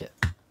bracket.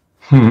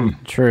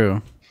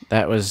 True.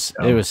 That was,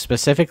 it was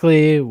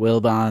specifically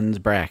Wilbon's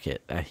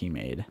bracket that he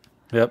made.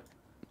 Yep.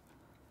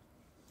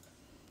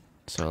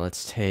 So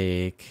let's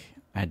take,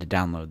 I had to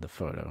download the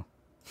photo.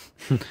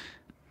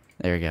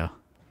 There we go.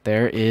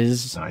 There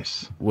is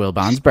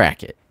Wilbon's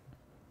bracket.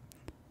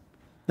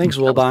 Thanks,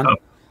 Wilbon.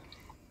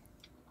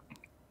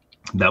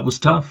 That was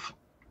tough.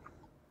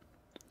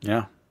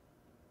 Yeah.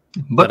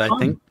 But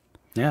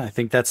I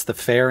think that's the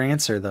fair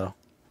answer, though.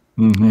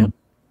 Yep.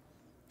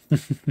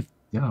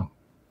 Yeah.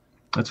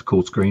 That's a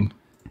cool screen.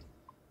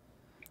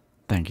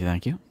 Thank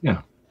you.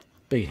 Yeah.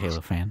 Big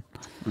Halo fan.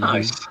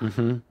 Nice.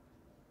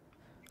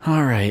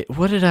 All right.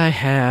 What did I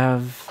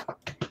have?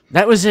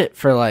 That was it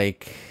for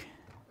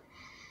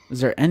is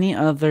there any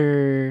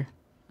other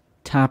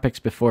topics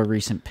before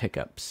recent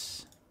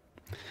pickups?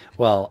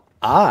 Well,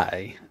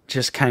 I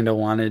just kind of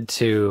wanted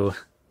to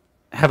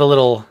have a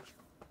little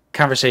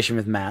conversation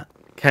with Matt,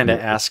 kind of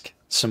ask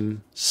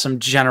some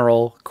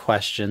general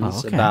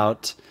questions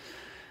about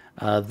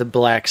the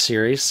Black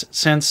Series,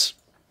 since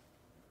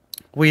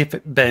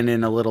we've been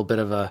in a little bit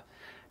of a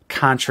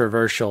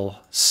controversial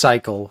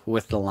cycle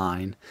with the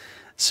line.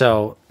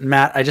 So,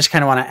 Matt, I just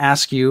kind of want to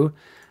ask you,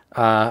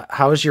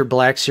 how is your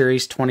Black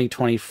Series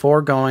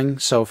 2024 going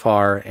so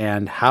far,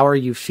 and how are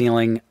you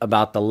feeling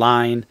about the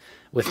line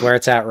with where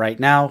it's at right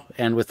now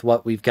and with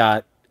what we've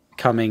got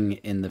coming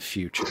in the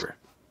future?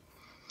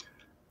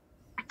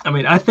 I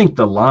mean, I think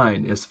the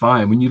line is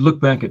fine. When you look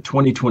back at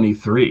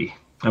 2023,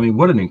 I mean,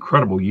 what an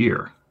incredible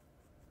year.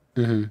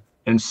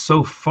 And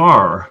so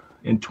far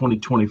in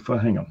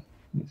 2025, hang on.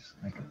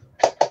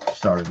 I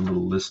started a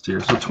little list here.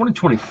 So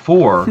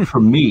 2024, for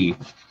me,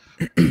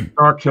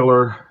 Star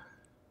Killer,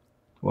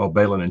 well,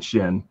 Balin and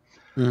Shin.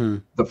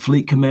 The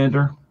Fleet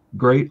Commander,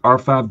 great.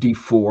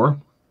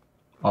 R5D4,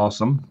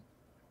 awesome.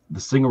 The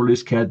single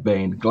release Cad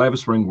Bane,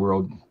 Glavis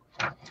Ringworld.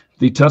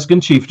 The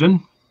Tusken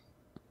Chieftain,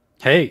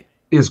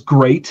 is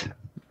great.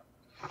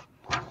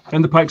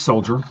 And the Pike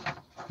Soldier.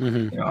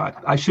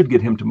 I should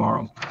get him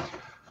tomorrow.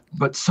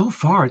 But so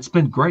far, it's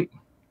been great.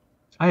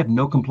 I have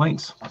no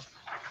complaints.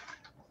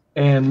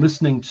 And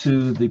listening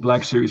to the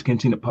Black Series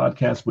Cantina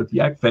podcast with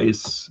Yak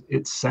Face,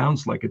 it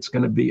sounds like it's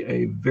going to be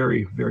a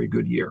very, very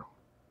good year.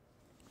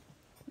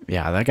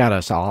 Yeah, that got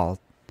us all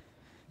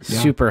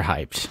super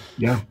hyped.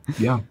 Yeah.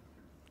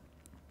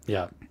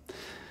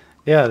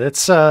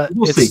 That's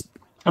we'll see.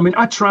 I mean,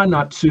 I try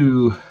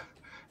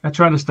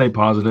to stay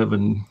positive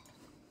and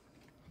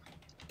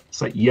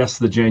say yes.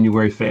 The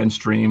January fan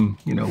stream,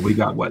 we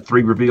got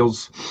 3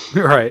 reveals,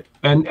 right,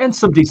 and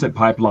some decent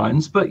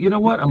pipelines. But you know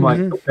what? I'm like,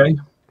 okay.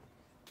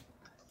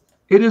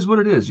 It is what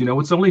it is.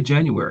 It's only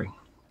January.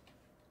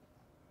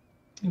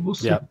 And we'll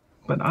see. Yep.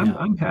 But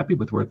I'm happy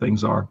with where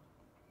things are.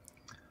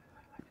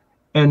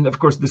 And of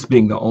course, this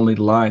being the only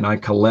line I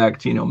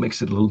collect,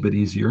 makes it a little bit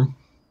easier.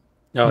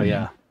 Oh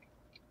yeah.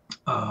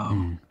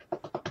 But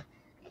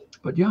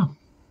yeah.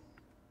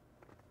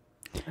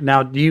 Now,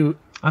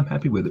 I'm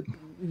happy with it.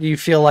 Do you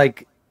feel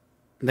like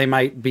they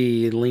might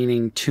be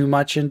leaning too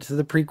much into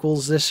the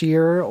prequels this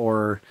year,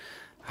 or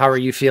how are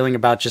you feeling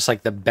about just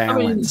like the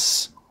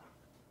balance?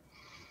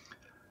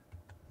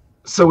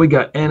 So we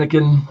got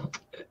Anakin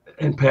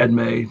and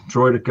Padme,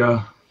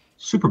 Droideka,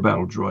 Super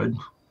Battle Droid.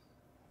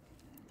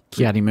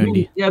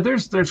 Ki-Adi-Mundi. Yeah,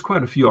 there's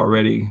quite a few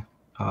already.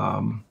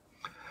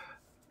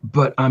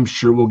 But I'm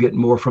sure we'll get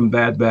more from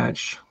Bad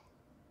Batch.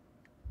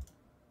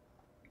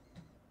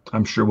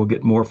 I'm sure we'll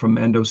get more from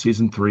Mando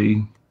Season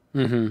 3.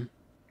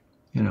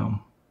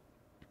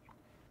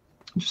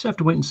 Just have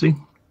to wait and see.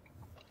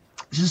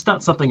 It's just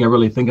not something I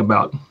really think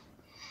about,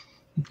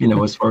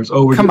 as far as,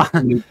 come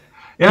on.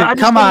 Yeah,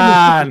 come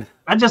on.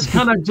 I just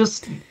kind of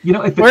if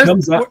it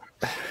comes out.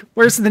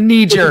 Where's the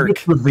knee jerk? If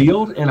it's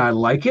revealed and I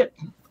like it,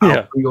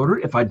 I'll pre-order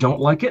it. If I don't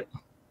like it,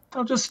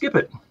 I'll just skip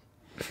it.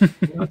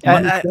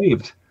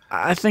 Saved.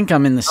 I think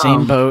I'm in the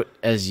same boat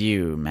as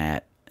you,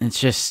 Matt. It's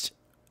just,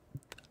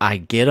 I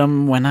get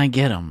them when I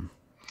get them.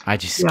 I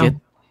just get,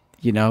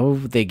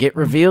 they get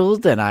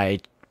revealed and I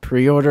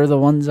pre-order the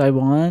ones I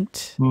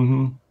want.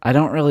 I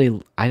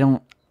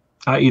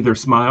either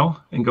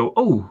smile and go,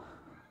 oh,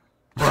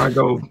 where I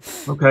go,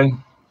 okay,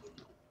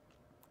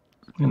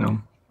 you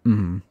know.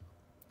 Mm-hmm.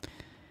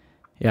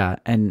 Yeah,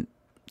 and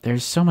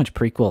there's so much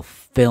prequel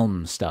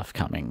film stuff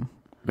coming,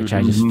 which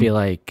I just feel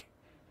like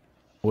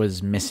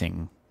was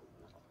missing.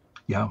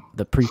 Yeah.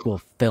 The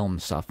prequel film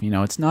stuff. You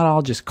know, it's not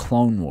all just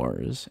Clone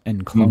Wars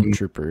and Clone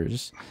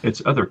Troopers.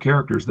 It's other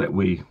characters that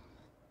we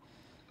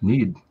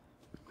need.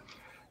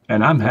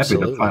 And I'm happy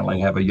to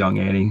finally have a young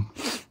Annie.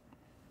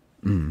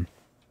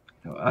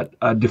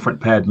 A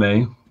different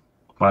Padme,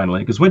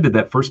 finally. Because when did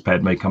that first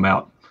Padme come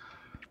out?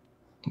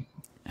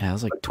 Yeah, it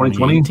was like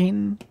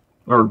 2018?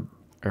 Or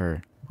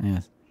yeah.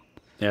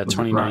 Yeah,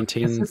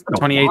 2019.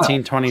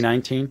 2018,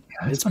 2019.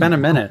 Yeah, it's been a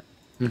minute.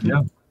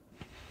 Yeah.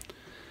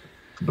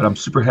 But I'm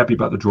super happy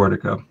about the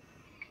droidica.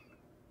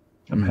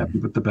 I'm happy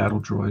with the battle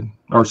droid.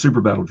 Or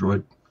super battle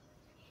droid.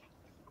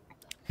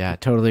 Yeah,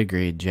 totally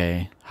agreed,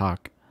 Jay.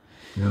 Hawk.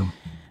 Yeah.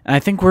 And I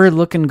think we're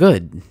looking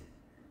good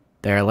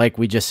there. Like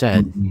we just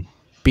said,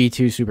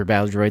 B2 Super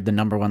Battle Droid, the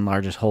 #1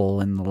 largest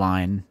hole in the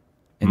line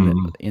in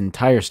the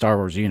entire Star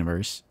Wars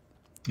universe.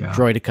 Yeah.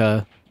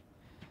 Droidica,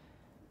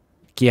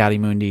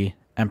 Ki-Adi-Mundi,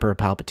 Emperor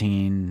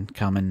Palpatine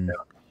coming.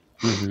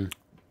 Yeah.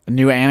 A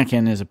new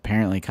Anakin is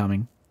apparently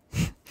coming.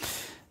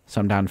 So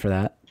I'm down for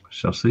that.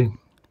 Shall see.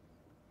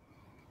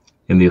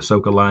 In the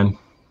Ahsoka line.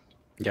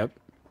 Yep.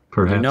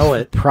 Perhaps. You know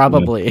it.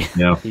 Probably.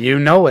 Yeah. You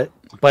know it.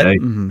 But Hey.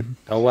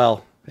 Oh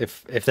well.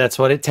 If that's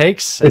what it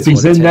takes. If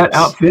he's in that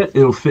outfit,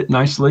 it'll fit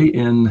nicely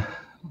in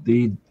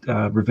the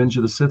Revenge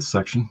of the Sith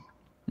section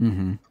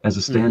as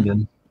a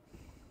stand-in.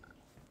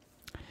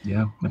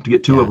 Yeah, I have to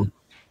get two of them.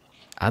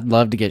 I'd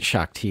love to get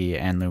Shakti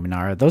and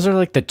Luminara. Those are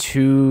like the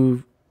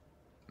two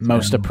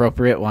most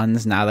appropriate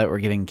ones now that we're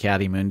getting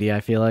Ki-Adi-Mundi,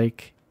 I feel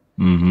like.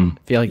 I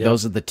feel like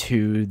those are the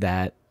two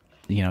that,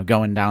 you know,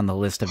 going down the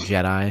list of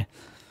Jedi.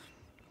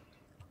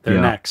 They're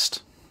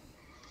next.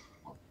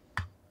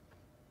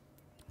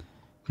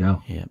 Yeah.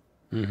 Yep.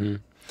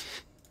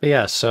 But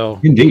yeah, so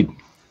Indeed.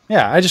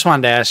 yeah, I just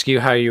wanted to ask you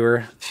how you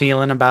were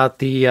feeling about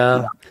the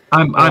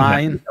I'm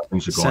line. happy how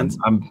things are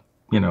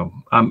going.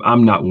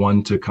 I'm not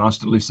one to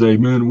constantly say,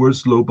 man,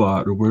 where's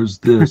Slowbot, or where's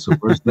this, or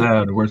where's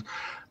that, or where's.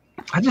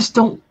 I just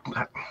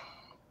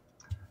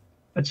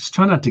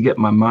try not to get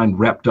my mind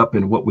wrapped up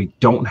in what we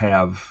don't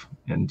have,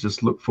 and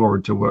just look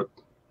forward to what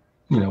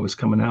is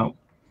coming out.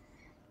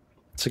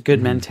 It's a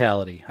good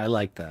mentality. I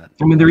like that.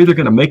 I mean, they're either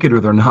going to make it or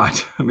they're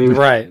not. I mean,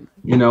 right.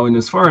 And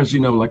as far as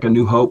like A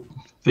New Hope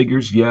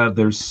figures, yeah,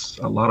 there's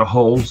a lot of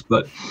holes,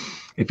 but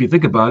if you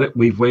think about it,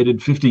 we've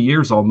waited 50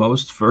 years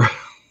almost for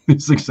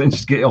 6-inch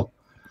scale.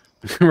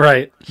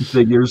 Right.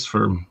 Figures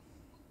for,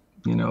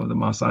 the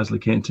Mos Eisley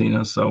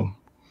Cantina. So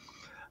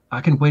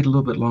I can wait a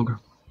little bit longer.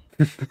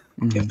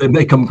 If they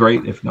make them,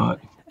 great. If not.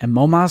 And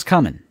MoMA's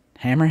coming.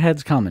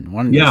 Hammerhead's coming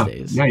one of these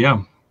days.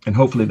 Yeah. And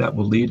hopefully that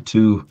will lead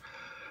to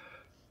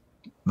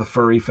the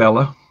furry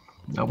fella.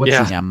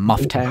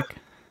 Muftak.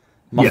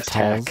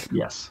 Muftak.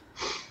 Yes.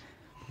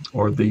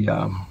 Or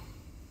the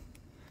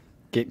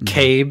get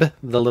Cabe,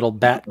 the little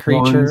bat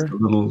creature.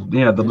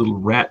 The little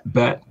rat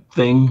bat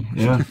thing.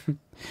 Yeah.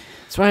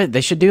 That's why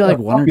they should do like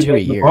one or two a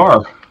year.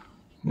 Bar.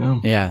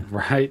 Yeah.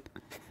 Right.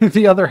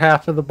 The other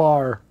half of the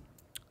bar.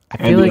 I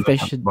feel like they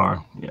should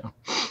bar. Yeah.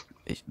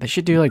 They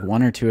should do like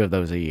one or two of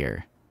those a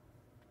year.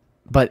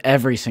 But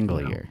every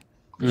single year.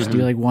 Just do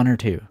like one or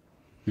two.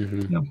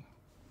 Yep.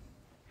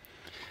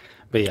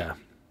 But yeah.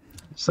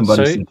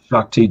 Somebody said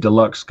Shakti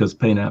Deluxe because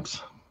paint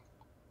apps.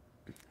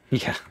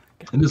 Yeah.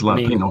 And there's a lot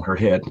of paint on her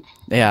head.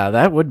 Yeah,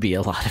 that would be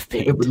a lot of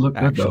paint. It would look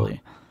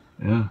actually.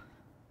 Good, though. Yeah.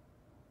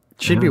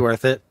 Should be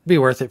worth it. Be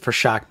worth it for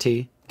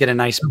Shakti. Get a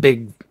nice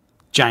big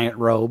giant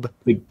robe.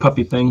 Big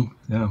puppy thing.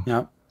 Yeah.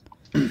 Yep.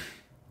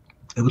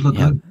 It would look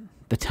good.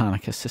 The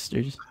Tonica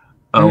sisters.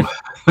 Oh.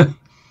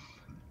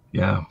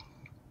 Yeah.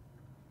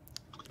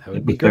 That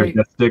would be great.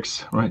 Death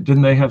sticks, right?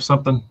 Didn't they have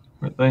something?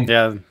 Weren't they?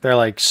 Yeah, they're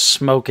like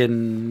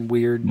smoking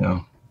weird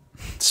No.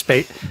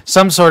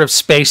 some sort of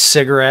space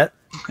cigarette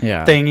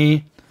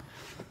thingy.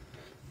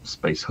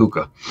 Space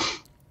hookah.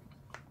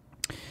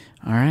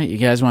 All right, you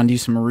guys want to do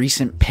some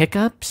recent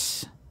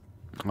pickups?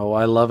 Oh,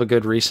 I love a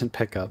good recent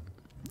pickup.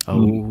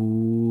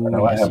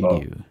 Oh, yes,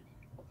 you do.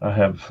 I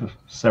have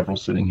several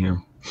sitting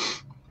here.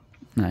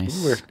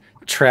 Nice. We're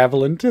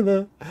traveling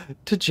to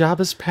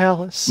Jabba's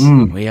palace.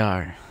 We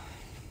are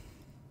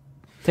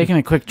taking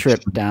a quick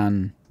trip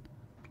down.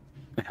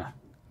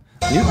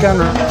 New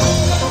gunner.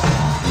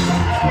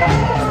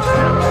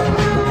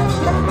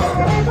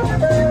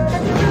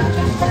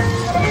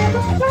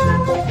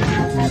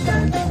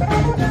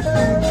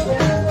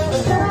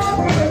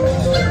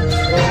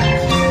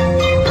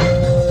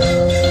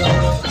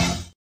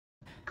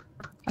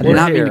 I did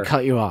not mean to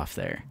cut you off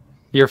there.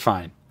 You're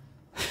fine.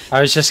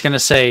 I was just going to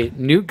say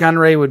Newt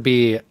Gunray would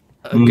be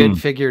a good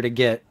figure to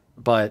get,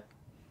 but,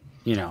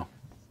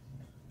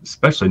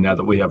 Especially now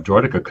that we have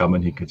Droidica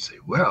coming, he could say,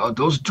 where are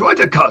those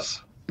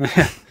Droidicas?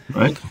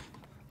 Right?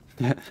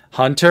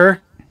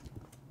 Hunter,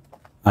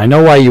 I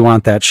know why you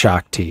want that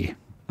Shakti.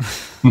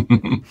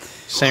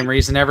 Same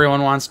reason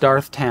everyone wants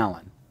Darth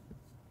Talon.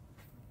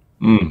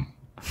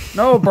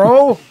 No,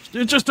 bro.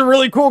 It's just a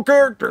really cool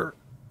character.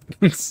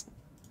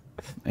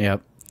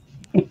 Yep.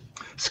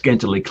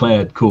 Scantily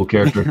clad, cool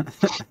character.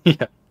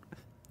 Yeah.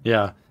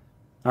 Yeah.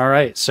 All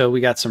right. So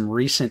we got some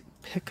recent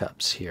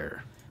pickups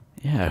here.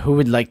 Yeah. Who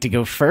would like to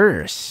go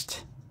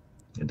first?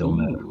 It don't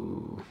matter.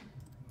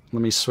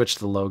 Let me switch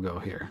the logo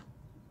here.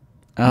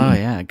 Oh,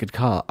 yeah. Good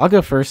call. I'll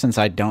go first since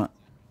I don't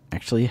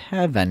actually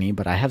have any,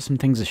 but I have some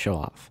things to show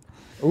off.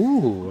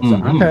 Ooh.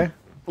 Okay.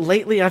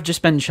 Lately, I've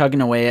just been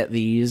chugging away at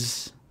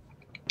these.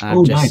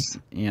 Nice.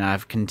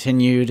 I've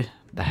continued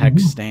the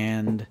hex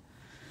stand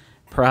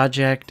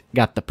project.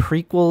 Got the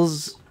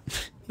prequels.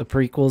 The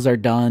prequels are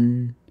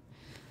done.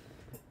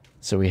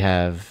 So we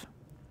have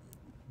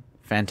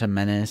Phantom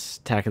Menace,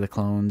 Attack of the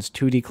Clones,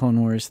 2D Clone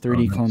Wars,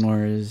 3D Clone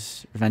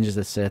Wars, Revenge of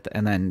the Sith,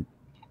 and then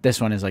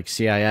this one is like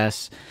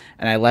CIS.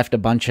 And I left a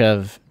bunch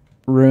of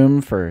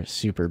room for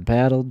super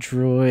battle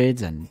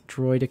droids and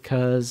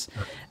droidicas.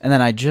 And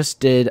then I just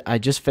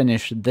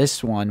finished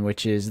this one,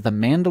 which is The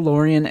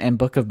Mandalorian and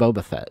Book of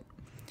Boba Fett.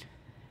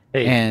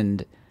 Hey.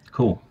 And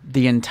Cool.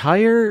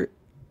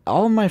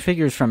 all of my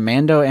figures from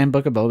Mando and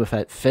Book of Boba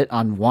Fett fit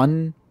on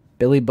one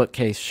Billy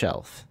bookcase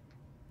shelf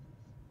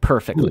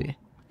perfectly.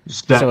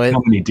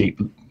 How many deep?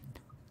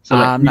 So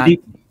not,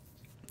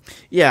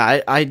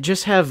 yeah, I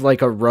just have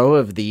like a row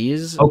of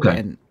these.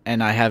 Okay.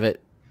 And I have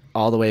it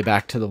all the way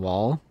back to the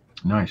wall.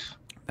 Nice.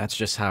 That's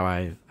just how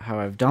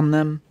I've done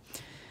them.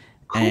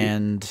 Cool.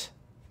 And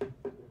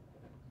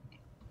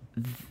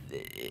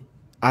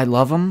I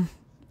love them.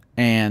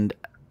 And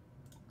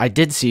I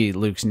did see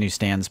Luke's new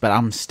stands, but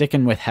I'm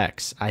sticking with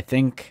Hex. I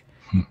think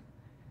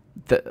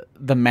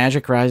the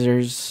Magic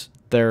Risers,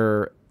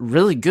 they're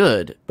really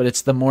good, but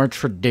it's the more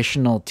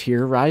traditional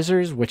tier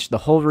risers, which the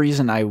whole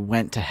reason I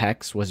went to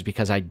Hex was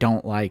because I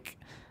don't like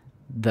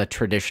the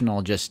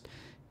traditional just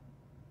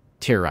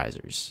tier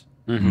risers.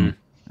 Mm-hmm.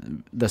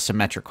 The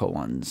symmetrical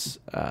ones.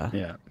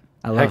 Yeah.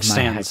 I love Hex my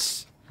stands.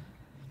 Hex.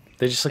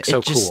 They just look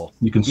so cool.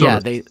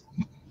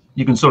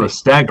 You can sort of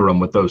stagger them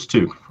with those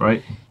too,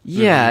 right?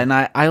 Yeah, and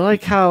I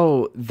like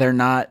how they're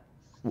not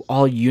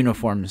all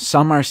uniform.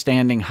 Some are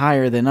standing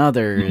higher than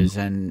others,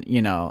 and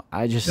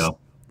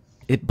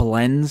it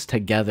blends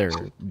together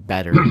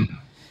better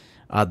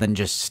than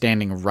just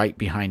standing right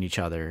behind each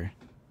other.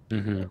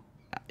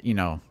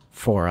 Mm-hmm.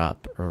 4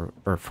 up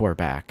or 4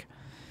 back.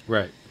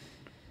 Right.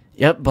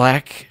 Yep,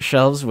 black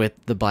shelves with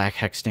the black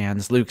hex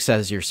stands. Luke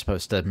says you're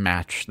supposed to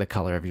match the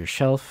color of your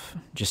shelf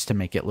just to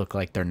make it look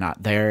like they're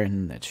not there,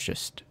 and it's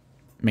just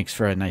makes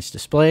for a nice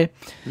display.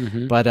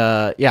 Mm-hmm. But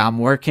I'm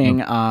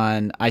working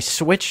on. I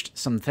switched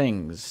some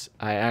things.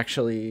 I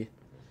actually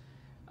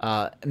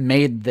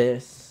made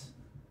this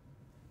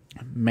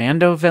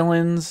Mando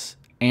villains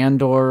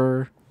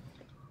and/or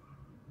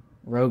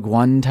Rogue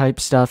One type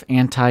stuff,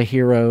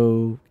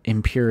 anti-hero,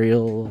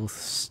 Imperial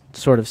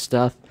sort of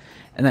stuff.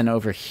 And then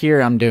over here,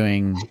 I'm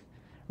doing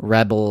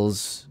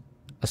Rebels,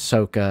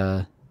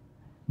 Ahsoka,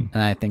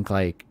 and I think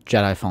like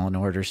Jedi Fallen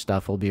Order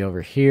stuff will be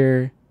over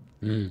here.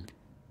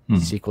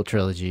 Sequel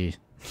trilogy.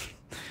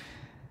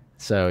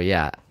 So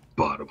yeah,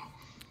 bottom.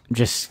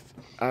 Just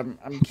I'm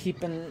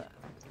keeping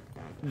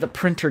the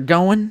printer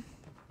going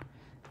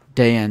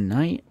day and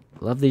night.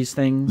 Love these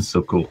things. It's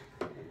so cool.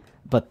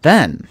 But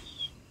then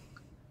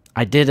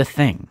I did a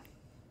thing.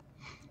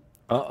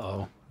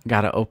 Uh-oh.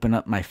 Got to open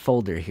up my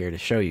folder here to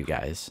show you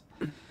guys.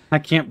 I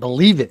can't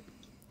believe it.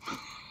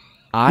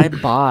 I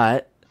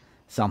bought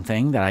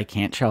something that I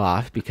can't show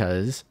off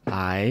because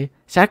I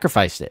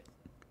sacrificed it.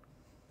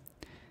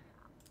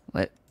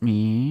 Let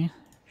me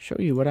show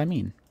you what I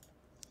mean.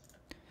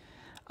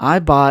 I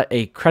bought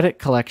a credit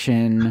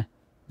collection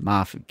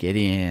Moff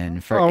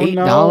Gideon for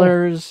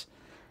 $8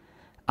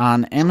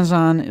 on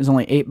Amazon. It was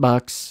only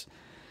 $8.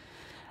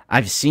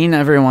 I've seen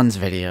everyone's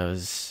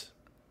videos.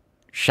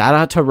 Shout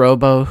out to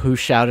Robo, who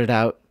shouted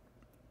out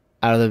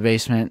of the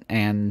basement,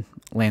 and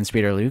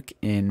Landspeeder Luke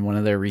in one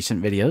of their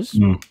recent videos.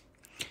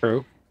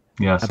 True.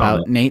 Yeah.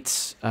 About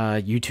Nate's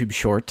YouTube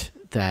short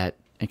that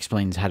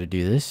explains how to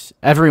do this.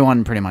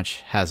 Everyone pretty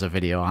much has a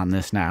video on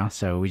this now,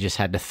 so we just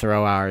had to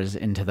throw ours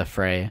into the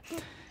fray.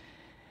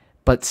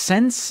 But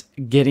since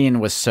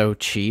Gideon was so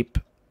cheap,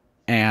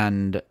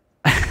 and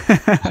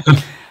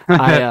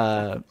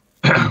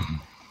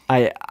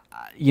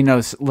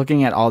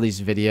looking at all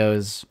these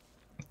videos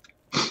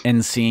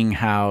and seeing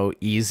how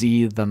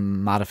easy the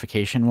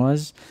modification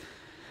was,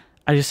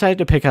 I decided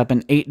to pick up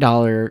an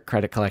 $8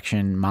 credit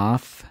collection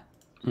Moff.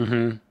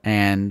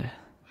 And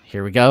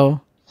here we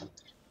go.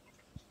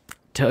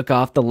 Took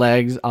off the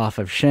legs off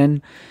of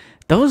Shin.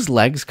 Those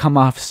legs come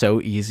off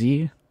so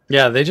easy.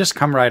 Yeah, they just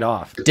come right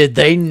off. Did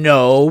they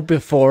know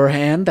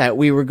beforehand that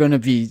we were going to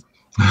be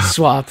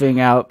swapping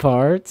out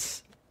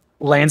parts?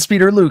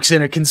 Landspeeder Luke's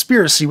in a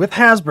conspiracy with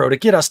Hasbro to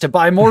get us to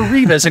buy more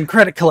Revas and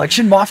credit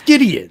collection Moff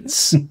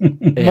Gideons.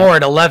 More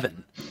at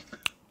 11.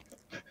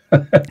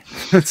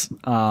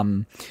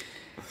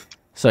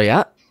 So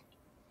yeah,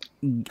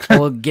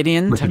 well,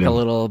 Gideon took a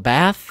little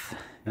bath.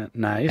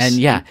 Nice. And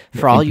yeah,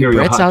 for all you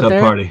Brits out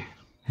there, party.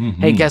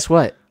 Hey, guess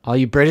what? All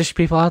you British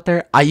people out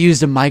there, I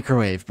used a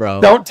microwave,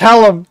 bro. Don't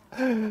tell them.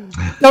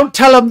 Don't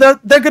tell them.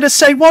 They're going to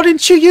say, why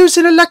didn't you use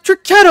an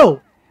electric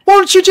kettle? Why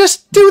don't you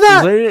just do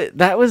that? Literally,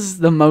 that was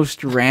the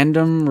most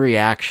random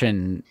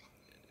reaction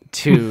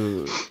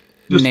to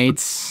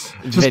Nate's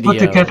video. Just put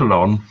the kettle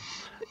on.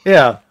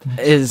 Yeah.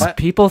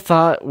 People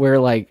thought we're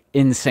like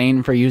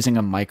insane for using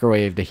a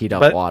microwave to heat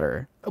up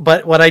water.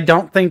 But what I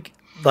don't think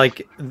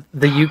like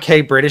the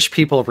UK British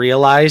people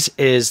realize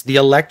is the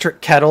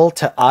electric kettle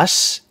to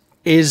us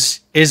is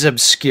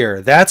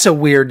obscure. That's a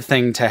weird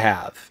thing to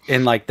have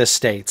in like the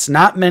States.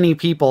 Not many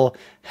people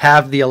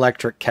have the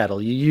electric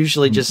kettle. You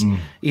usually just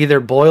either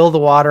boil the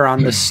water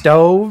on the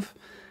stove,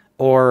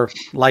 or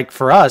like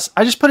for us,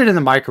 I just put it in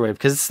the microwave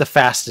because it's the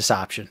fastest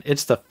option.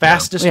 It's the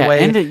fastest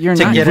way and you're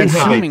to not get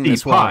consuming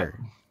this water.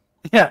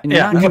 Yeah, and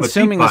you're not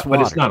consuming this water.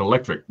 But it's not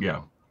electric.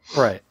 Yeah,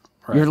 right.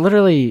 You're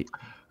literally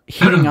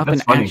heating up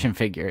an action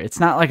figure. It's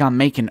not like I'm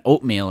making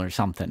oatmeal or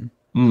something.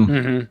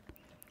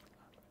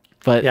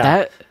 But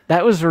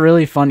that was a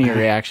really funny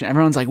reaction.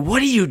 Everyone's like,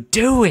 "What are you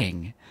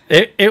doing?"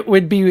 It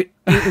would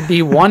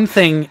be one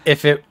thing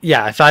if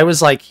I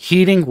was like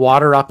heating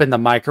water up in the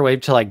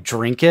microwave to like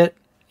drink it.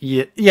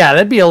 Yeah,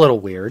 that'd be a little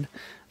weird.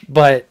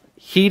 But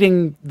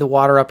heating the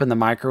water up in the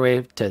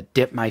microwave to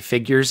dip my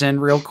figures in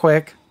real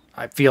quick,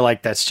 I feel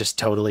like that's just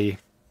totally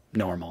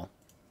normal.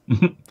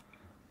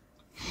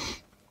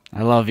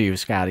 I love you,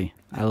 Scotty.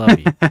 I love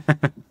you.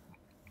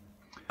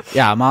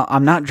 Yeah,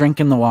 I'm not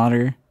drinking the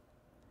water.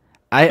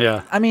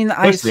 I mean,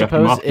 I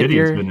suppose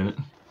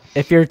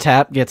if your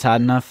tap gets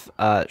hot enough,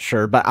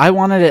 sure. But I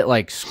wanted it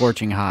like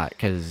scorching hot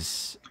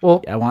because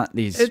I want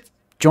these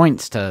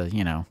joints to,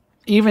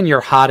 Even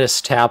your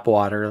hottest tap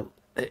water,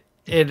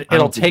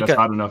 it'll take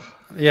hot enough.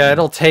 Yeah,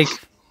 it'll take.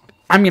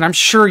 I mean, I'm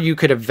sure you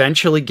could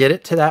eventually get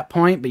it to that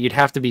point, but you'd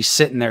have to be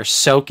sitting there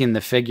soaking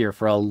the figure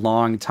for a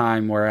long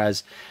time.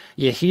 Whereas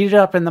you heat it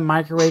up in the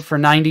microwave for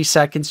 90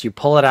 seconds, you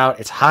pull it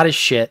out, it's hot as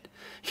shit.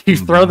 You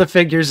throw the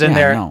figures in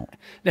there,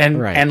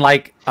 and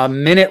like a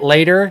minute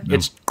later,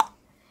 it's.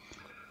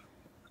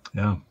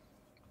 Yeah.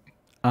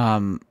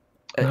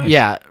 Nice.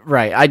 Yeah,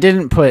 right. I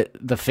didn't put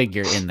the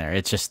figure in there.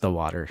 It's just the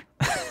water.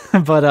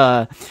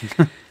 But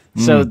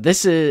so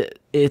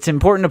it's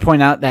important to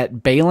point out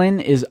that Balin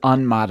is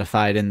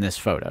unmodified in this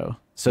photo.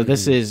 So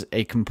this is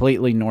a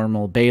completely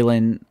normal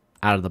Balin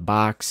out of the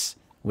box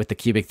with the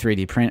cubic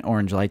 3D print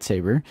orange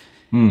lightsaber.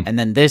 And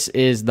then this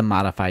is the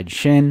modified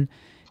Shin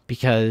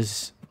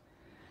because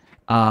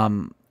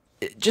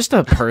just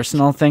a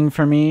personal thing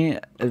for me,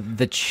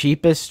 the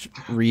cheapest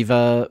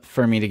Riva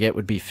for me to get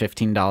would be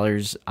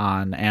 $15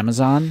 on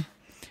Amazon.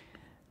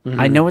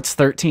 I know it's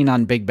 $13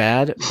 on Big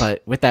Bad,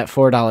 but with that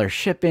 $4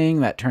 shipping,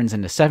 that turns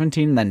into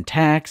 $17, then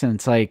tax, and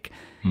it's like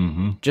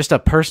just a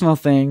personal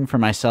thing for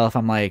myself.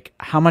 I'm like,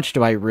 how much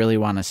do I really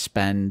want to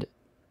spend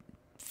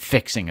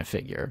fixing a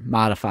figure,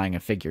 modifying a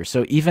figure?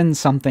 So even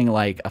something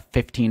like a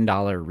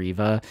 $15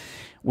 Riva,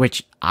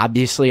 which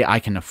obviously I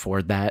can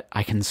afford that,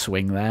 I can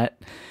swing that.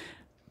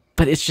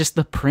 But it's just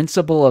the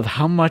principle of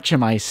how much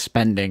am I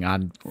spending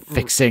on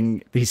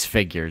fixing these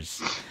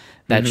figures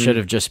that should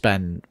have just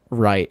been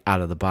right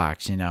out of the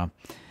box,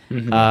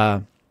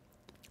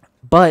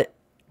 But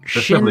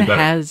Shin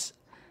has,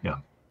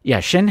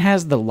 Shin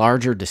has the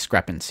larger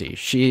discrepancy.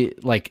 She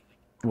like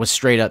was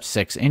straight up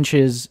 6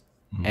 inches,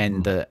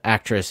 and the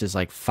actress is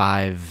like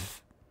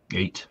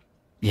 5'8".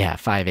 Yeah,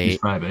 5'8". She's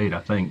 5'8", I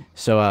think.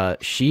 So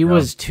she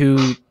was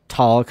too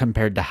tall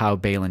compared to how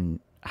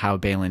Balin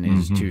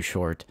is too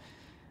short.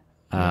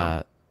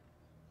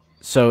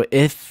 So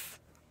if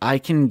I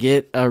can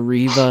get a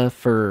Riva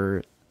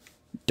for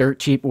dirt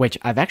cheap, which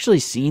I've actually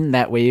seen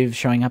that wave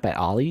showing up at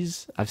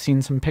Ollie's. I've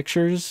seen some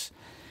pictures.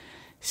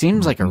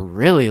 Seems like a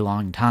really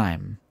long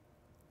time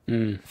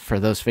for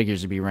those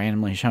figures to be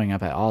randomly showing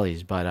up at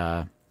Ollie's,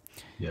 but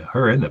yeah,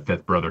 her and the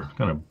fifth brother,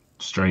 kind of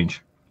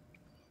strange.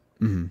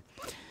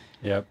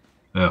 Yep.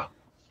 Yeah.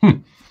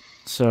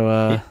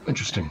 So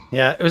interesting.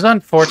 Yeah, it was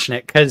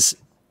unfortunate because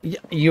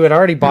you had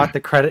already bought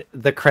the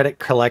credit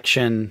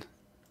collection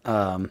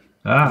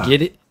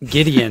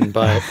Gideon,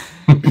 but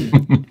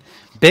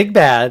Big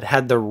Bad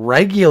had the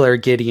regular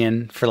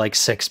Gideon for like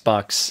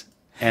 $6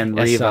 and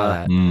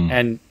Riva,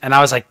 and I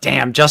was like,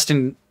 damn,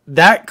 Justin,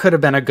 that could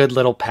have been a good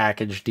little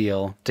package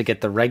deal to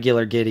get the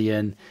regular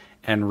Gideon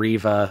and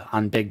Riva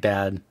on Big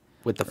Bad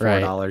with the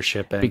 $4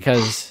 shipping.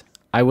 Because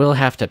I will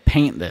have to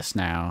paint this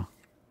now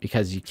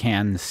because you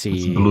can see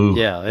it's blue.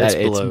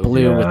 It's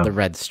blue with the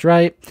red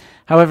stripe.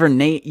 However,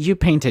 Nate, you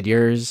painted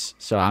yours,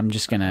 so I'm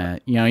just gonna,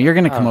 you're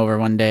gonna come over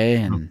one day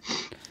and.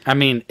 I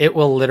mean, it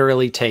will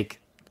literally take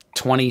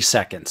 20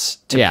 seconds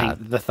to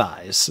paint the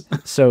thighs.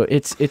 So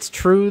it's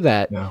true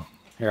that. Yeah.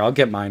 Here, I'll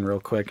get mine real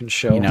quick and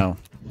show.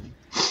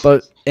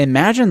 But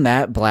imagine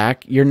that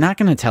black. You're not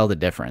gonna tell the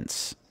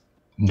difference.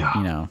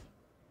 No.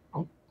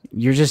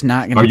 You're just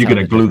not gonna. Are you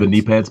gonna glue the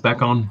knee pads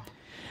back on?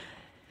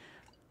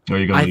 Or are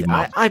you gonna leave them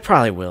out? I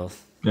probably will.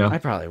 Yeah. I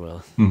probably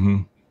will.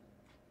 Mm-hmm.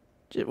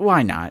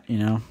 Why not?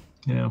 Yeah.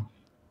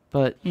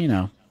 But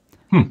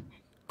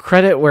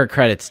credit where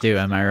credit's due.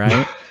 Am I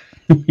right?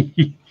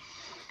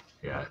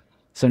 Yeah.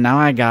 So now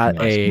I got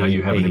now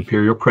you have an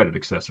Imperial credit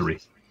accessory.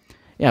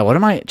 Yeah, what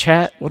am I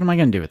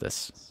going to do with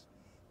this?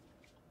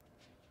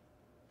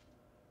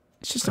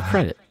 It's just a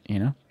credit, you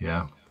know?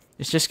 Yeah.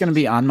 It's just going to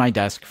be on my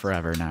desk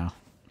forever now.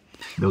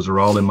 Those are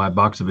all in my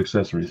box of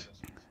accessories.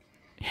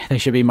 They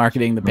should be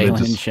marketing the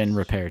Balin and Shin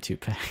Repair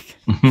 2-pack.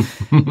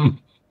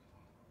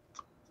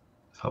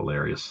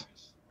 Hilarious.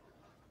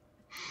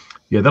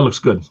 Yeah, that looks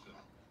good.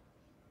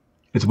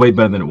 It's way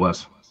better than it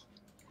was.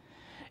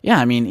 Yeah,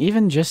 I mean,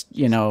 even just,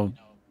 you know,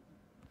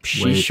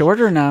 she's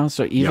shorter now,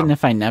 so even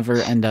if I never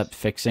end up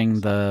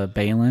fixing the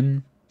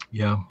Balin,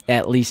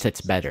 at least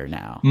it's better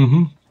now.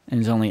 Mm-hmm. And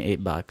it's only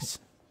 $8.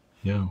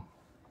 Yeah.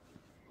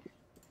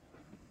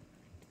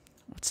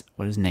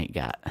 What does Nate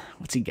got?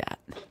 What's he got?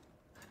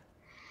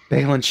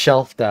 Balin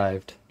shelf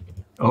dived.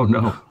 Oh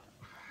no.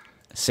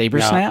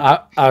 Saber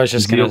snap? I was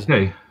just gonna.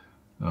 Okay.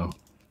 Oh.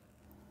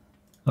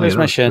 There's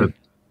my Shin. Good.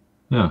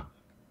 Yeah.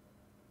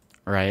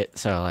 Right.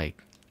 So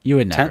like, you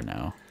would never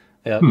know.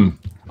 Yeah.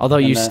 Although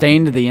you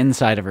stained the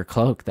inside of her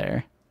cloak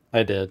there.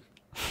 I did.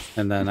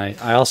 And then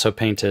I also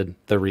painted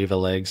the Reva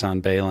legs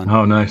on Balin.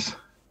 Oh, nice.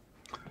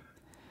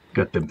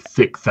 Got them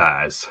thick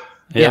thighs.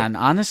 Yeah, and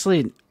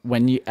honestly,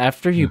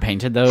 after you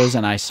painted those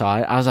and I saw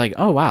it, I was like,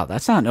 oh wow,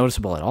 that's not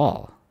noticeable at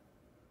all.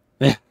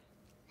 Yeah.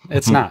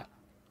 It's not.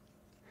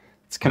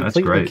 It's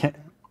completely. That's great.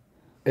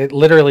 It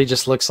literally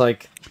just looks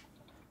like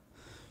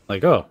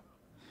oh.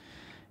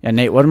 Yeah,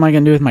 Nate, what am I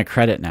gonna do with my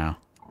credit now?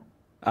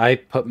 I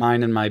put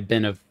mine in my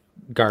bin of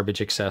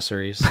garbage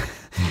accessories.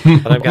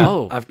 But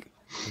I've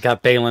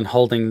got Balin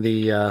holding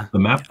the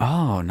map.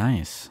 Oh,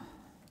 nice.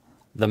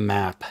 The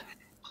map.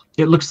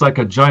 It looks like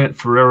a giant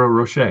Ferrero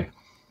Rocher.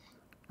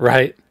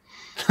 Right.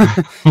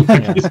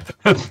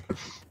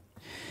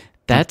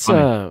 That's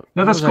no,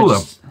 that's cool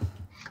though.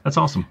 That's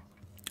awesome.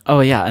 Oh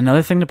yeah,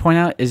 another thing to point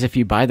out is if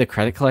you buy the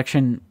credit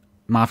collection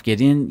Moff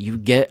Gideon, you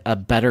get a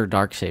better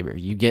Darksaber.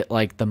 You get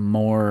like the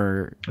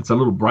more. It's a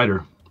little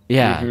brighter.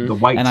 Yeah, the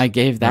white. And I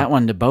gave that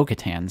one to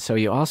Bo-Katan, so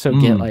you also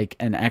get like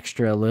an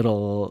extra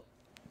little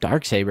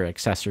Darksaber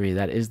accessory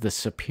that is the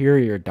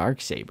superior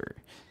Darksaber.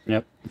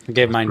 Yep, I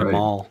gave mine to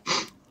Maul.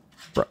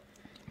 Bro,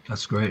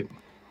 that's great.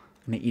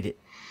 I'm gonna eat it.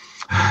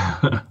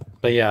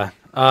 But yeah,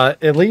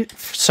 at least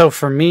so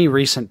for me,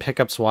 recent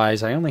pickups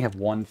wise, I only have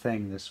one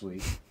thing this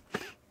week,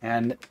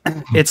 and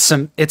it's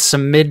some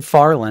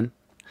McFarlane.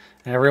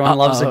 Everyone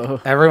loves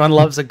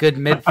a good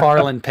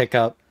McFarlane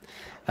pickup.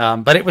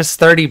 But it was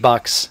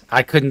 $30.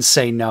 I couldn't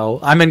say no.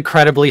 I'm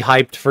incredibly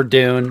hyped for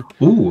Dune.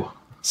 Ooh.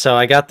 So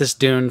I got this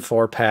Dune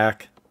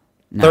 4-pack.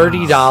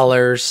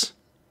 $30.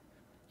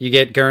 You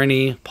get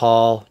Gurney,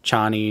 Paul,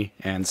 Chani,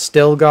 and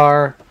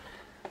Stilgar.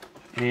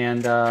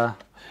 And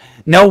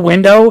no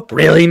window?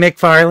 Really,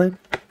 McFarlane?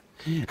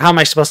 How am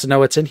I supposed to know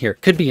what's in here?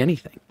 Could be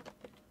anything.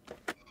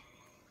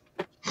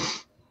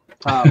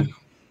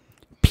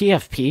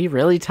 PFP?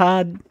 Really,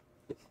 Todd?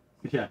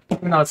 Yeah.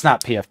 No, it's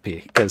not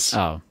PFP. Because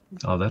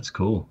Oh, that's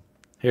cool.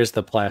 Here's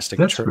the plastic.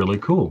 That's really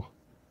cool.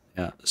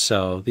 Yeah.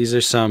 So these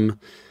are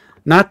some,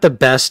 not the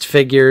best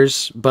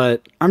figures,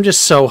 but I'm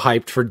just so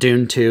hyped for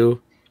Dune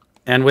 2.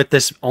 And with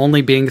this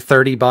only being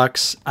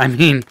 $30, I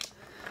mean,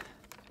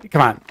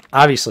 come on.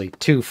 Obviously,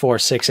 2, 4,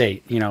 6,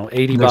 8. You know,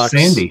 $80.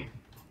 Sandy.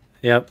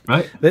 Yep.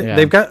 Right.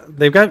 They've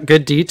got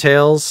good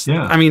details.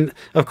 Yeah. I mean,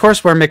 of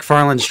course, where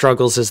McFarlane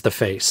struggles is the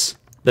face.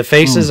 The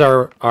faces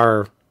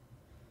are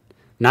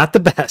not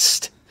the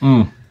best.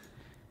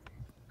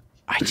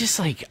 I just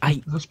like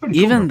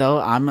even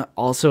though I'm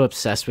also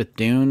obsessed with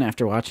Dune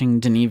after watching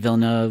Denis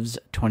Villeneuve's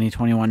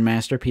 2021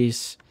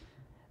 masterpiece,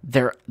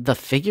 the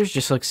figures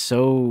just look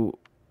so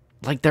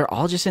like they're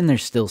all just in their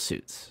still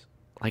suits.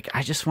 Like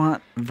I just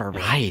want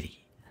variety.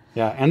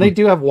 Yeah, and they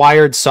do have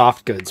wired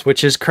soft goods,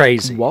 which is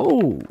crazy.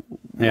 Whoa.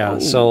 Yeah,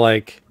 so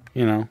like,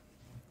 you know,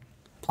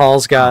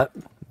 Paul's got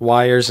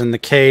wires in the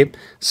cape,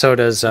 so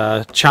does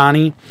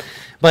Chani.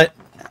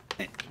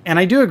 And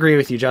I do agree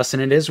with you, Justin.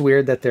 It is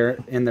weird that they're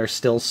in their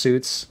still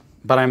suits,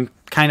 but I'm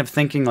kind of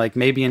thinking like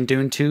maybe in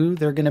Dune 2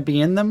 they're going to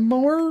be in them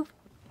more.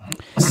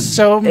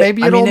 So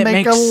maybe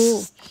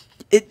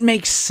it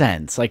makes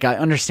sense. Like I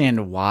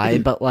understand why,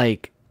 but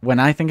like when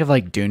I think of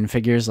like Dune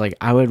figures, like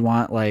I would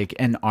want like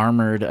an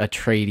armored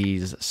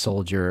Atreides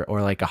soldier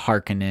or like a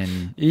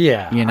Harkonnen.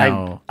 Yeah, you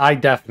know, I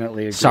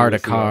definitely agree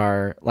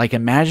Sardaukar. Like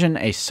imagine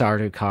a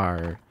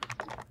Sardaukar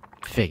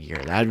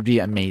figure. That would be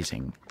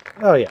amazing.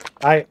 Oh yeah,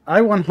 I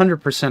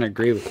 100%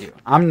 agree with you.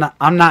 I'm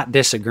not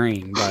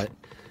disagreeing, but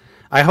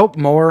I hope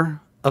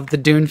more of the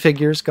Dune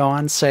figures go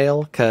on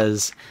sale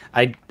because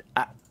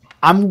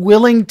I'm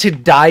willing to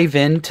dive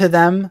into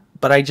them,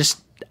 but I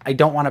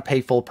don't want to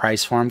pay full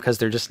price for them because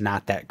they're just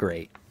not that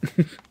great.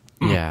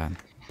 Yeah.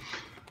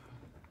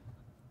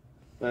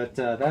 But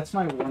that's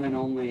my one and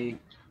only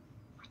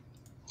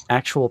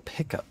actual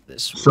pickup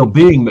this week. So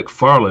being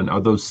McFarlane,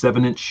 are those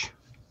 7-inch?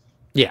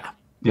 Yeah.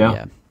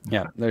 Yeah.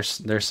 Yeah, they're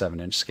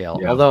 7-inch scale.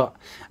 Yeah. Although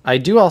I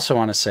do also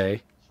want to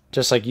say,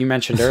 just like you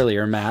mentioned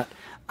earlier, Matt,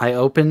 I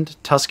opened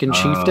Tusken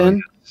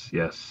Chieftain.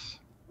 Yes.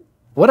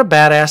 What a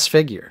badass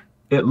figure.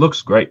 It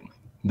looks great.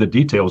 The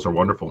details are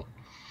wonderful.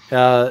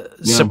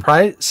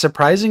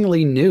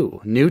 Surprisingly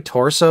new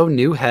torso,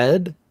 new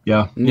head.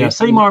 Yeah, yeah,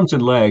 same arms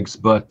and legs,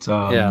 but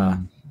yeah,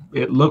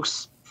 it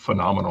looks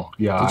phenomenal.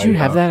 Yeah. Did you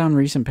have that on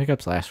recent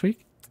pickups last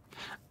week?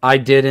 I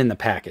did in the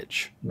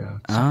package. Yeah,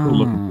 it's a cool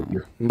looking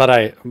figure.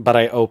 But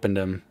I opened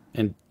him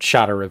and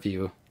shot a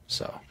review.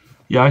 So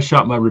yeah, I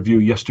shot my review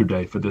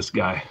yesterday for this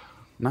guy.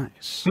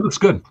 Nice. It looks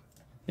good.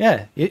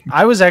 Yeah,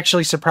 I was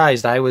actually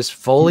surprised. I was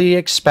fully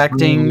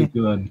expecting,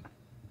 really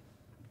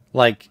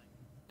like,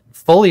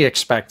 fully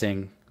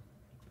expecting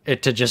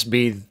it to just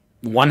be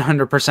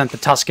 100% the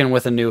Tusken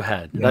with a new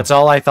head. Yeah. That's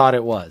all I thought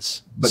it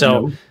was. But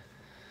so no.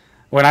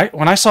 when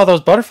I saw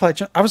those butterfly,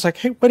 I was like,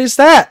 hey, what is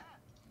that?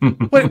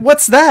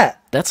 What's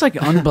that? That's like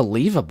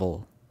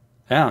unbelievable.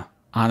 Yeah.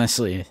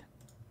 Honestly,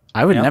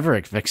 I would never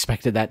have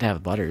expected that to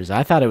have butters.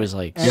 I thought it was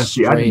like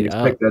see, I didn't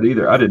expect that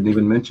either. I didn't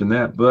even mention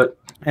that, but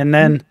and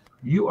then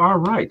you are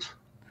right.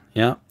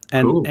 Yeah,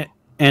 and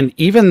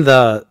even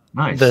the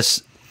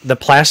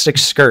plastic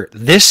skirt.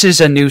 This is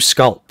a new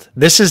sculpt.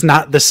 This is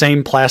not the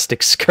same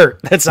plastic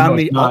skirt that's on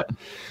the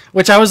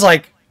which I was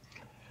like,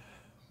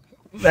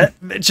 that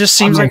it just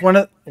seems like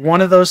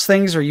one of those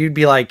things where you'd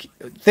be like,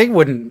 they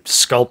wouldn't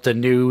sculpt a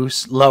new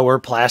lower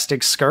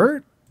plastic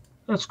skirt.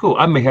 That's cool.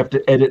 I may have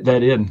to edit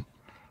that in.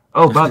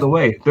 Oh, by the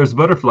way, there's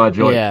butterfly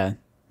joint. Yeah.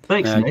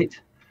 Thanks,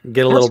 Nate.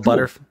 Get a little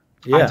butterfly.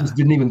 Yeah. I just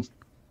didn't even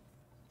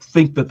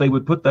think that they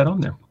would put that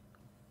on there.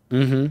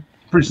 Mm-hmm.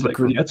 Pretty slick.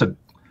 Yeah,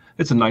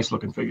 it's a nice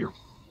looking figure.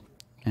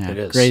 Yeah, it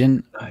is.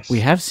 Graydon, nice. We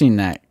have seen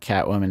that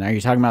Catwoman. Are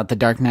you talking about the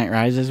Dark Knight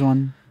Rises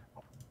one?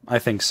 I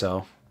think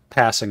so.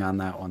 Passing on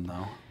that one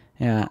though.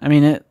 Yeah, I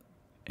mean it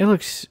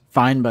looks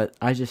fine, but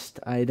I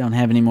don't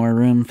have any more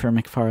room for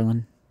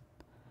McFarlane.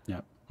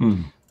 Yep.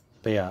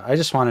 But yeah, I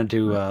just wanted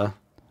to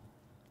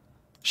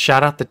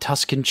shout out the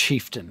Tusken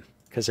Chieftain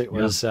because it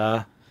was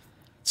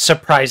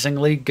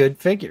surprisingly good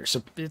figure.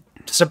 So it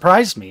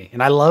surprised me,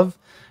 and I love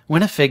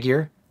when a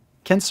figure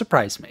can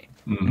surprise me.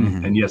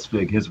 Mm-hmm. And yes,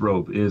 Fig, his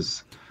robe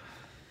is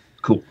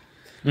cool.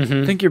 I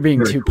think you're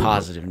being too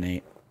positive,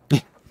 Nate.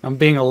 I'm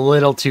being a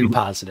little too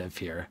positive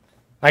here.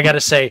 I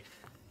gotta say,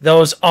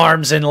 those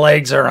arms and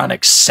legs are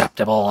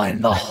unacceptable,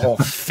 and the whole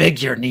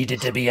figure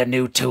needed to be a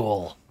new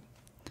tool.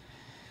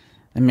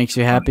 That makes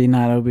you happy,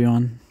 not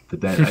Obi-Wan?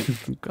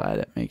 I'm glad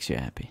it makes you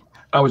happy.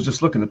 I was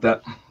just looking at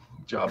that.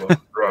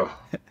 Jabba, bro.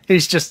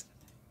 He's just...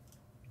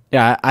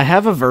 Yeah, I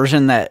have a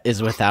version that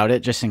is without it,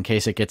 just in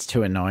case it gets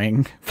too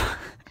annoying.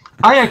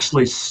 I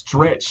actually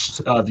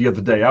stretched the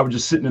other day. I was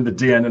just sitting in the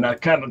den, and I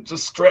kind of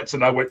just stretched,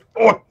 and I went,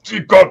 oh,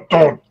 it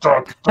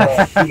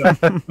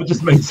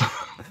just made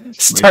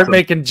Start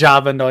making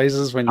Jabba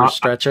noises when you're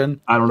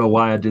stretching. I don't know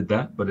why I did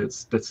that, but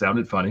that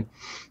sounded funny.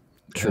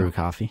 True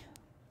coffee.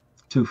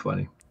 Too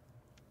funny.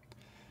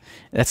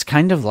 That's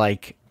kind of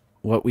like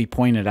what we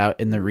pointed out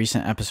in the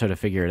recent episode of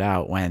Figure It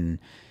Out when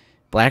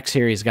Black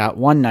Series got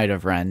one Night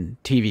of Ren,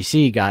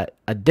 TVC got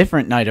a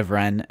different Night of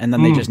Ren, and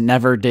then they just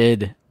never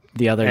did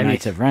the other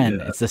Knights of Ren.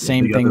 Yeah, it's the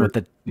same thing with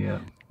the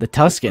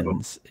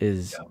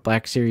Tuskens.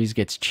 Black Series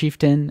gets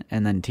Chieftain,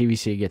 and then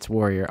TVC gets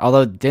Warrior.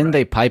 Although, didn't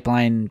they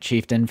pipeline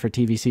Chieftain for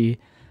TVC?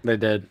 They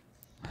did.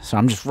 So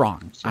I'm just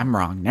wrong. I'm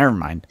wrong. Never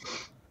mind.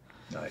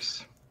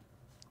 Nice.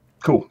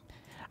 Cool.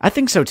 I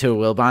think so too,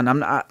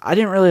 Wilbon. I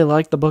didn't really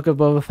like the Book of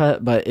Boba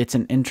Fett, but it's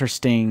an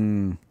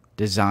interesting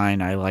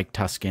design. I like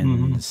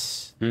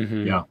Tuskens.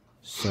 Mm-hmm. Yeah.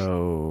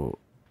 So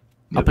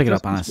I'll pick it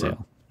up on a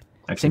sale.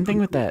 Same thing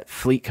with that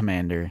Fleet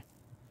Commander.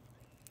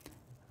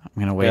 I'm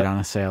going to wait on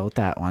a sale with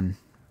that one.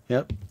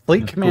 Yep.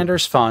 Fleet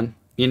Commander's fun.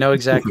 You know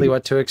exactly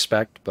what to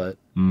expect, but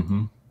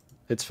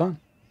it's fun.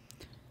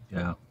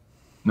 Yeah.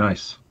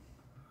 Nice.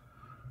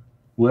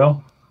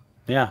 Well.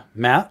 Yeah.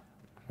 Matt,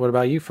 what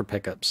about you for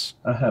pickups?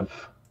 I have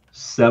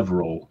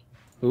several.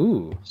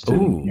 Ooh.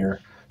 Here.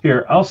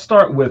 Here, I'll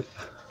start with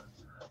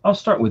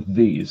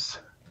these.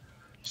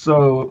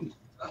 So,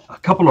 a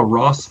couple of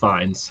Ross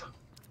finds.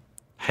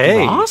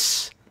 Hey.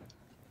 Ross?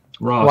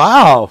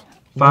 Wow.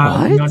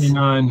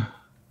 $5.99.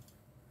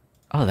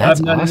 Oh,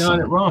 that's $5.99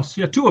 at Ross.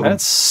 Yeah, two of them.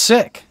 That's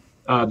sick.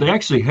 They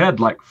actually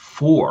had like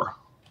 4,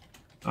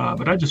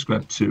 but I just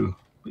grabbed 2.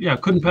 But yeah, I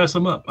couldn't pass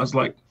them up. I was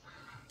like,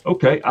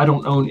 okay, I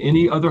don't own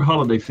any other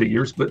holiday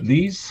figures, but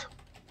these.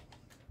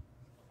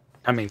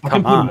 I mean, I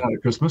can put them out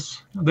at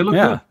Christmas. They look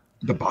good.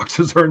 The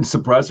boxes are in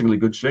surprisingly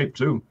good shape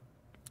too.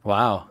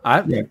 Wow,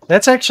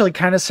 that's actually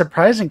kind of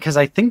surprising because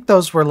I think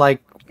those were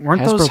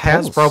weren't those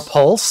Hasbro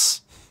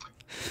Pulse?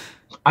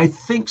 I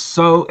think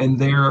so, and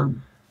they're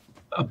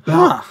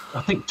about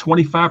I think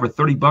 $25 or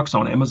 $30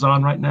 on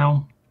Amazon right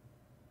now.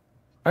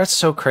 That's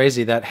so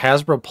crazy that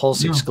Hasbro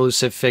Pulse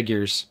exclusive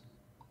figures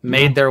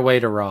made their way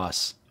to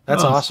Ross.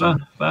 That's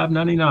awesome.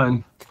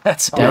 $5.99.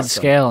 That's dead awesome.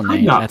 Scale,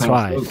 Nate. That's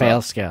why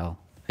fail scale.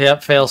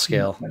 Yep, fail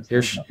scale.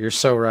 You're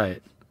so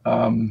right.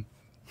 And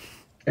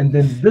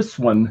then this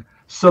one.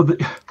 So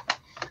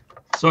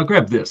I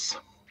grabbed this.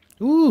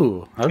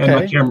 Ooh,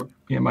 okay.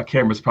 And my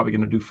camera's probably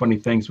going to do funny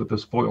things with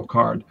this foil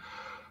card.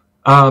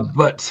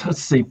 But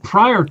let's see.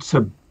 Prior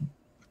to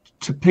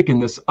picking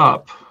this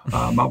up,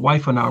 my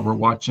wife and I were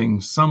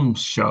watching some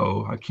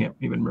show. I can't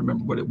even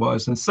remember what it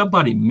was, and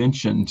somebody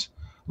mentioned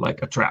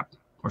like a trap.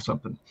 or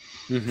something.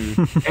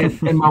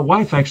 Mm-hmm. And my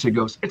wife actually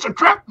goes, "It's a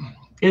trap,"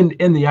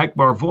 in the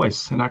Akbar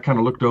voice. And I kind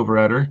of looked over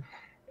at her,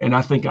 and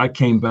I think I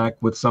came back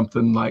with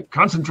something like,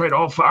 "Concentrate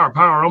all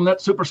firepower on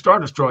that Super Star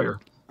Destroyer."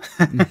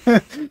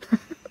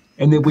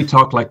 And then we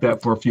talked like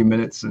that for a few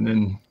minutes,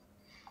 and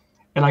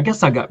I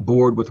guess I got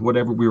bored with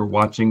whatever we were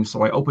watching,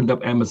 so I opened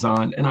up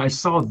Amazon and I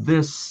saw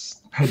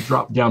this had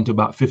dropped down to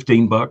about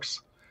 $15.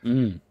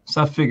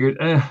 So I figured,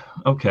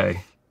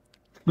 okay,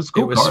 it's a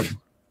cool card.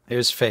 It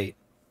was fate.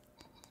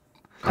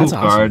 Cool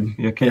card. Awesome.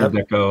 Yeah, King of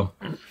Deco.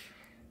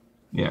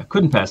 Yeah,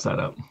 couldn't pass that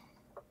up.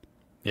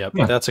 Yep,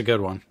 yeah. That's a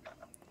good one.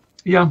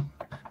 Yeah.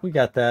 We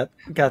got that.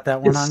 We got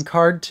that one on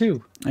card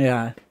too.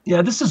 Yeah.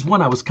 Yeah, this is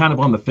one I was kind of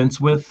on the fence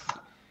with,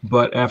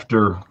 but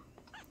after,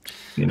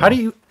 you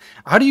know.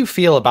 How do you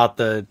feel about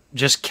the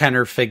just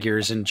Kenner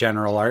figures in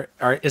general?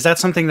 Is that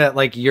something that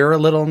like you're a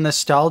little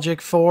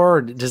nostalgic for?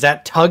 Or does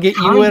that tug at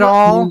you at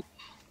all?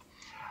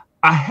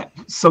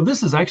 So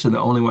this is actually the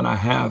only one I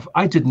have.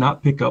 I did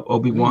not pick up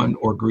Obi-Wan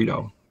or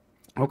Greedo.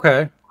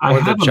 Okay. I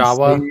have the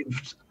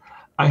Jawa.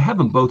 I have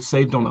them both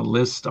saved on a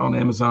list on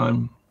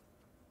Amazon,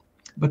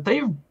 but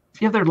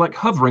they're like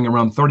hovering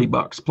around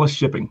 $30 plus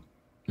shipping.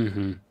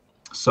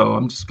 So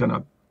I'm just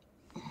gonna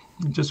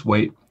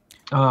wait.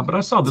 But I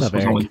saw this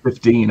was only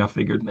 15. I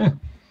figured,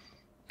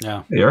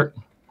 yeah. Hey, Eric.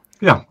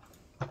 Yeah.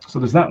 So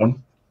there's that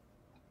one.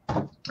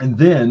 And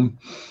then,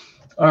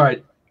 all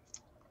right.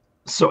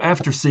 So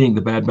after seeing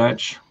the Bad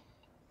Batch,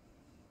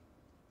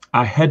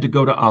 I had to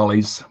go to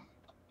Ollie's.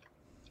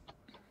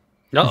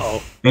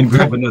 And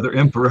grab another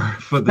Emperor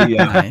for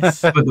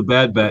the for the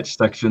Bad Batch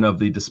section of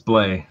the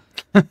display,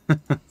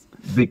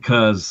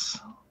 because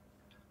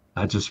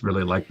I just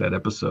really like that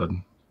episode.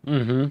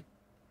 Yeah.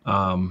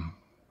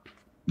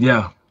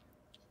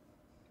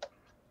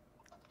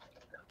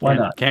 Why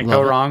not? Can't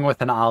go wrong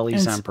with an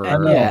Ollie's Emperor.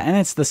 And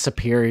it's the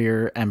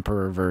superior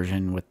Emperor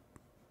version, with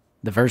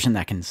the version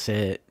that can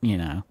sit, you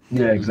know.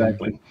 Yeah,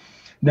 exactly.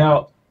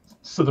 Now,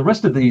 so the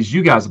rest of these,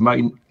 you guys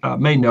may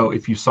know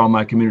if you saw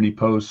my community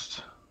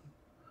post.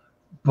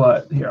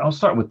 But here, I'll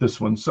start with this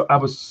one. So I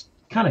was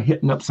kind of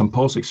hitting up some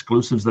Pulse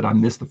exclusives that I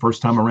missed the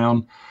first time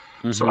around.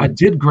 So I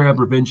did grab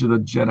Revenge of the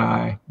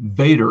Jedi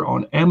Vader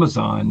on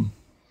Amazon,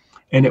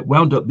 and it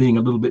wound up being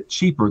a little bit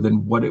cheaper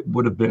than what it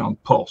would have been on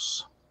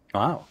Pulse.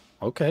 Wow.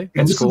 Okay.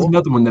 And this is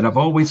another one that I've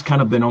always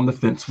kind of been on the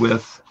fence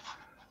with,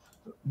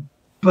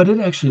 but it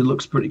actually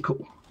looks pretty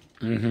cool.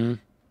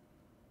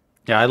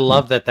 Yeah, I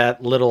love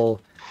that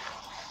little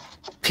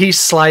piece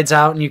slides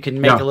out and you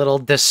can make a little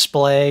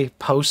display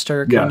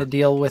poster kind of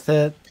deal with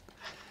it.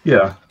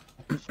 Yeah.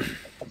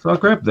 So I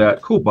grabbed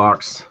that. Cool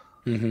box.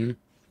 You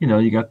know,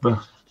 you got the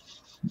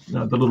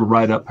little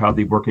write-up how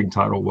the working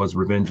title was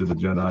Revenge of the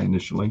Jedi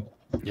initially.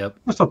 Yep.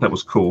 I thought that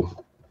was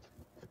cool.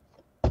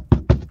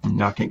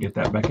 Now I can't get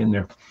that back in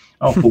there.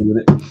 I'll fool with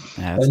it.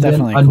 Yeah, it's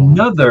definitely cool. Cool.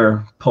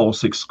 Another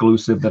Pulse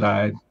exclusive that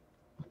I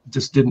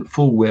just didn't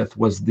fool with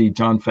was the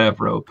Jon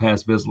Favreau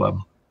Paz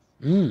Vizsla.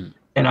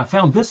 And I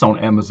found this on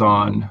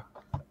Amazon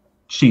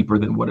cheaper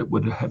than what it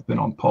would have been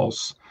on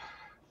Pulse.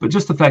 But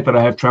just the fact that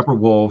I have Trapper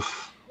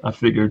Wolf, I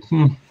figured,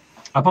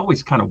 I've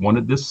always kind of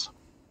wanted this.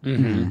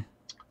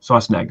 So I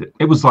snagged it.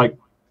 It was like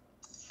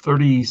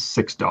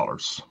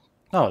 $36.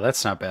 Oh,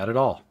 that's not bad at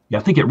all. Yeah,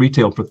 I think it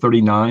retailed for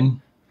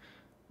 $39.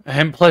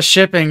 And plus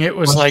shipping, it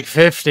was like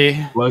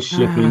 $50. Plus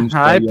shipping.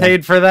 I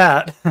paid for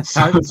that.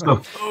 So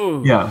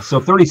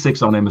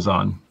 $36 on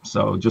Amazon.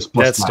 So just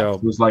plus that's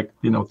dope. It was like,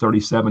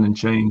 37 and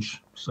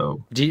change.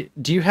 So do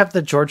you have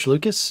the George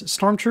Lucas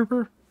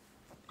Stormtrooper?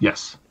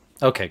 Yes.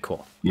 Okay,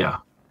 cool. Yeah,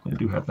 I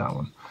do have that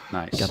one.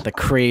 Nice. Got the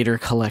Creator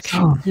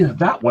Collection. Oh, yeah,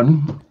 that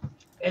one.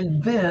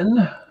 And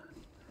then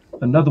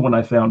another one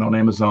I found on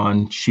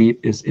Amazon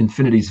cheap is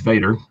Infinity's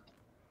Vader.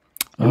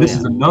 And this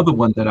is another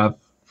one that I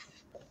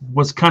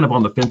was kind of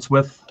on the fence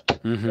with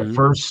at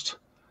first.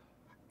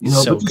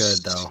 So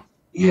good, though.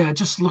 Yeah, it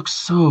just looks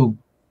so,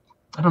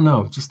 I don't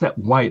know, just that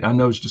white. I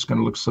know it's just going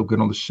to look so good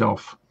on the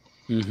shelf.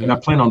 And I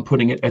plan on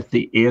putting it at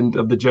the end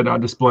of the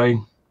Jedi display.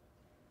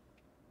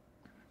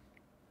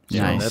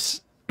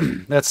 Nice.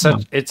 So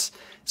it's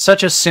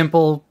such a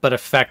simple but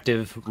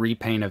effective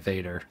repaint of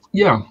Vader.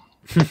 Yeah.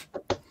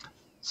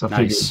 So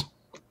nice.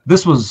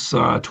 This was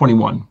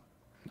 21.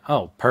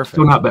 Oh, perfect.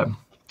 So not bad.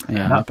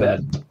 Yeah, not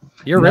bad.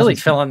 You're really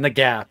filling the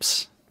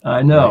gaps.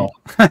 I know.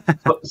 Right.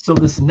 So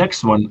this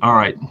next one, all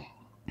right.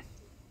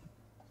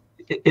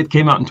 It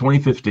came out in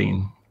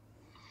 2015.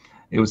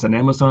 It was an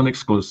Amazon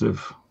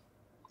exclusive.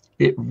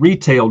 It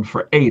retailed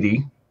for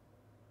 $80.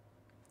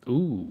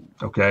 Ooh.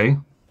 Okay.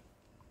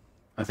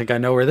 I think I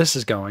know where this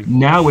is going.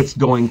 Now it's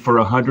going for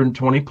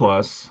 120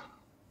 plus.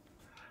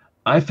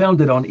 I found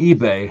it on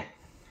eBay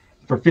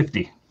for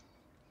 $50.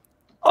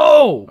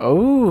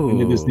 Oh.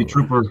 And it is the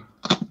Trooper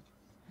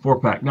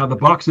 4-pack. Now the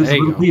box is a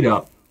little beat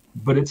up,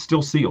 but it's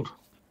still sealed.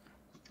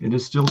 It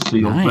is still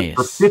sealed. Nice.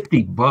 But for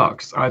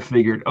 $50, I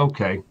figured,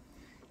 okay,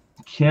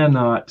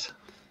 cannot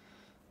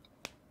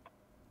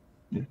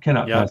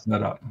pass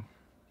that up.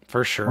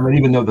 For sure. I mean,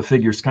 even though the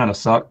figures kind of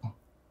suck,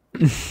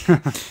 it's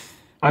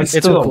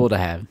still cool to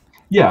have.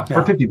 Yeah,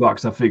 for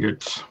 $50, I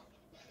figured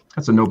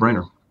That's a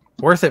no-brainer.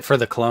 Worth it for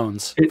the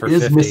clones. It for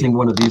is 50. missing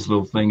one of these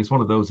little things.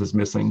 One of those is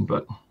missing,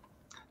 but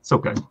it's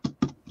okay.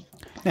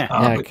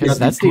 Yeah, because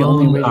that's the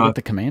only way to get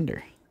the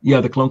commander. Yeah,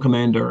 the clone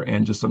commander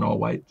and just an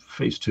all-white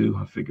phase 2.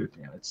 I figured,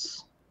 yeah,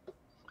 it's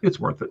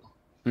worth it.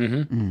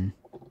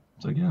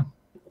 So yeah,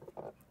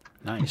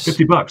 nice.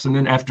 $50, and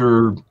then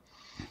after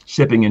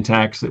shipping and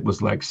tax, it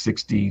was like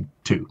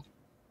 62.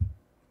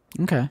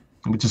 Okay,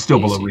 which is still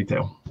below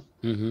retail.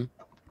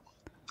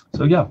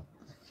 So yeah,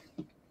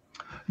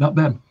 not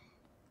bad.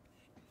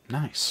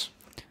 Nice.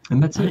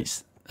 And that's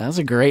it. That was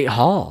a great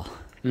haul.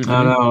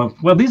 I know.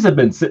 Well, these have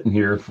been sitting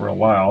here for a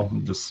while.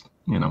 Just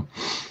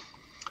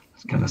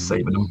just kind of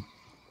saving them.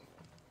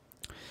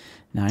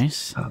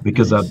 Nice.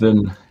 Because I've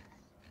been,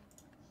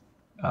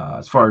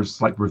 as far as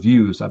like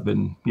reviews, I've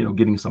been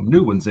getting some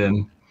new ones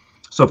in.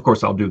 So of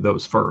course I'll do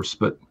those first.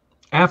 But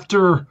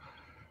after,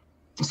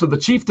 so the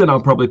Chieftain I'll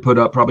probably put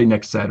up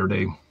next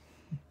Saturday.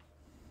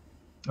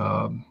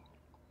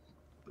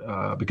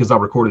 Because I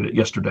recorded it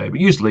yesterday, but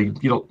usually,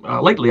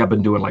 lately I've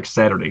been doing like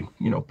Saturday,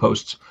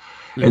 posts,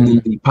 and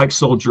then the Pike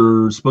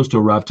Soldier is supposed to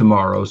arrive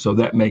tomorrow, so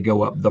that may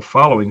go up the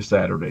following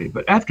Saturday.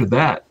 But after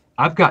that,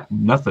 I've got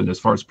nothing as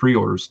far as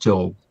pre-orders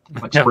till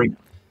like spring.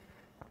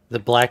 The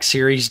Black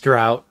Series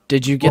drought.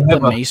 Did you get the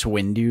Mace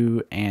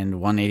Windu and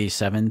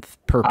 187th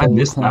purple? I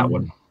missed clone? that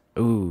one.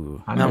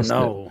 Ooh, I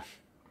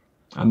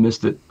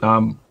missed it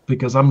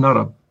because I'm not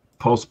a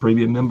Pulse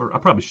Premium member. I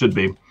probably should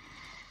be,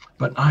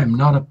 but I'm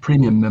not a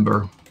premium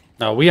member.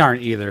 No, we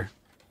aren't either.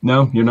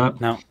 No, you're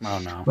not? No. Oh,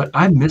 no. But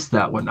I missed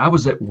that one. I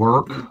was at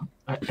work,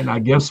 and I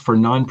guess for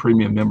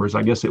non-premium members,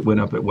 I guess it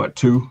went up at what,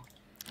 2?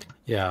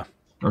 Yeah.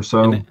 Or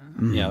so.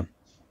 Yeah.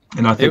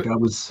 And I think I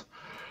was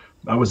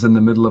in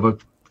the middle of a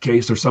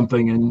case or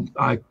something, and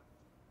I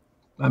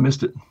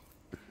missed it.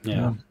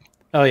 Yeah.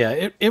 Oh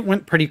yeah. It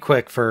went pretty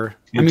quick for.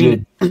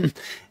 It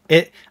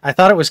did. I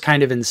thought it was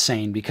kind of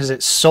insane because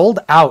it sold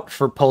out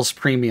for Pulse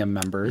Premium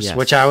members,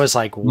 which I was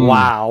like,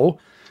 wow.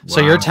 So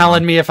you're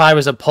telling me if I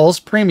was a Pulse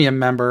Premium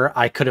member,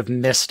 I could have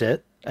missed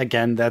it.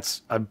 Again,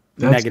 that's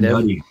negative.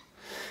 Nutty.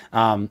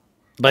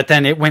 But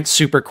then it went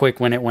super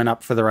quick when it went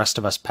up for the rest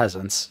of us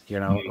peasants.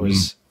 It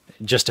was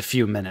just a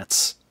few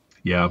minutes.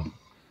 Yeah.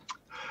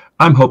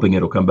 I'm hoping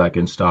it'll come back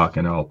in stock,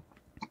 and I'll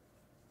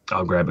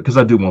grab it because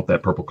I do want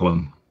that purple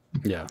clone.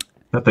 Yeah.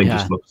 That thing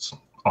just looks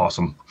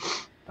awesome.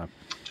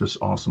 Just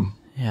awesome.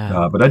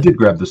 Yeah. But I did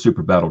grab the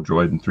Super Battle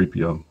Droid and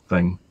 3PO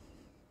thing.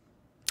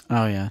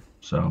 Oh yeah.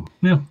 So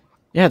yeah.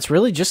 Yeah, it's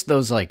really just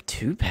those like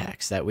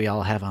 2-packs that we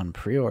all have on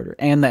pre-order,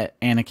 and that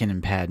Anakin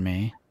and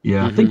Padme.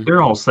 Yeah, I think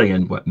they're all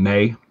saying what,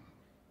 May.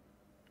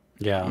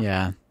 Yeah.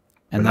 Yeah.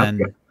 And but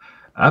then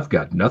I've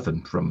got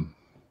nothing from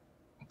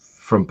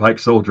Pike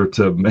Soldier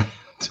to May.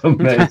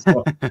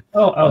 So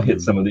I'll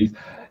hit some of these.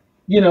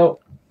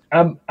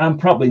 I'm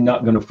probably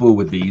not going to fool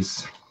with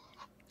these.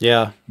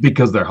 Yeah.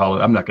 Because they're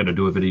holiday. I'm not going to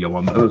do a video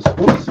on those.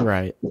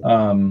 Right.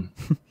 I'm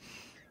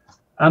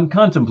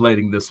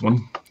contemplating this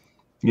one.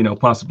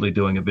 Possibly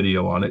doing a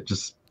video on it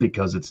just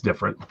because it's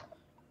different.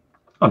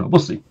 Oh no,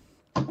 we'll see.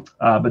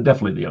 But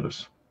definitely the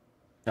others.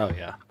 Oh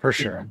yeah, for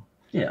sure.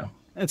 Yeah.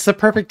 It's the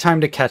perfect time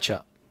to catch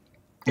up.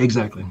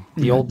 Exactly.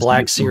 The old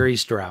Black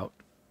Series drought.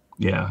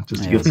 Yeah,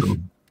 just to get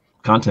some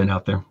content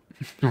out there.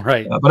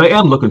 Right. But I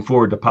am looking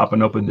forward to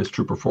popping open this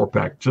Trooper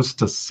 4-pack just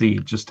to see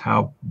just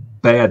how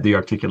bad the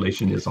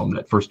articulation is on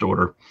that first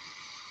order.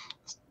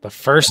 The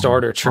first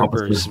order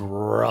Trooper is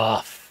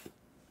rough.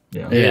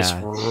 Yeah. It's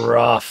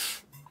rough.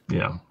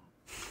 Yeah.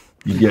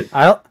 You get.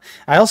 I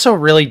also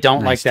really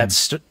don't like that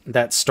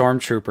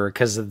stormtrooper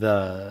because of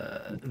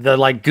the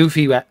like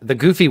goofy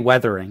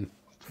weathering.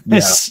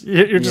 Yeah.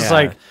 You're just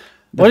like,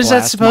 what is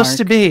that supposed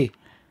to be?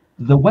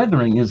 The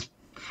weathering is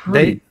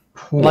pretty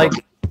poor. Like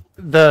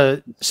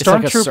the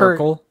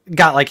stormtrooper like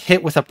got like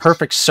hit with a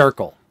perfect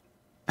circle.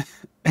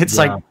 It's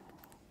like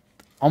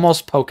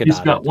almost polka dotted.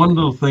 He's got one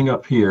little thing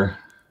up here.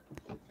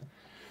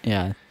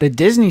 Yeah, the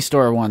Disney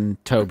Store one,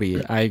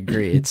 Toby, I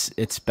agree.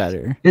 It's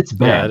better. It's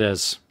bad. Yeah, it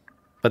is.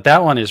 But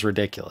that one is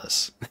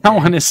ridiculous. That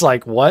one is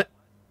like, what?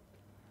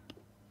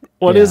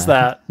 What is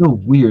that? So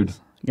weird.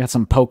 Got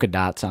some polka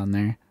dots on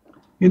there.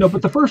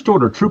 But the First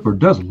Order Trooper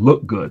does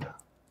look good.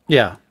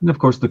 Yeah. And of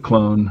course the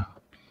clone.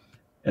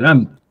 And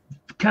I'm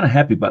kind of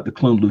happy about the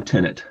clone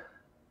lieutenant.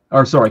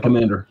 Or sorry,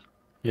 commander.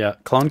 Yeah,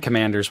 clone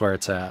commander's where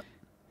it's at.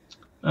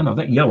 I know,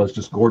 that yellow is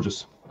just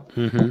gorgeous.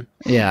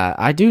 Yeah,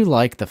 I do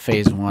like the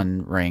Phase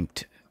 1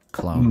 ranked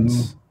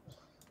clones.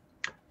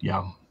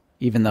 Yeah.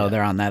 Even though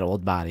they're on that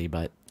old body,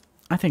 but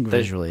I think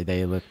visually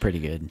they look pretty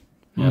good.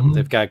 Yeah,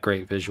 they've got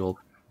great visual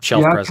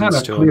shelf presence I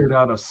kind of cleared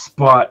out a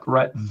spot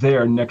right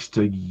there next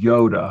to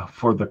Yoda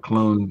for the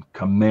clone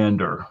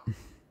commander,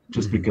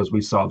 just because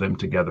we saw them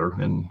together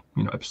in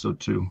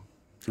episode 2.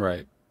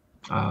 Right.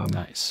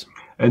 Nice.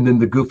 And then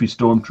the goofy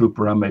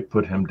stormtrooper, I may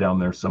put him down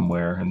there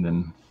somewhere, and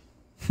then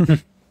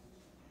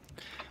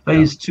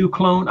Phase 2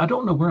 clone. I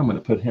don't know where I'm going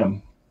to put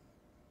him.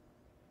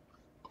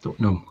 Don't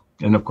know.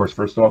 And of course,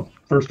 First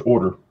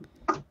Order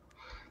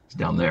is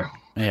down there.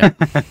 Yeah.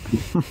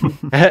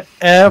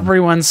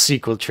 Everyone's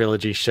sequel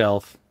trilogy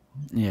shelf.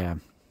 Yeah.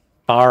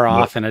 Far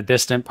off in a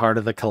distant part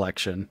of the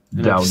collection.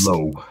 Down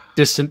low.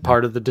 Distant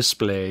part of the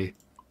display.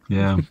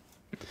 Yeah.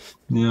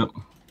 Yep.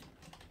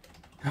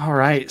 All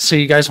right. So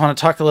you guys want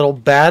to talk a little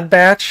Bad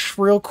Batch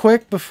real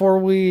quick before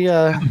we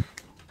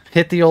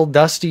hit the old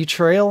dusty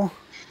trail?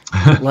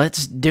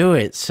 Let's do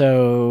it.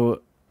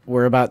 So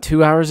we're about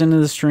 2 hours into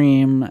the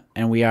stream,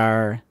 and we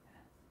are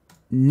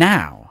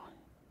now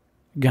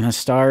going to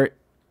start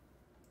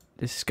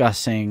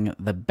discussing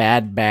the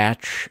Bad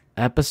Batch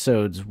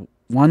episodes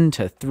 1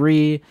 to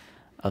 3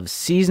 of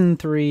season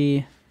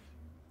 3.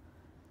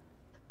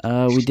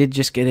 We did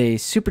just get a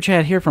super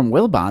chat here from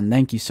Wilbon.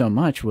 Thank you so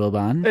much,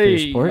 Wilbon, for your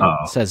support.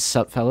 Says,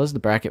 sup, fellas. The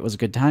bracket was a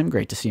good time.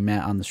 Great to see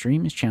Matt on the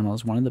stream. His channel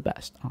is one of the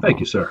best.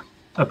 Thank you, sir.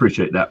 I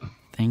appreciate that.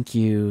 Thank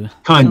you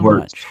Kind so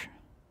words. much,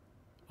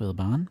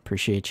 Wilbon.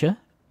 Appreciate you.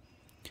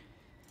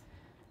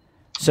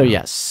 So,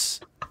 yes,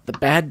 the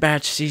Bad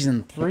Batch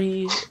season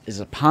 3 is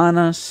upon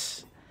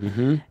us.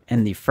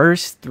 And the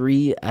first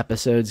 3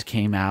 episodes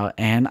came out,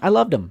 and I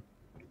loved them.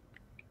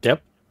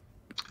 Yep.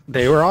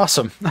 They were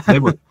awesome. They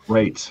were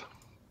great.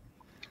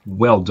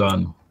 Well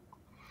done.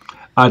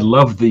 I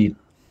love the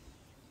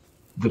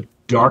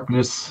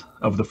darkness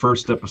of the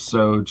first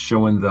episode,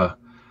 showing the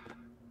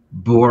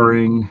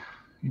boring,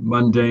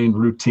 mundane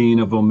routine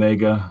of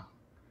Omega.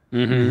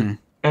 And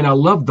I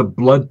love the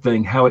blood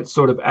thing, how it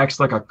sort of acts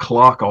like a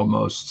clock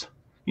almost.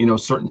 You know,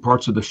 certain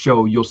parts of the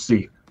show, you'll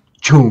see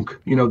chunk,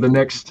 you know, the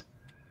next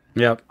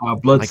blood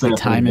like sample.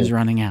 the time is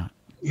running out.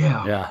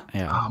 Yeah.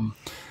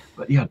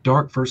 But yeah,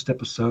 dark first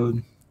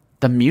episode.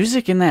 The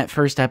music in that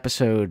first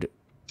episode,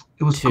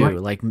 it was too, great.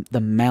 like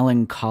the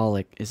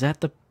melancholic. Is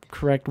that the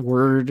correct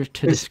word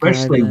to describe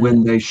Especially that?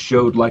 when they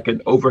showed like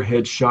an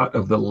overhead shot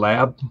of the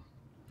lab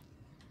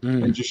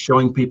and just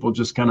showing people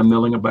just kind of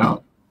milling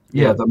about.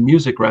 Yeah, the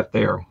music right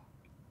there.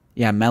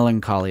 Yeah,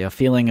 melancholy, a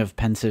feeling of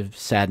pensive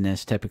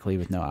sadness, typically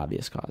with no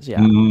obvious cause. Yeah,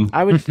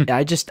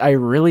 I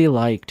really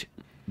liked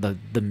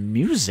the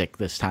music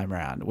this time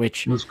around,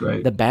 which it was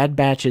great. The Bad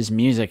Batch's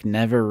music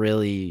never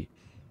really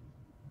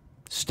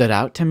stood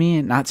out to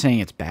me. Not saying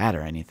it's bad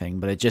or anything,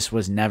 but it just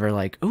was never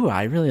like, ooh,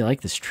 I really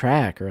like this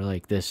track or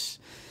like this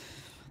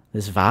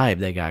vibe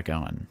they got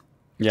going.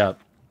 Yeah.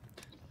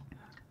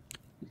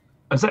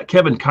 Is that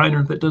Kevin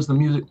Kiner that does the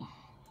music?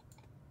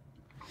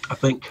 I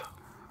think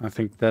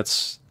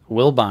that's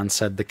Wilbon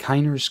said the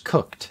Kiners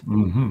cooked.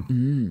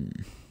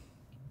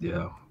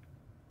 Yeah.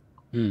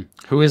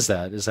 Who is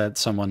that? Is that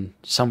someone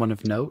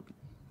of note?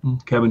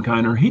 Kevin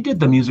Kiner. He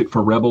did the music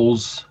for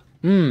Rebels.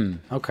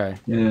 Okay.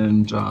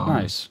 And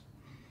nice.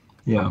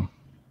 Yeah.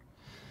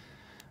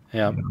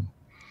 Yeah.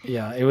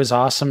 Yeah. It was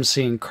awesome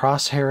seeing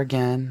Crosshair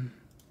again.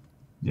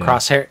 Yeah.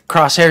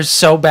 Crosshair's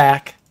so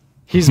back.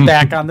 He's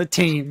back on the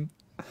team.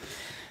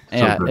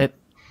 Yeah.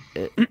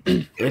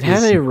 It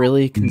had a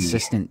really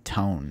consistent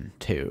tone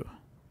too.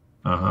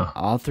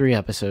 All 3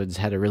 episodes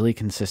had a really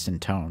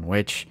consistent tone,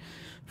 which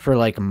for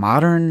like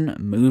modern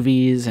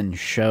movies and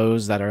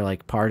shows that are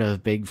like part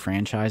of big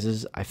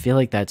franchises, I feel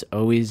like that's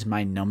always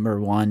my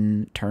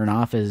 #1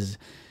 turnoff, is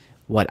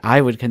what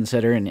I would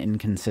consider an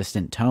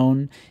inconsistent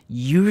tone,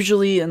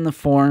 usually in the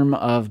form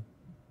of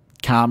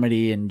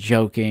comedy and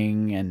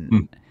joking,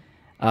 and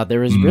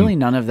there is really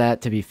none of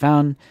that to be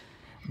found.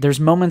 There's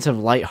moments of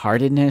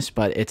lightheartedness,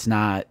 but it's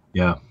not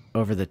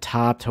over the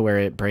top to where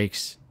it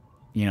breaks,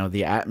 you know,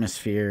 the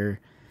atmosphere.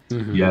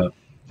 Yeah.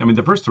 I mean,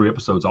 the first 3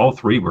 episodes, all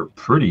 3 were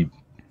pretty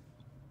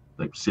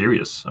like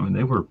serious. I mean,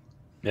 they were.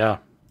 Yeah.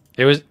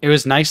 It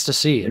was nice to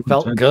see. It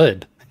felt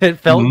good. It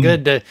felt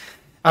good to.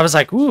 I was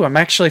like, ooh, I'm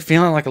actually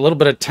feeling like a little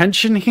bit of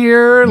tension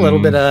here, a little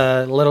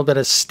bit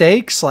of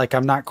stakes. Like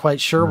I'm not quite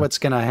sure what's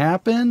gonna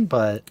happen,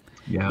 but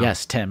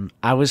yes, Tim,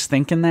 I was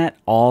thinking that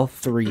all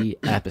 3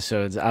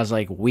 episodes. I was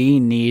like, we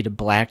need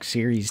Black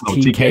Series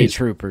TK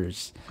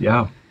troopers.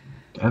 Yeah,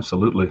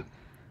 absolutely.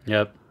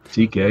 Yep.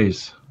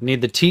 TKs.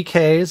 Need the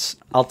TKs.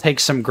 I'll take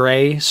some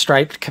gray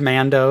striped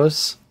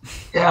commandos.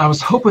 Yeah, I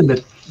was hoping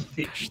that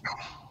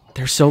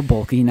they're so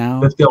bulky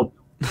now that they'll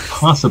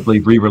possibly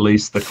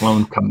re-release the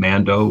clone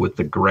Commando with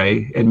the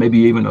gray, and maybe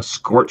even a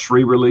Scorch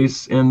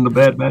re-release in the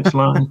Bad Batch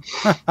line.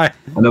 I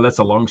know that's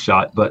a long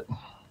shot, but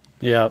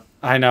yeah,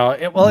 I know.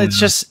 It's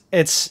just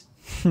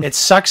it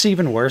sucks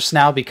even worse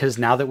now, because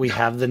now that we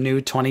have the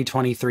new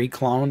 2023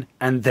 clone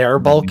and they're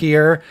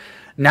bulkier,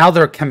 now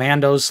their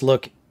commandos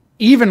look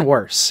even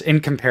worse in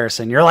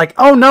comparison. You're like,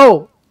 oh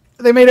no,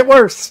 they made it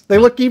worse. They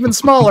look even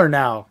smaller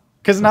now,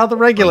 because now the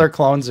regular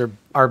clones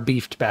are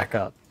beefed back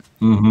up.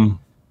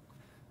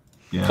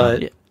 Yeah.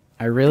 But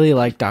I really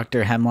like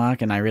Dr.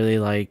 Hemlock, and I really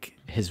like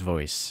his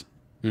voice.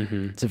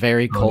 It's a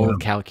very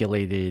cold,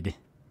 calculated.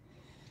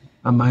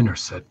 A minor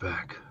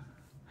setback.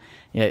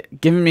 Yeah,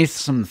 giving me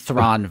some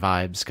Thrawn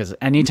vibes, because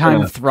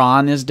anytime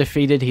Thrawn is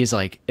defeated, he's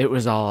like, it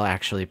was all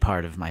actually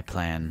part of my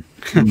plan.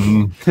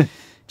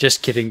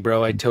 Just kidding,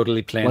 bro. I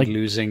totally planned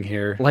losing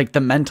here. Like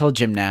the mental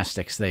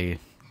gymnastics they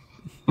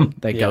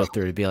go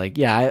through to be like,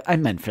 yeah, I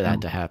meant for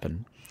that to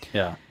happen.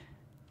 Yeah.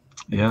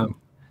 Yeah.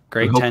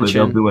 Great hopefully tension.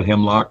 They'll do a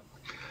Hemlock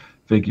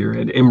figure,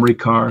 an Emery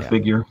Carr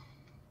figure.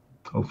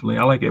 Hopefully.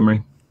 I like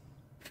Emery.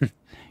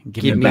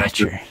 Give me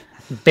Batcher.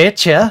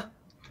 Betcha.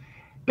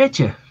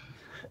 Betcha.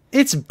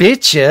 It's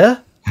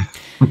Betcha.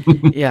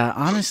 Yeah,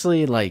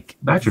 honestly, like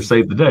Batcher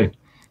saved the day.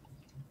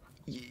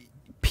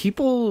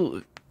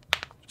 People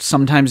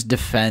sometimes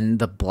defend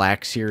the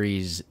Black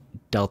Series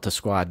Delta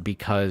Squad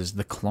because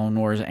the Clone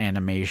Wars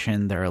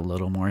animation, they're a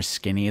little more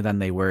skinny than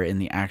they were in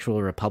the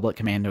actual Republic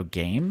Commando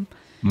game.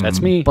 That's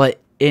me.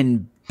 But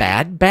in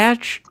Bad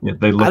Batch,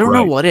 they look I don't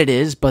know what it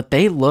is, but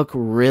they look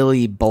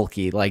really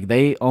bulky. Like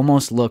they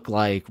almost look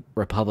like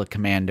Republic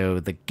Commando,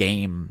 the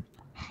game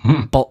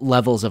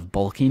levels of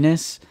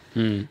bulkiness.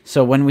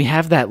 So when we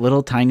have that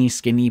little tiny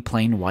skinny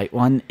plain white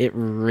one, it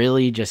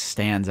really just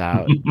stands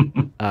out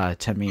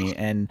to me.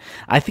 And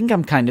I think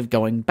I'm kind of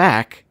going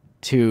back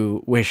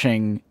to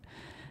wishing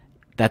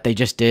that they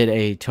just did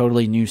a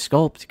totally new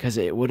sculpt, because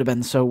it would have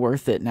been so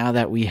worth it now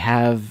that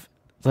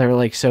they're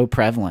like so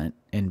prevalent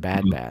in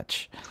Bad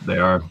Batch.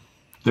 They're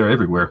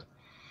everywhere.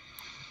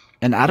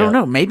 And I don't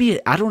know,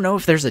 I don't know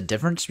if there's a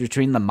difference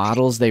between the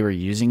models they were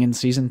using in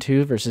season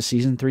 2 versus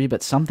season 3,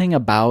 but something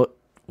about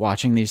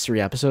watching these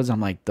 3 episodes,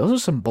 I'm like, those are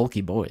some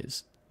bulky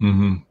boys.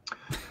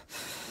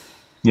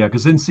 Yeah,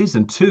 because in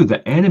season 2,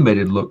 the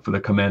animated look for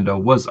the Commando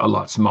was a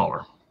lot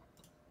smaller.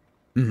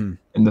 And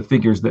the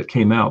figures that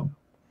came out,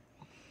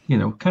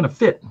 kind of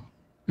fit.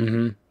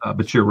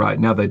 But you're right.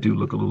 Now they do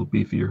look a little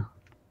beefier.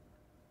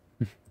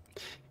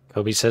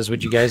 Kobe says,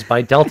 would you guys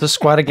buy Delta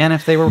Squad again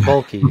if they were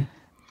bulky?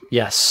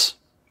 Yes.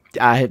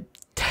 I'm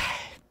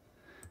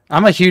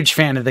a huge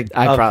fan of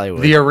probably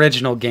would. The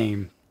original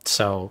game,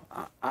 so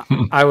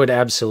I would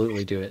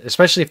absolutely do it,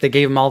 especially if they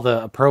gave them all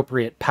the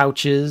appropriate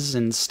pouches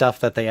and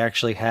stuff that they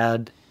actually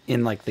had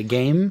in like the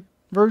game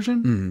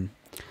version.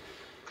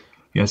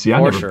 Yeah, see,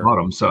 I never bought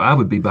them, so I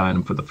would be buying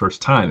them for the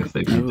first time if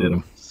they redid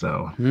them.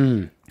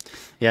 So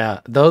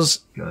yeah, those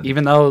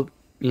even though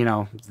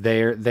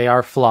they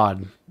are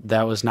flawed,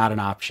 that was not an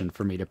option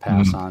for me to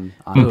pass on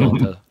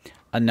Delta.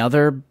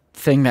 Another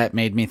thing that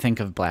made me think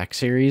of Black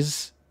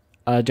Series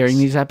during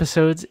these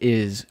episodes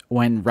is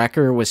when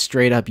Wrecker was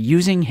straight up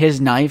using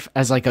his knife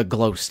as like a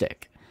glow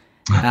stick.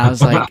 And I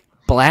was like,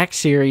 Black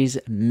Series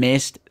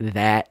missed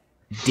that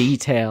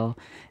detail,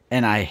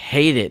 and I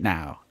hate it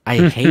now.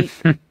 I hate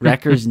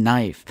Wrecker's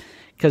knife,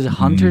 because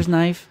Hunter's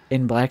knife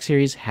in Black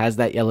Series has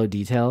that yellow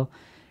detail.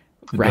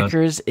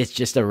 Wrecker's, it's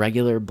just a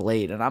regular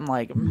blade, and I'm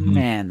like,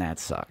 man, that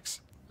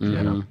sucks.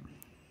 Yeah,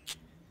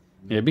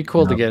 it'd be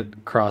cool to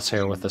get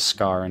Crosshair with a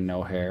scar and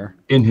no hair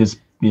in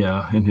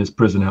his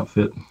prison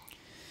outfit.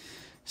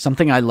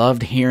 Something I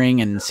loved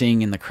hearing and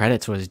seeing in the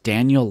credits was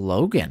Daniel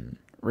Logan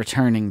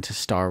returning to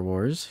Star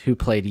Wars, who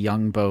played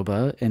young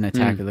Boba in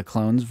Attack of the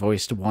Clones,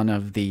 voiced one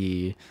of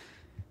the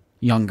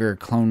younger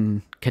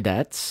clone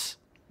cadets.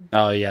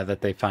 Oh yeah,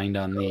 that they find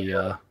on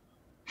the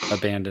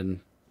abandoned.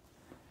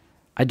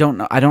 I don't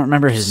know. I don't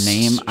remember his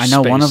name. I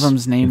know one of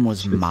them's name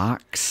was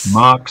Mox.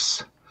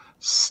 Mox,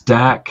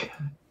 Stack,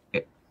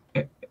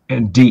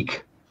 and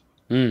Deke.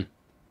 There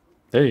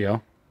you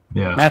go.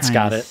 Yeah, Matt's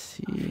got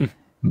it.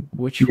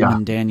 Which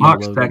one? Daniel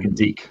Mox, Logan. Stack, and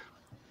Deke.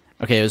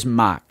 Okay, it was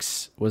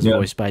Mox. Was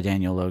voiced by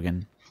Daniel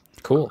Logan.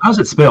 Cool. How's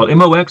it spelled?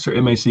 M-O-X or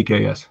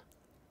M-A-C-K-S?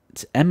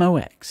 It's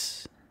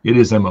M-O-X. It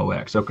is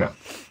M-O-X. Okay.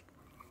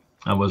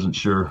 I wasn't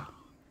sure.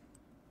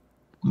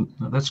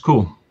 That's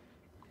cool.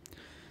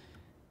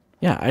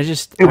 Yeah, I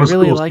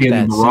really cool like seeing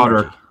that. The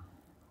Marauder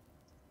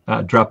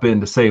drop in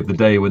to save the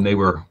day when they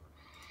were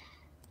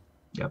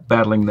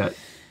battling that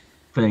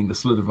thing, the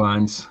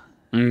Slithervines.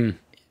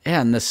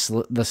 Yeah, and the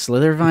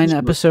Slithervine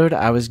episode,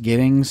 I was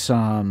getting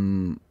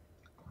some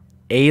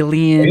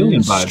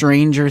Alien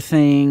Stranger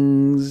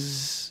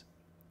Things.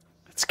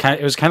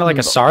 It was kind of like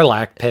a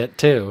Sarlacc pit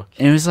too.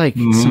 And it was like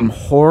some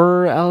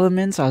horror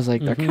elements. I was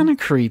like, they're kind of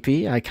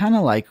creepy. I kind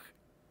of like,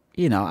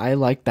 I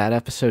like that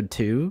episode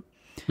too.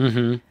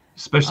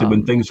 Especially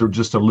when things are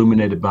just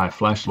illuminated by a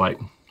flashlight.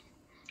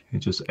 It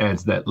just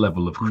adds that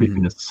level of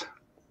creepiness.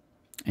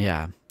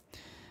 Yeah.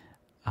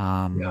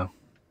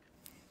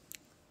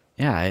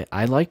 Yeah,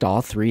 I liked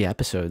all 3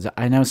 episodes.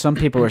 I know some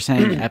people were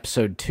saying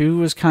episode 2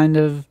 was kind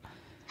of...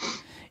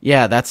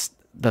 Yeah, that's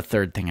the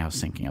third thing I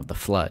was thinking of, the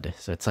flood.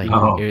 So it's like,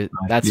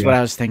 that's what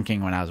I was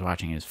thinking when I was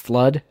watching is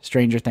flood,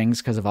 Stranger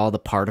Things, because of all the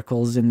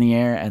particles in the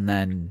air, and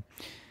then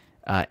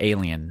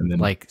Alien, and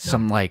then,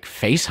 some like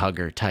face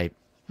hugger type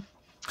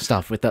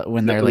stuff with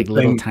when they're like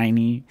little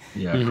tiny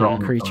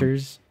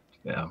creatures.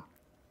 Yeah.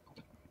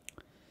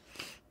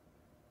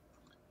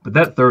 But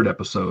that third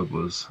episode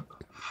was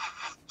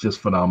just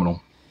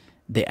phenomenal.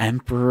 The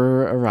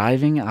Emperor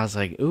arriving, I was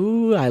like,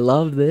 ooh, I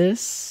love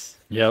this.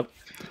 Yep.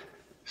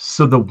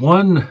 So the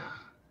one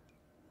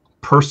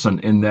person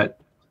in that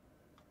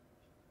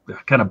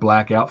kind of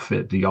black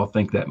outfit, do y'all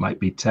think that might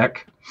be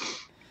Tech?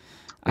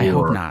 I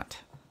hope not.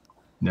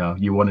 No,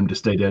 you want him to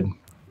stay dead?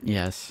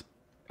 Yes.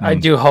 I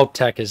do hope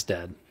Tech is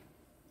dead.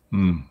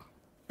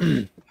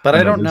 But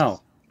I don't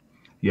know.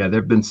 Yeah, there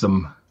have been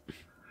some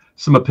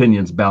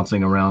opinions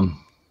bouncing around.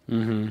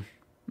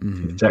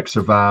 If Tech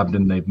survived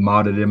and they've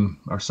modded him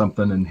or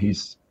something, and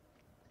he's,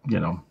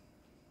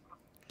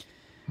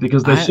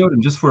 Because they showed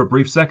him just for a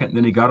brief second,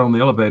 then he got on the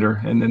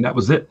elevator, and then that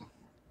was it.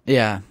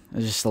 Yeah, it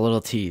was just a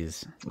little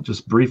tease.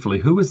 Just briefly.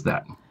 Who is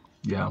that?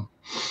 Yeah.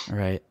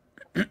 Right.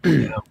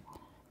 Yeah.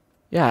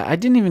 Yeah, I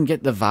didn't even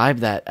get the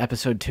vibe that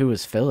episode 2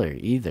 was filler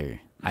either.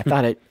 I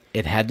thought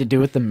it had to do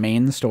with the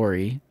main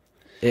story.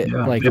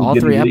 Like all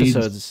 3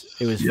 episodes,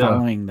 it was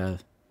following the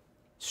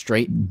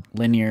straight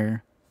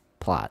linear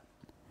plot.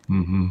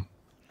 Mm-hmm.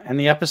 And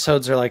the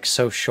episodes are like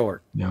so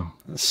short. Yeah.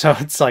 So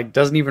it's like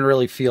doesn't even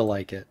really feel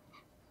like it.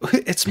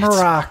 It's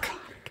Maroc.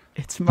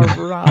 It's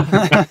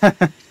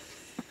Maroc.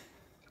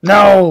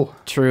 No.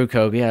 True,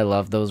 Kobe. I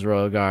love those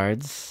royal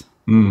guards.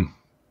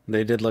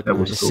 They did look That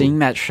nice. was cool. Seeing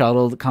that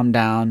shuttle come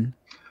down.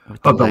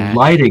 The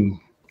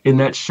lighting in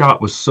that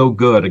shot was so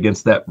good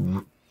against their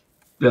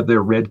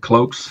red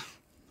cloaks.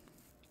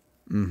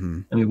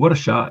 Mm-hmm. I mean, what a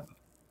shot.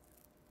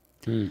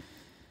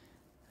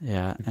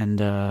 Yeah, and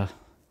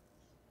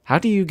how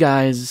do you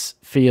guys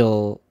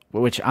feel,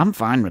 which I'm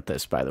fine with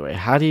this, by the way,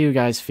 how do you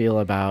guys feel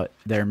about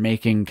their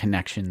making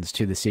connections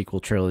to the sequel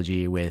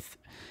trilogy with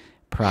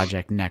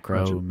Project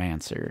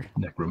Necromancer?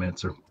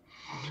 Necromancer.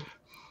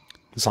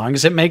 As long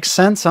as it makes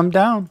sense, I'm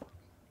down.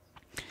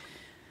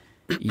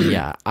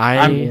 Yeah,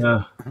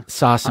 I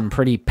saw some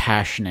pretty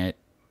passionate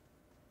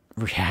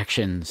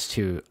reactions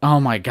to,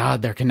 oh my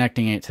god, they're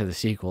connecting it to the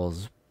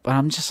sequels. But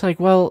I'm just like,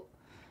 well,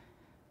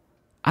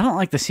 I don't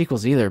like the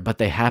sequels either, but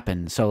they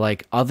happen. So,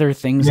 like, other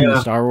things in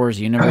the Star Wars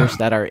universe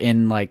that are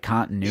in, like,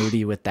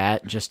 continuity with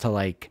that, just to,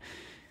 like,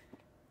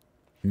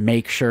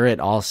 make sure it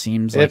all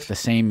seems like the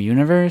same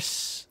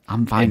universe,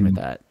 I'm fine with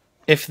that.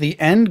 If the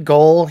end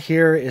goal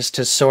here is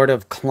to sort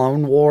of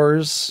Clone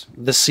Wars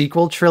the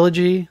sequel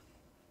trilogy,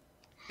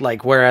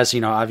 like, whereas,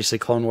 you know, obviously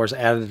Clone Wars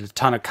added a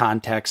ton of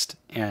context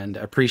and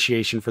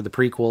appreciation for the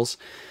prequels,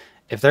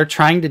 if they're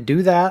trying to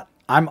do that,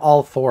 I'm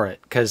all for it.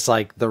 Because,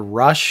 like, the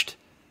rushed,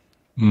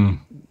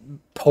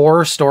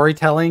 poor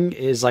storytelling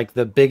is, like,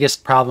 the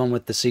biggest problem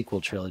with the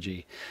sequel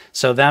trilogy.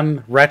 So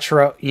them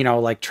retro, you know,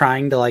 like,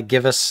 trying to, like,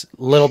 give us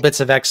little bits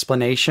of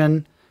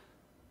explanation,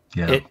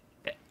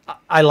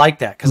 I like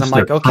that. Because I'm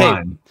like,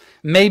 okay,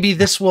 maybe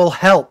this will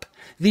help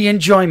the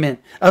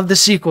enjoyment of the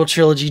sequel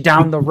trilogy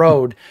down the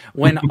road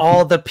when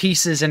all the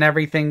pieces and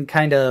everything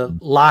kind of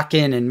lock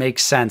in and make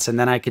sense. And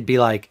then I could be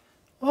like,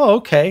 oh,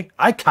 okay,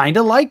 I kind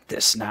of like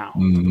this now.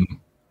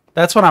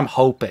 That's what I'm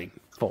hoping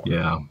for.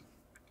 Yeah.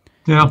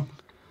 Yeah.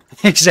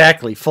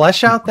 Exactly.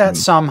 Flesh out that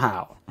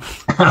somehow.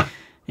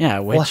 Yeah,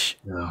 which,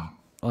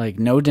 like,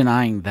 no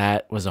denying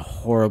that was a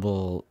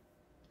horribly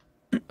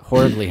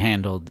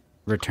handled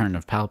Return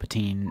of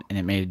Palpatine, and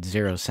it made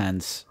zero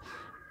sense.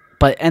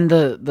 But, and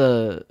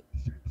the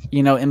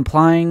you know,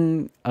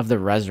 implying of the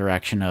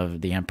resurrection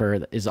of the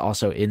Emperor is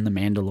also in The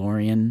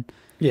Mandalorian.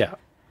 Yeah.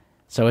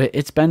 So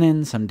it's been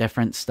in some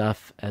different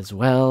stuff as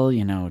well,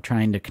 you know,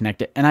 trying to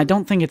connect it. And I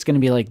don't think it's going to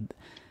be like,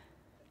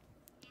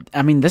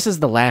 I mean, this is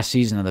the last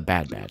season of The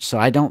Bad Batch. So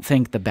I don't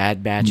think The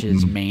Bad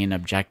Batch's main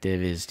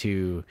objective is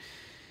to,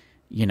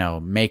 you know,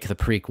 make the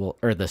prequel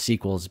or the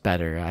sequels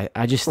better.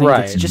 I just think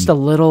it's just a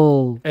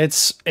little...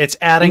 It's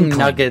adding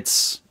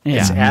nuggets.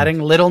 Yeah. It's adding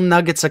little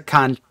nuggets of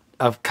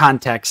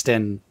context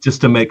and...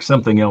 just to make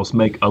something else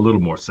make a little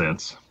more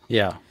sense.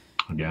 Yeah.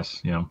 I guess,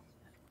 yeah.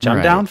 Which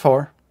I'm down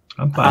for.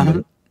 I'm fine with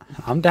it.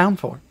 I'm down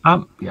for it.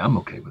 I'm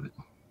okay with it.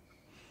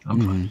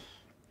 I'm fine.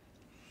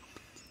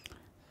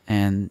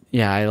 And,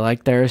 yeah, I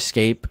like their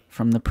escape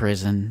from the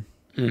prison.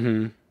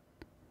 That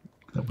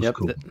was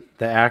cool.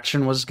 The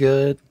action was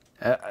good.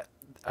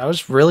 I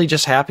was really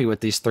just happy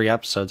with these 3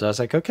 episodes. I was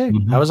like, okay,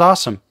 that was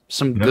awesome.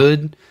 Some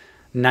good,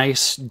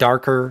 nice,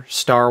 darker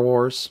Star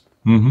Wars.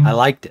 I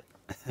liked it.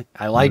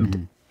 I liked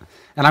it.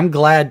 And I'm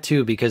glad,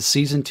 too, because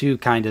Season 2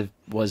 kind of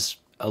was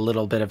a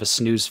little bit of a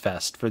snooze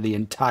fest for the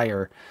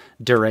entire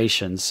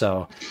duration.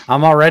 So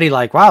I'm already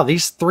like, wow,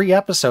 these 3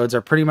 episodes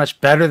are pretty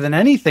much better than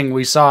anything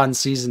we saw in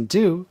Season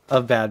 2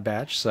 of Bad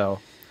Batch. So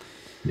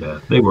yeah,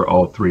 they were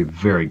all 3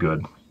 very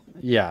good.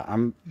 Yeah,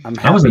 I'm happy.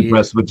 I was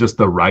impressed with just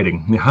the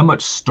writing. I mean, how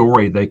much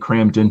story they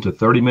crammed into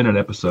 30-minute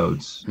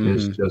episodes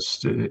is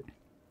just it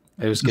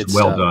was good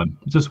well stuff. done.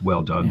 Just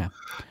well done. Yeah.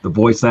 The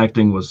voice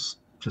acting was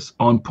just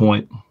on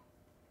point.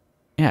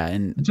 Yeah,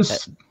 and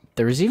Just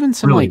there was even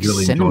some really, like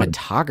really enjoyed it.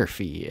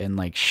 cinematography and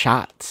like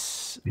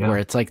shots where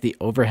it's like the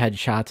overhead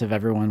shots of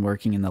everyone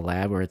working in the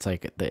lab where it's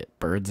like the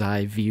bird's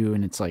eye view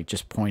and it's like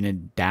just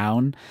pointed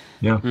down.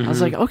 Yeah. I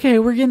was like, okay,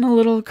 we're getting a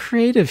little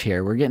creative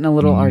here. We're getting a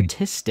little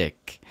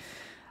artistic.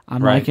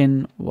 I'm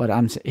liking what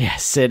I'm saying. Yeah,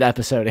 Sid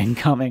episode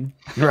incoming.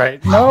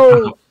 Right.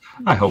 No.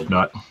 I hope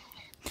not.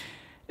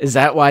 Is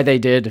that why they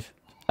did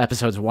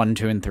episodes 1,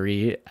 2, and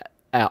 3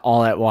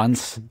 all at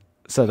once?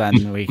 So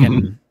then we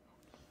can...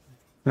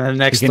 The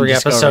next 3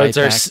 episodes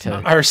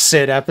are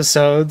Sid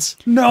episodes.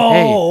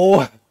 No.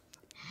 Hey,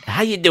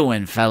 how you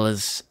doing,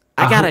 fellas?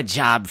 I got a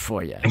job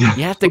for you.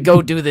 You have to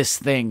go do this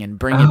thing and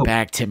bring it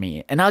back to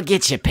me, and I'll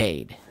get you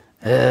paid.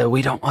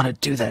 We don't want to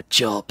do that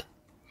job.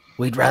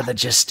 We'd rather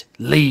just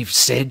leave,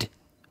 Sid.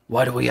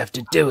 Why do we have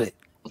to do it?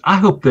 I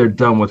hope they're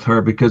done with her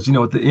because, you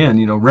know, at the end,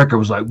 you know, Wrecker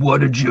was like,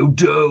 what did you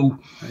do?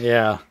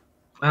 Yeah.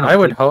 I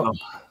would hope.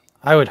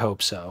 I would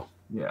hope so.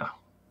 Yeah.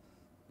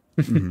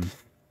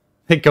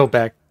 They go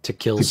back to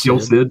kill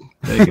Sid.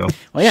 There you go.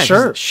 Well, yeah,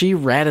 sure. She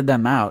ratted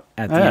them out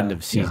at the end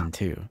of season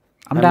 2.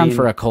 I'm down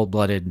for a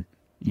cold-blooded,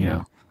 you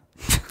know.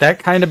 That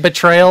kind of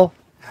betrayal.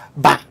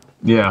 Bah.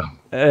 Yeah.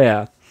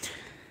 Yeah.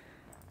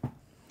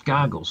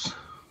 Goggles.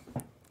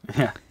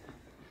 Yeah.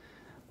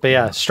 But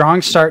yeah,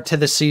 strong start to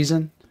the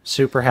season.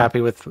 Super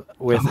happy with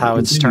how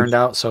it's turned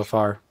out so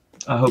far.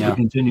 I hope it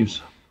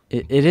continues.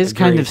 It is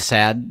kind of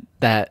sad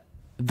that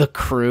the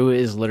crew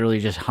is literally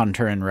just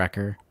Hunter and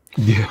Wrecker.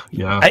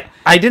 Yeah.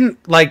 I didn't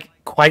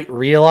quite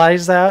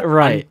realize that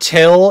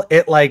until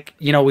it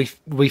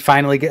we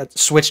finally get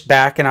switched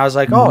back, and I was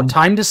like, oh,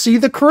 time to see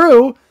the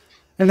crew.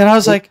 And then I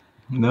was like,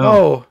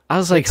 no. I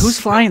was like, who's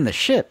flying the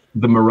ship?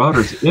 The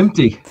Marauder's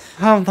empty.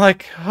 I'm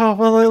like, oh,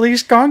 well, at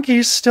least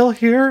Gonki's still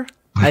here.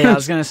 I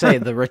was going to say,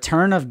 the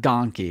return of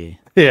Gonki.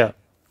 Yeah.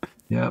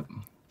 Yep.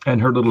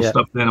 And her little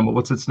stuffed animal.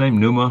 What's its name?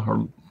 Numa?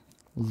 Or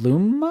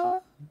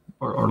Luma?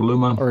 Or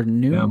Luma? Or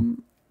Numa?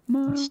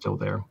 Yeah. It's still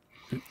there.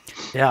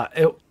 Yeah.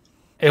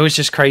 It was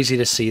just crazy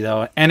to see,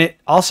 though. And it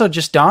also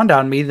just dawned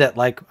on me that,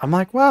 I'm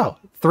like, wow,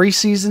 3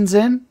 seasons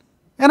in,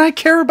 and I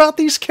care about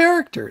these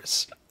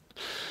characters.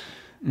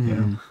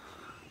 Yeah.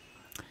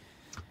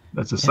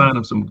 That's a sign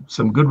of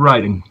some good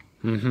writing.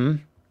 Mm-hmm.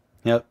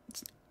 Yep.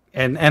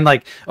 And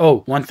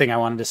one thing I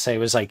wanted to say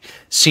was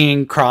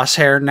seeing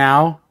Crosshair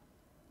now,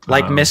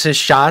 miss his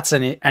shots,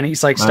 and he's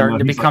starting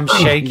to become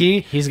shaky.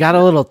 He's got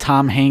a little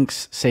Tom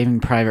Hanks Saving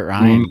Private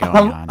Ryan going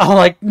on. I'm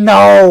like,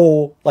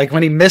 no.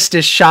 When he missed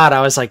his shot, I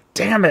was like,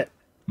 damn it.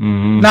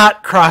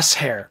 Not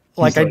Crosshair.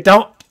 I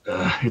don't.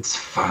 It's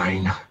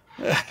fine.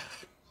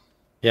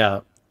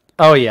 Yeah.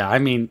 Oh yeah. I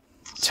mean,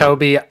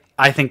 Toby,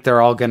 I think they're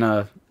all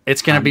gonna.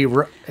 It's gonna be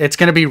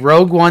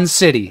Rogue One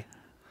City.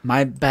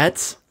 My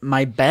bet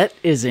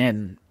is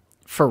in.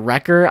 For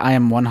Wrecker, I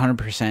am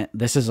 100%.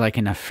 This is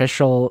an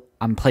official.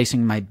 I'm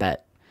placing my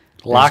bet.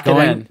 Lock it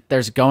in.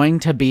 There's going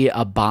to be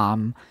a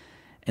bomb,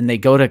 and they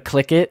go to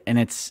click it, and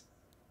it's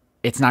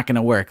not going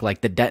to work.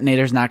 The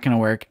detonator's not going to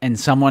work, and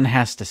someone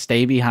has to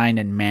stay behind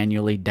and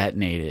manually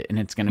detonate it, and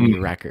it's going to be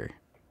Wrecker.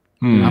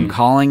 I'm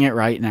calling it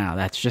right now.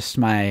 That's just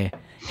my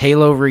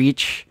Halo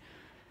Reach.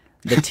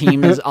 The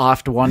team is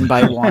offed one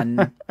by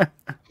one,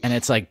 and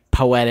it's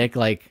poetic,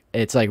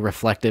 it's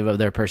reflective of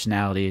their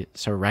personality.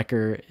 So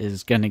Wrecker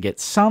is gonna get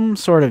some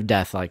sort of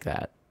death like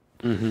that.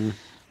 I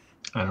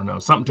don't know.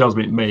 Something tells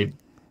me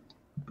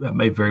that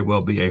may very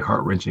well be a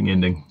heart-wrenching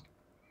ending.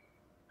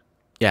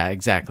 Yeah,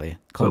 exactly.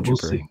 But we'll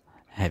see.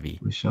 Heavy.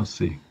 We shall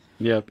see.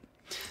 Yep.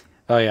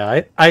 Oh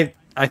yeah, I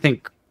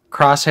think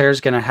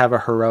Crosshair's gonna have a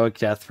heroic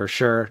death for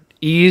sure.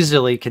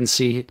 Easily can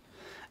see,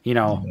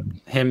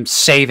 him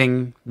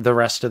saving the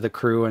rest of the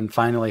crew and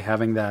finally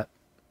having that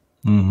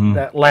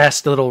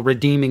last little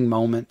redeeming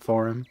moment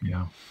for him.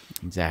 Yeah,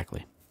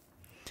 exactly.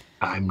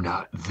 I'm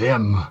not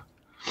them.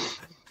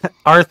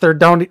 Arthur,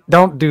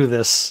 don't do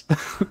this.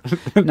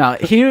 No,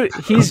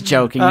 he's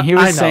joking. He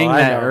was saying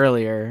that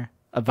earlier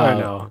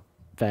about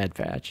Bad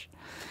Batch.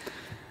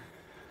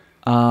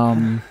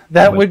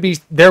 There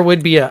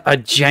would be a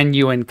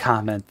genuine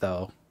comment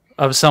though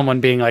of someone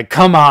being like,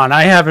 "Come on,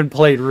 I haven't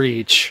played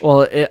Reach."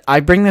 Well, I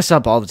bring this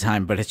up all the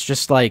time, but it's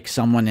just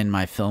someone in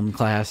my film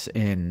class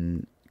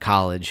in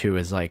college who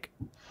was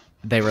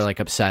they were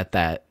upset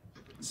that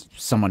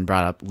someone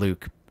brought up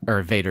Luke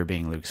or Vader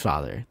being Luke's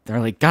father. They're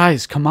like,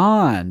 guys, come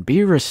on,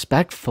 be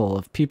respectful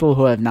of people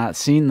who have not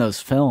seen those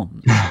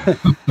films.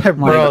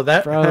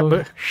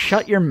 Bro,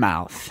 shut your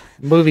mouth.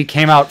 Movie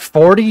came out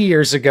 40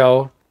 years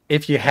ago.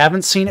 If you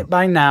haven't seen it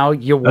by now,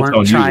 you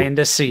weren't trying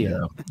to see it.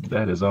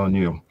 That is on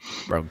you.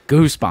 Bro,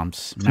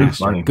 goosebumps,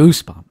 master.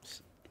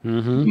 Goosebumps.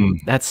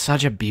 That's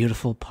such a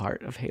beautiful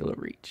part of Halo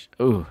Reach.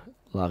 Ooh,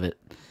 love it.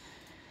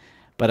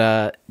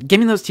 But give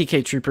me those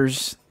TK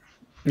troopers.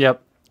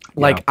 Yep.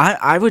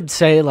 I would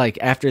say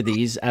after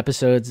these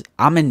episodes,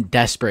 I'm in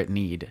desperate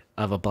need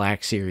of a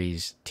Black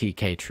Series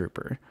TK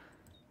trooper.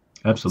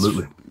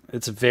 Absolutely.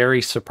 It's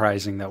very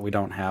surprising that we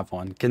don't have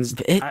one.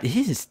 It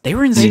is. They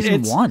were in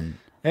season 1.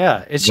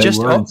 Yeah, it's they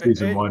just were in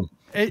season 1.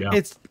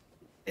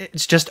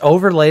 It's just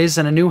overlays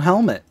and a new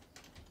helmet.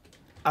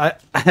 I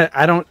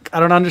don't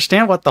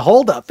understand what the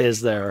holdup is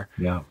there.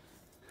 Yeah.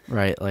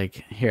 Right,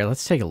 here,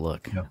 let's take a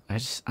look. Yeah.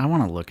 I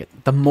want to look at.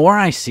 The more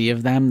I see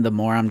of them, the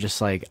more I'm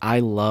just I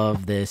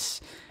love this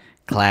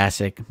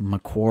classic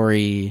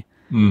McQuarrie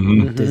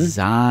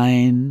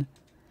design.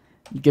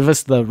 Give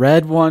us the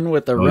red one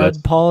with the red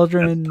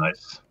pauldron.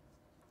 That's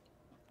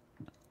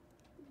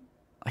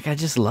nice. I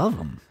just love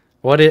them.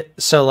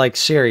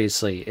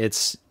 Seriously,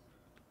 it's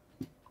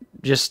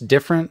just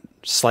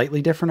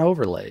slightly different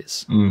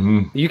overlays.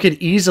 You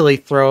could easily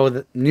throw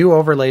the new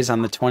overlays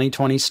on the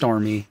 2020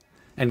 Stormy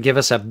and give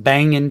us a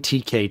banging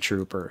TK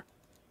trooper.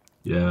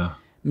 Yeah.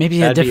 Maybe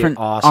That'd a different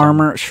awesome.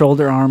 armor,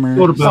 shoulder armor.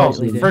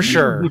 For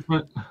sure.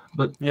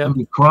 But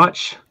the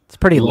crotch. It's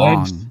pretty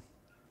legs, long.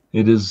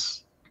 It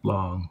is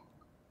long.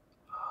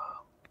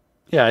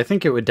 Yeah, I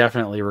think it would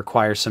definitely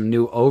require some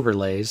new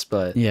overlays,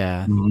 but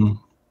yeah.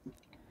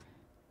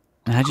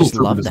 And I just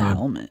love the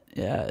helmet.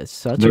 Yeah, it's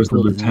such There's a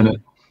cool the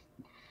lieutenant.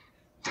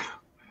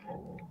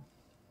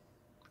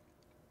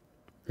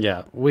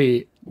 Yeah,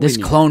 this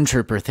clone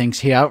trooper thinks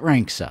he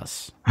outranks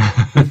us.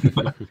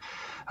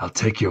 I'll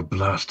take your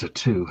blaster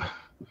too.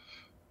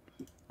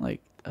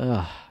 Like,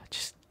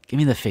 just give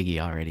me the figgy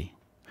already.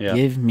 Yeah.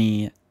 Give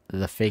me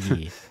the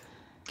figgy.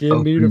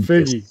 Give me the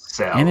figgy.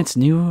 And it's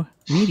new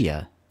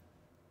media.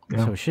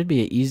 Yeah. So it should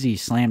be an easy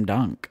slam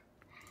dunk.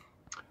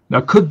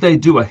 Now, could they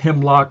do a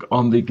hemlock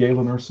on the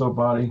Galen Erso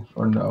body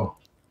or no?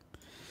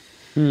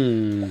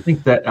 I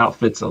think that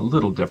outfit's a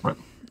little different.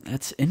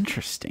 That's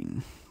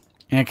interesting.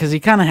 Yeah, because he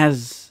kind of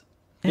has.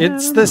 Yeah,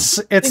 It's the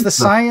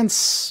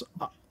science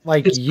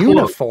It's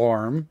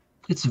uniform.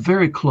 It's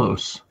very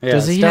close. Yeah,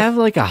 does he have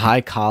like a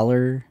high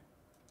collar?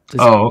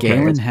 Does okay.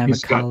 Galen have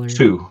He's a collar? got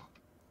two.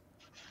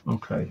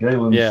 Okay,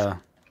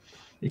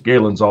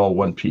 Galen's all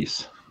one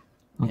piece.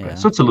 Okay,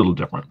 so it's a little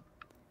different.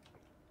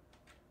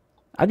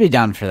 I'd be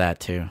down for that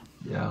too.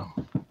 Yeah.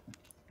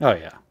 Oh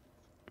yeah.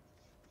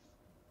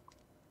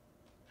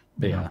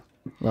 Yeah.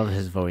 Love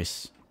his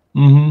voice.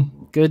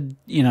 Mm-hmm. Good,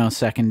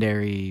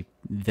 secondary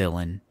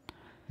villain.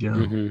 Yeah.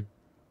 Mm-hmm.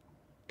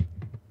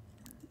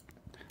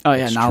 Oh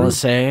yeah,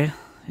 Nalase.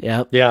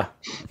 Yep. Yeah.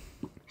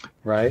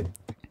 Right.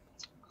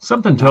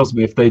 Something tells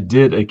me if they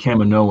did a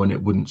Kaminoan,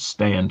 it wouldn't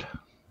stand.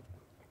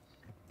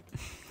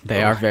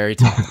 They are very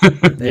tall.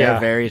 They are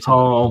very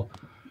tall.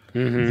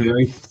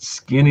 Very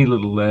skinny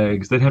little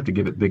legs. They'd have to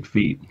give it big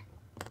feet.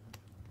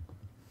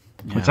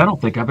 Which I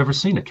don't think I've ever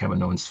seen a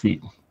Kaminoan's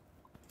feet.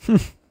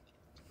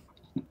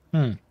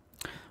 Well,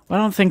 I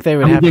don't think they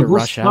would have to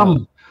rush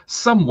out.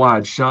 Some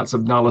wide shots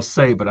of Nala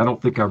Se, but I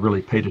don't think I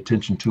really paid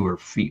attention to her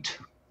feet.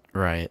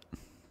 Right.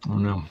 Oh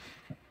no.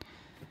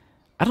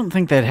 I don't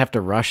think they'd have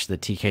to rush the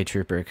TK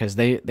Trooper because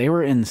they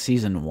were in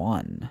season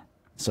 1.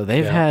 So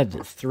they've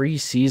had 3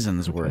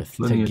 seasons worth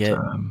to get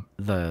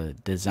the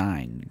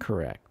design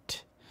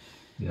correct.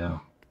 Yeah.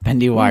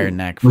 Bendy wire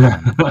neck. For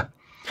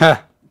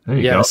there you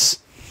yes.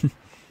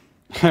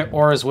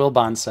 Or as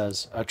Wilbon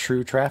says, a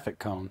true traffic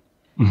cone.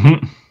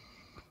 I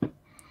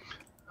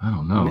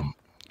don't know.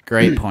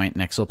 Great point,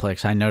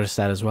 Nixelplex. I noticed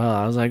that as well.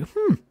 I was like,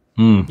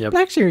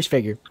 Black Series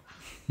figure.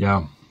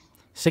 Yeah.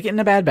 Stick it in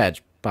a Bad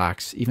Badge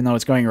box, even though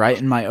it's going right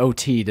in my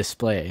OT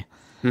display.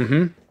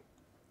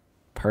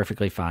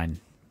 Perfectly fine.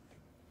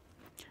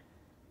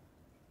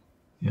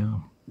 Yeah.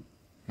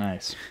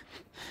 Nice.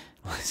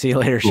 See you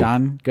later,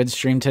 Sean. Good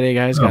stream today,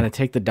 guys. Got to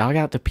take the dog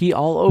out to pee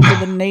all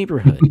over the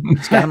neighborhood.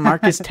 He's got to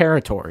mark his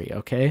territory,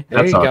 okay?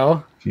 There you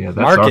go. Yeah,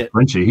 that's our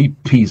Frenchie. He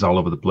pees all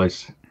over the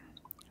place.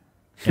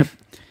 Yep.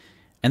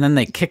 And then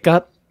they kick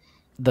up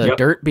the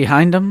dirt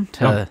behind them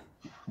to...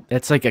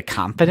 It's like a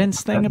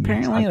confidence thing,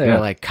 apparently. They're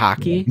like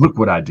cocky. Look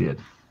what I did.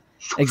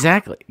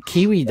 Exactly.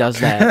 Kiwi does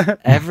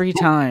that every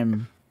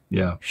time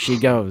she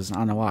goes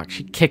on a walk.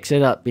 She kicks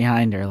it up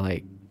behind her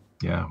like...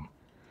 Yeah.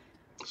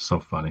 So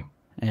funny.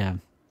 Yeah.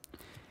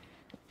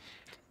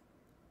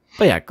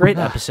 But yeah, great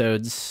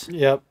episodes.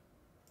 Yep.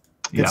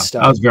 Good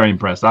stuff. I was very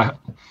impressed.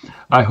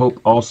 I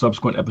hope all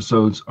subsequent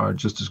episodes are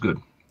just as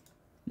good.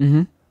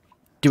 Do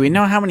we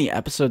know how many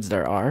episodes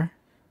there are?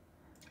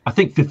 I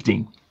think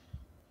 15.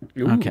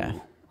 Ooh. Okay.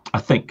 I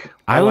think.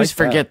 I always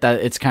forget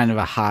that it's kind of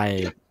a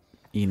high,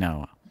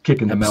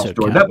 kick in the mouth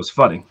story. count. That was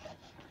funny.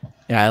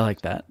 Yeah, I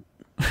like that.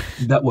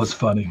 That was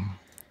funny.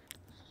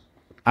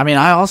 I mean,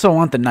 I also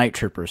want the Night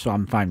Trooper, so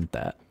I'm fine with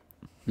that.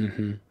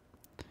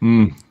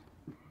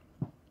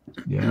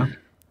 Yeah.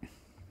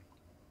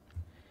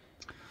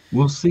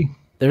 We'll see.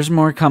 There's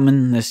more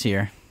coming this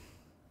year.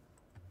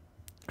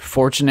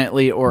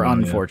 Fortunately or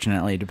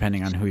unfortunately,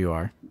 depending on who you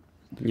are.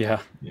 Yeah.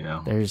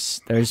 Yeah.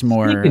 There's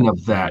more. Speaking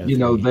of that,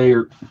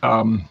 they're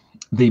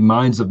the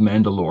Mines of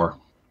Mandalore.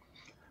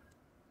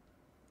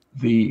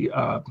 The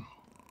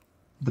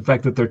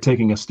fact that they're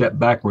taking a step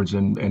backwards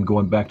and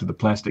going back to the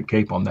plastic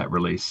cape on that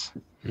release.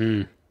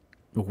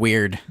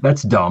 Weird.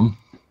 That's dumb.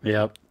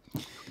 Yep.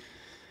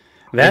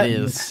 That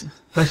is.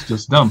 That's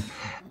just dumb.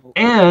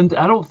 And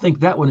I don't think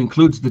that one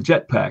includes the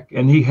jetpack.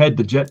 And he had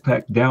the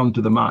jetpack down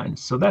to the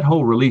mines. So that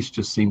whole release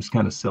just seems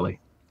kind of silly.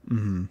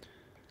 And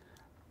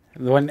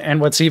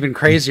what's even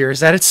crazier is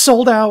that it's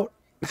sold out.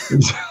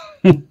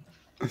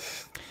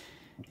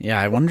 Yeah,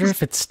 I wonder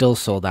if it's still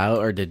sold out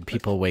or did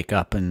people wake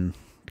up and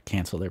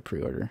cancel their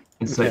pre-order.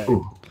 It's like,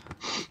 ooh.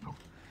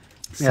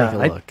 Let's take a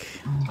look.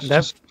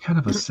 That's kind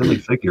of a silly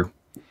figure.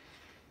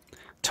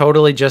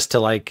 Totally just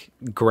to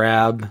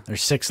grab.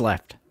 There's 6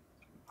 left.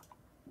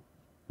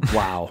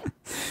 Wow.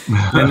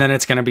 And then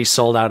it's going to be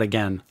sold out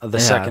again of the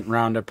second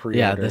round of pre-orders.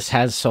 Yeah, this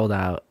has sold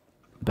out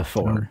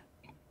before.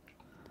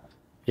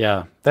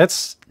 Yeah,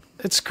 it's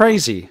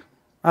crazy.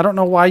 I don't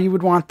know why you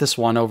would want this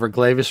one over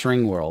Glavis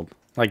Ringworld.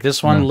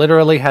 This one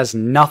literally has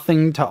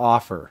nothing to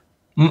offer.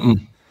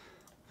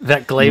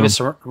 That Glavis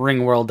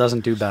Ringworld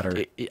doesn't do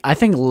better. I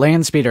think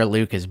Landspeeder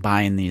Luke is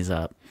buying these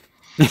up.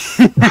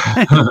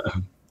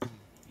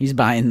 He's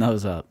buying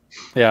those up.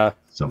 Yeah.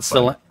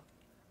 So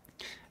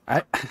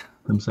I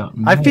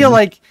I feel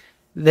like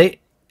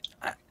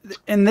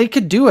and they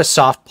could do a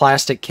soft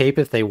plastic cape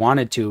if they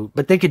wanted to,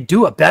 but they could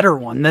do a better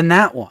one than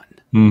that one.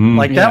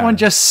 Like that one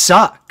just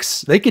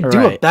sucks. They could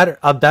do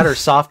a better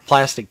soft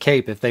plastic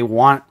cape if they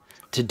want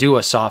to do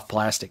a soft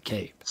plastic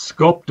cape.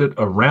 Sculpt it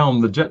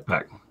around the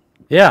jetpack.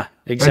 Yeah,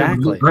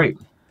 exactly. Great.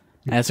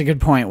 That's a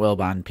good point,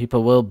 Wilbon.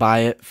 People will buy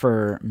it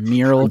for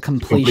mural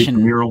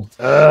completion. Mural.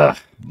 Ugh,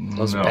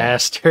 those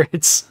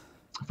bastards.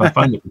 If I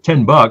find it for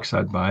 $10,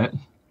 I'd buy it.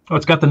 Oh,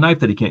 it's got the knife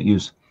that he can't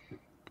use.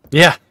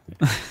 Yeah,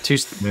 too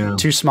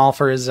small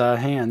for his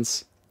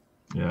hands.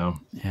 Yeah.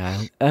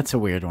 Yeah, that's a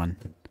weird one.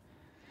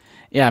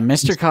 Yeah,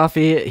 Mr.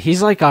 Coffee,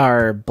 he's like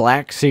our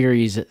Black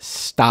Series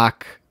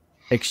stock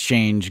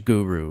exchange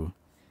guru.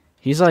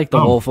 He's like the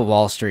Wolf of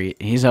Wall Street.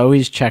 He's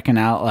always checking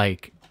out,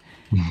 like,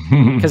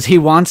 because he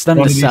wants them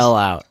to sell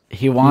out.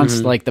 He wants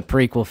like the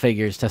prequel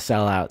figures to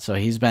sell out. So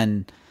he's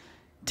been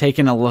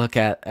taking a look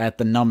at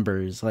the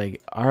numbers.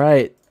 Like, all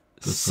right,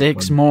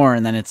 6 more,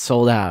 and then it's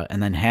sold out.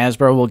 And then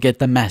Hasbro will get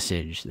the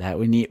message that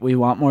we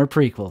want more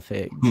prequel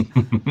figs.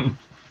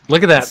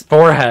 Look at that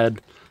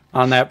forehead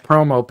on that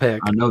promo pic.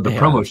 I know the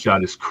promo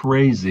shot is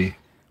crazy.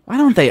 Why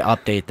don't they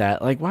update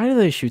that? Like, why do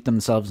they shoot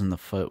themselves in the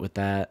foot with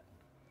that?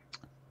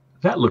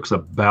 That looks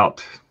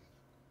about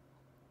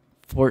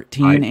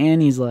 14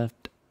 Annies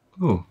left.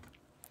 Oh,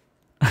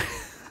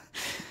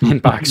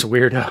 inbox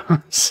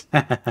weirdos.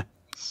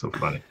 So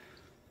funny.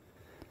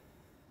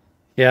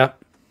 Yeah,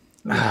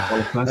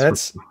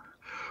 that's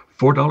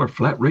 $4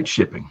 flat rate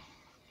shipping.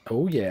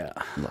 Oh yeah,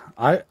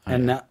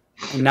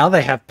 now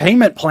they have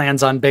payment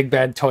plans on Big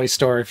Bad Toy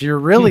Store. If you're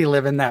really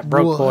living that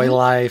broke boy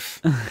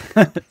life,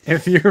 that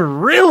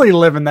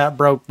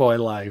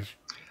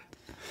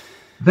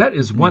That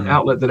is one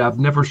outlet that I've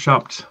never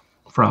shopped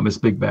from. Is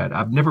Big Bad.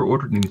 I've never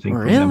ordered anything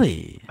from them.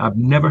 Really? I've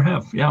never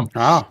have. Yeah.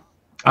 Oh,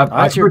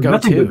 I've heard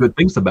nothing but good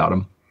things about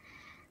them.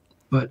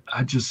 But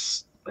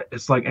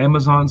it's like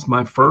Amazon's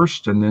my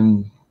first, and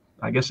then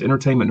I guess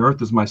Entertainment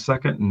Earth is my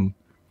second, and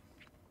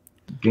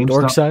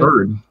GameStop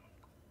third.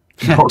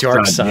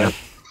 Dork Side. Yeah.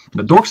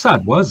 The Dork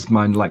Side was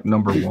mine, like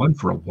number 1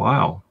 for a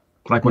while.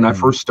 Like when I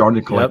first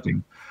started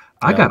collecting,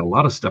 I got a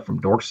lot of stuff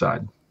from Dork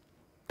Side.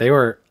 They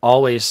were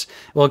always,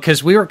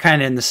 because we were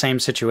kind of in the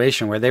same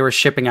situation where they were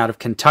shipping out of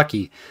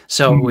Kentucky.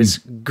 So it was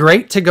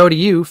great to go to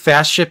you,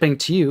 fast shipping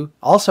to you,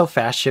 also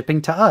fast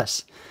shipping to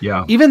us.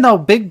 Yeah. Even though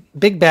Big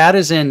Bad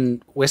is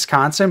in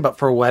Wisconsin, but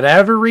for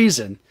whatever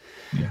reason.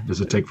 Yeah.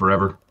 Does it take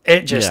forever?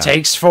 It just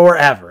takes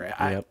forever.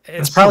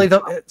 It's probably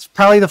the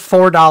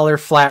 $4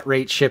 flat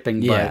rate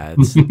shipping. Yeah.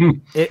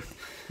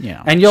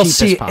 And you'll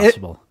see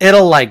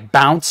it'll like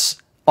bounce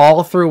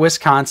all through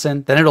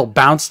Wisconsin, then it'll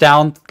bounce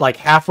down like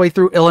halfway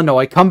through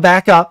Illinois, come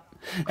back up,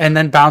 and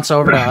then bounce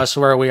over to us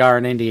where we are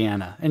in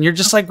Indiana. And you're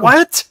just like,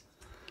 what?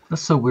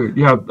 That's so weird.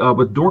 Yeah,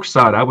 with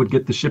Dorkside, I would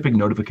get the shipping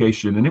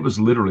notification, and it was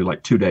literally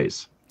like 2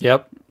 days.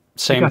 Yep,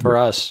 same for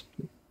us.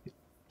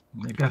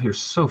 They got here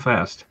so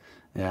fast.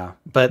 Yeah,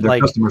 but their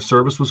customer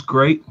service was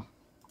great.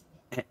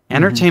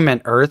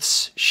 Entertainment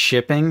Earth's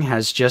shipping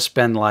has just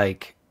been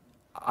like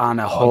on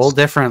a whole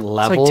different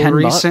level like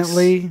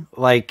recently.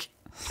 Like,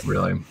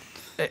 really?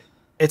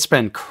 It's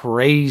been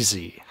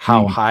crazy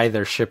how high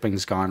their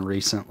shipping's gone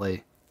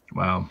recently.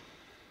 Wow.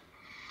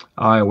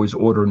 I always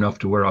order enough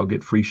to where I'll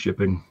get free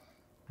shipping,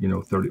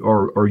 30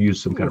 or use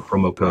some kind of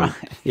promo code.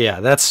 Yeah,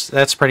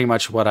 that's pretty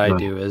much what I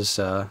do is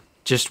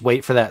just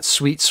wait for that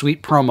sweet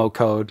promo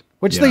code,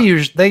 which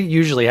they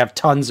usually have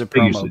tons of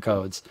promo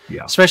codes.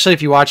 Yeah. Especially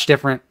if you watch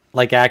different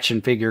like action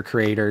figure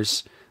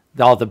creators,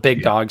 all the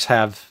big dogs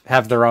have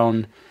their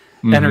own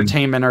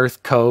Entertainment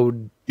Earth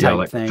code type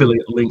like thing.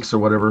 Affiliate links or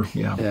whatever.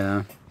 Yeah.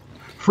 Yeah.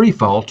 Free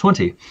fall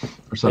 20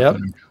 or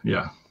something. Yep.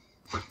 Yeah.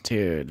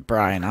 Dude,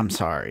 Brian, I'm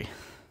sorry.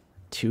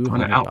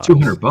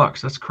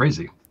 $200. That's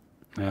crazy.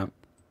 Yeah.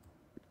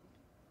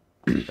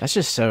 That's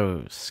just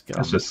so scummy.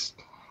 That's just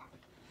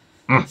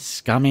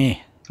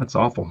scummy. That's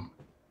awful.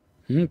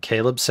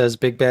 Caleb says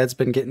Big Bad's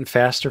been getting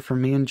faster for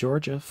me in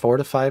Georgia. 4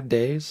 to 5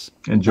 days.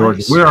 In Georgia.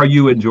 Nice. Where are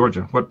you in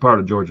Georgia? What part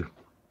of Georgia?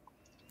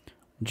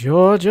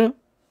 Georgia.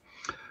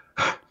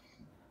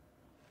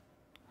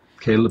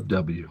 Caleb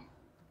W.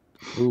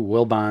 Ooh,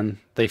 Wilbon.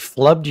 They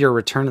flubbed your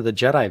Return of the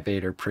Jedi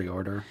Vader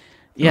pre-order.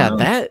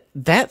 Yeah,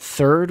 that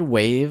third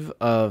wave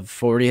of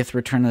 40th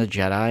Return of the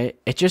Jedi,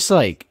 it just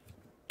like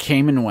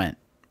came and went.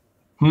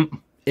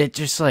 It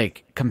just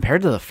like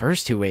compared to the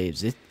first 2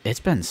 waves, it's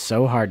been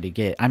so hard to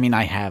get. I mean,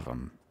 I have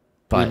them,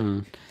 but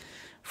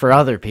for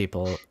other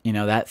people,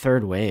 that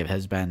third wave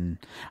has been.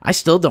 I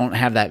still don't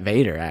have that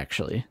Vader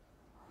actually.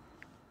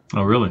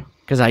 Oh, really?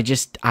 Because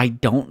I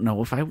don't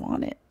know if I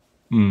want it.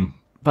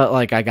 But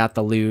like I got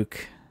the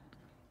Luke.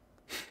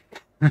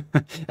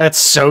 That's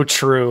so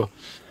true.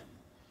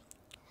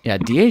 Yeah,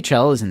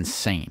 DHL is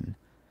insane.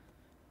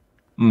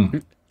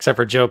 Except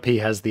for Joe P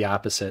has the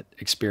opposite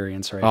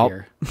experience right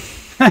here.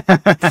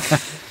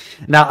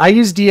 Now, I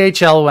use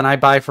DHL when I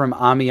buy from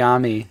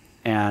Ami,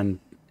 and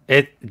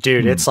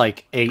it's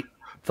like 8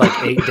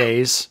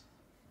 days.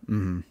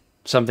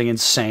 Something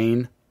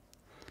insane.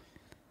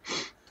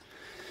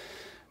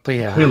 But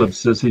yeah. Caleb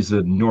says he's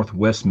in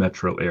northwest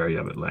metro area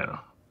of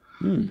Atlanta.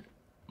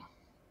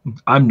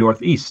 I'm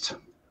northeast.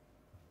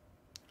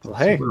 Well,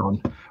 hey,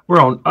 we're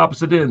on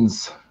opposite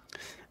ends.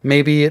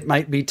 Maybe it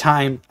might be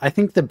time. I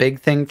think the big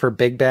thing for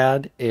Big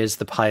Bad is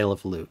the pile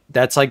of loot.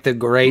 That's like the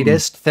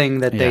greatest thing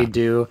that they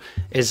do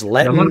is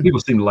letting... a lot of people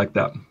seem to like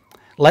that.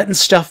 Letting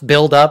stuff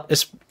build up,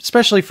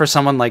 especially for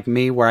someone like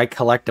me where I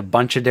collect a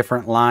bunch of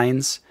different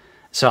lines.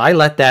 So I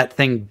let that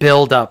thing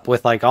build up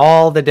with like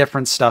all the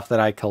different stuff that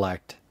I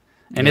collect.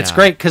 And it's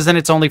great because then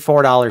it's only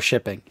 $4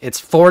 shipping. It's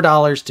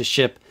 $4 to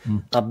ship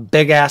a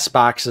big-ass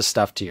box of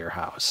stuff to your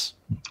house.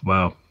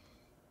 Wow.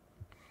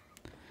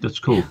 That's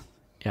cool.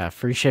 Yeah,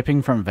 free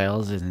shipping from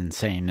Vales is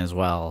insane as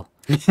well.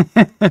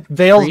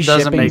 Vales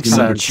doesn't make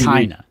sense.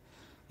 China.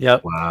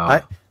 Yep.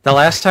 Wow. The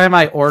last time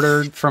I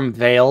ordered from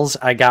Vales,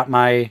 I got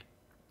my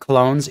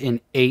clones in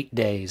 8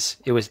 days.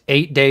 It was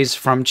 8 days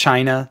from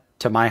China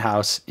to my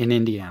house in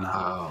Indiana.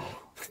 Wow.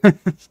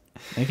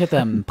 Look at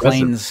them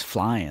planes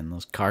flying.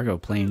 Those cargo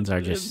planes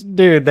are just...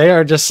 Dude, they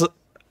are just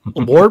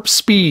warp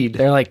speed.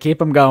 They're like, keep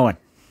them going.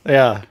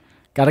 Yeah.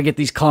 Got to get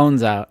these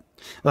clones out.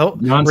 Well,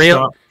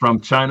 non-stop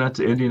from China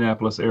to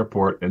Indianapolis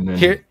airport, and then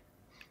here,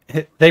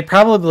 they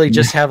probably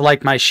just have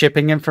like my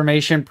shipping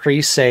information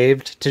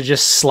pre-saved to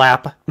just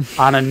slap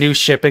on a new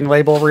shipping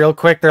label real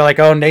quick. They're like,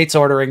 "Oh, Nate's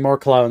ordering more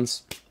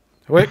clones.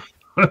 Wait,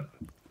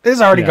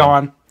 it's already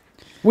gone.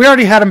 We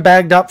already had them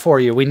bagged up for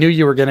you. We knew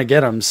you were gonna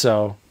get them,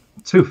 so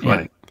too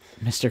funny."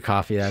 Yeah. Mr.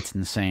 Coffee, that's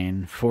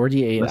insane.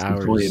 48 Less hours.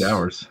 than 48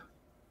 hours.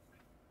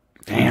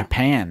 Damn.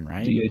 Japan,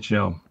 right?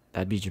 DHL.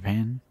 That'd be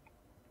Japan.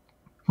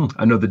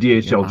 I know the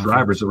DHL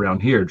drivers around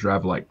here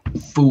drive like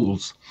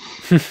fools.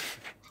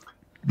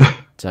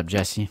 What's up,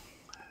 Jesse?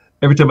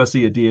 Every time I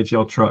see a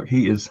DHL truck,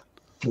 he is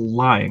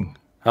flying.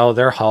 Oh,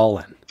 they're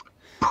hauling.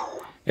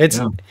 It's.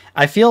 Yeah.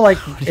 I feel like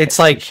it's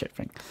like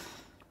shipping.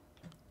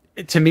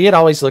 To me, it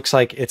always looks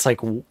like it's like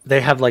they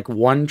have like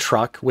one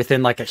truck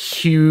within like a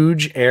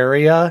huge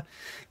area.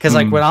 Because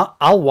like when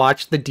I'll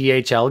watch the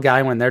DHL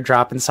guy when they're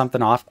dropping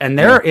something off, and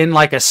they're in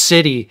like a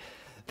city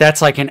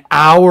that's like an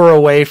hour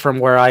away from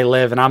where I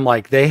live. And I'm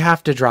like, they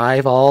have to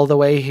drive all the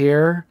way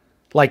here.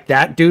 Like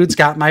that dude's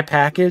got my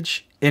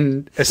package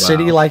in a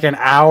city like an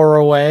hour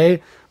away.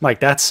 I'm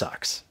like, that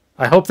sucks.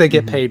 I hope they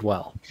get paid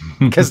well.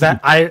 Because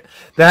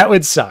that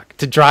would suck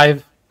to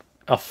drive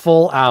a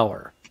full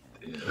hour.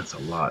 Yeah, that's a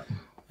lot.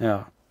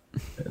 Yeah.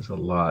 It's a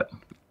lot.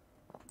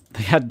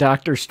 They got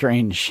Doctor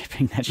Strange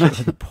shipping that shit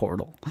to the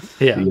portal.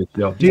 Yeah.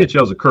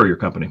 DHL is a courier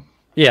company.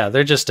 Yeah,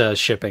 they're just a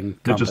shipping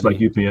company. They're just like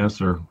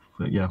UPS or,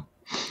 yeah.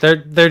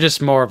 They're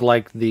just more of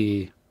like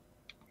they're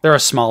a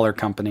smaller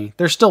company.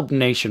 They're still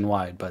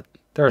nationwide, but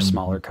they're a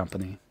smaller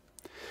company.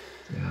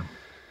 Yeah.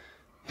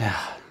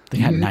 Yeah. They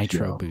got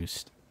Nitro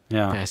Boost.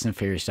 Yeah. Fast and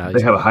Furious.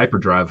 They have a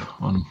hyperdrive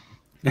on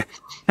them.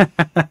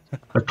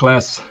 a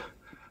class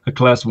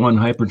 1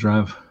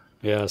 hyperdrive.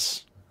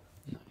 Yes.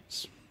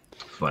 Nice.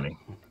 Funny.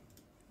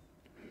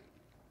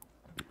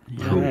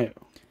 Yeah. All right.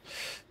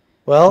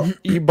 Well,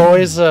 you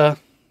boys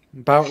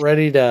about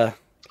ready to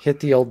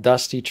hit the old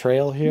dusty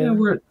trail here? Yeah,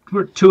 we're at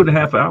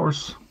 2.5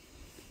 hours.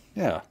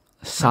 Yeah.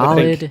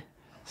 Solid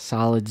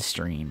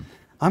stream.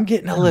 I'm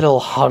getting a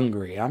little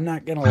hungry. I'm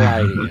not gonna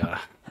lie to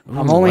you.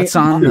 What's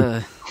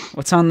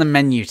on the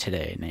menu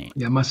today, Nate?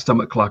 Yeah, my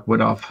stomach clock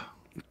went off.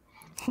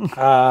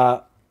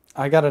 I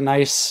got a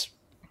nice,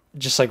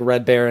 just like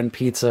Red Baron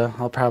pizza.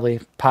 I'll probably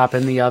pop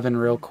in the oven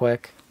real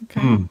quick.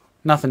 Okay.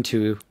 Nothing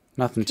too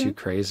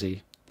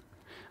crazy.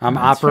 I'm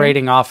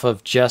operating off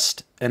of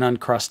just an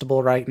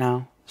Uncrustable right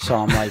now, so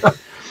I'm like,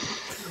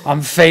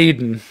 I'm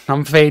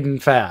fading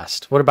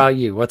fast. What about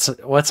you?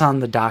 What's on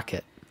the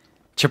docket?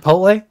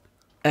 Chipotle?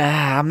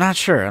 I'm not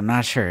sure.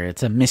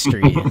 It's a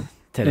mystery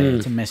today.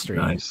 It's a mystery.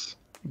 Nice.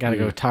 Got to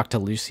go talk to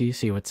Lucy,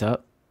 see what's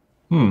up.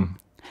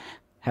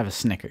 Have a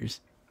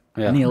Snickers.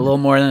 Yeah. I need a little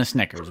more than a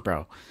Snickers,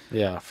 bro.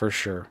 Yeah, for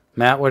sure.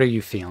 Matt, what are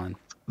you feeling?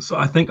 So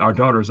I think our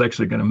daughter is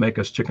actually going to make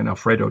us chicken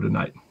Alfredo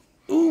tonight.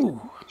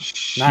 Ooh,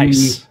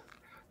 nice.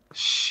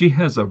 She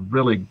has a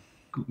really,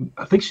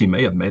 I think she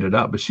may have made it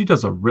up, but she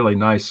does a really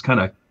nice kind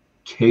of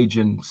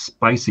Cajun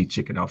spicy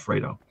chicken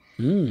Alfredo.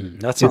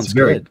 That sounds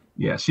good.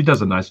 Yeah, she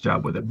does a nice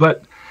job with it.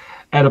 But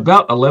at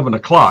about 11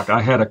 o'clock, I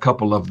had a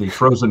couple of the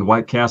frozen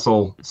White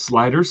Castle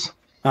sliders.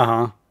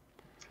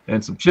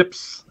 And some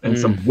chips and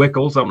some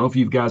Wickles. I don't know if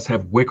you guys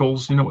have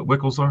Wickles. You know what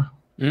Wickles are?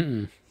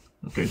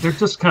 Okay, they're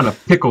just kind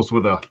of pickles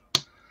with a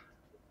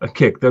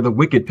kick. They're the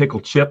Wicked Pickle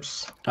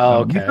Chips.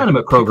 Oh, okay. You find them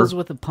at Kroger. Pickles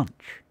with a punch.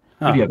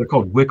 But yeah, they're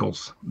called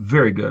Wickles.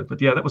 Very good.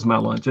 But yeah, that was my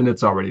lunch, and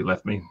it's already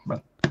left me.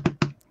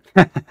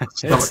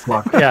 Stomach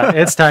clock. Yeah,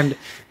 it's time.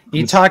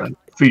 You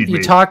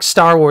talk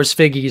Star Wars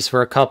figgies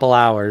for a couple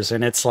hours,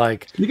 and it's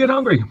like you get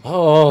hungry.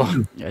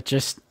 Oh,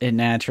 it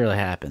naturally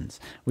happens.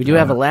 We do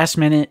have a last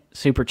minute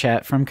super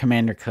chat from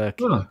Commander Cook.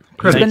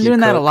 He's been doing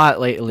that a lot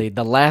lately.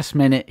 The last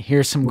minute,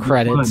 here's some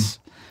credits.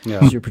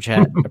 Yeah. Super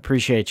chat.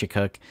 Appreciate you,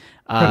 Cook.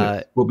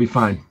 We'll be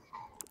fine.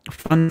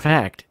 Fun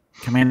fact: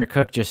 Commander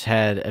Cook just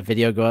had a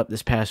video go up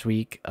this past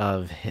week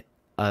of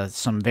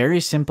some very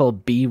simple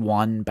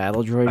B1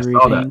 battle droid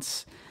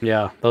repaints.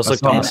 Yeah, those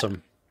look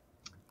awesome.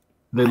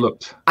 They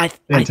looked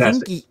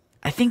fantastic.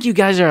 I think you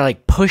guys are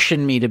like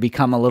pushing me to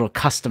become a little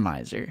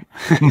customizer.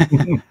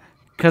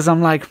 Because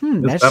I'm like,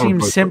 that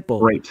seems simple.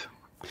 Great.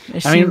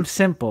 It seems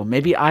simple.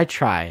 Maybe I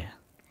try.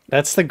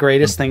 That's the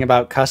greatest thing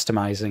about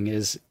customizing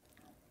is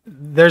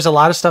there's a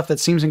lot of stuff that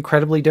seems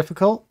incredibly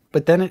difficult,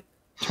 but then it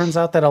turns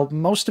out that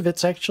most of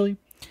it's actually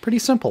pretty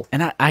simple.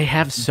 And I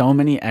have so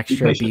many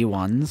extra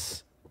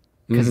B1s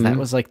because that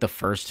was like the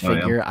first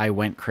figure I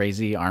went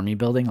crazy army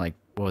building. Like,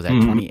 what was that,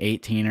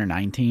 2018 or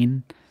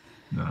 19?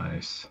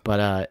 Nice.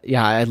 But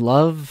yeah, I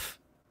love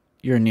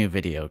your new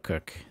video,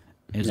 Cook.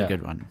 It was a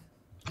good one.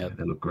 Yeah,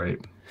 they look great.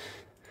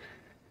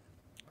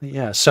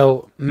 Yeah.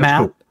 So,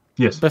 Matt, cool.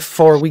 Yes.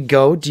 Before we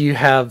go, do you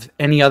have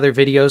any other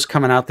videos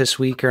coming out this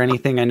week or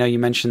anything? I know you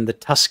mentioned the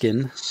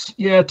Tusken.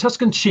 Yeah,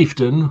 Tusken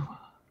Chieftain,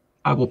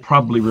 I will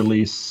probably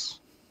release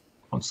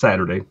on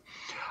Saturday.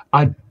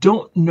 I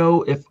don't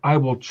know if I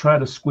will try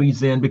to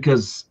squeeze in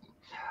because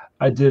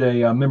I did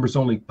a members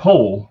only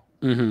poll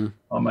on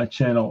my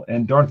channel,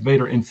 and Darth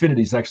Vader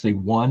Infinity's actually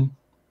won.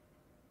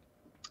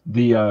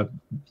 The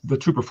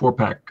Trooper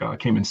 4-pack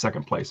came in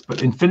second place,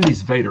 but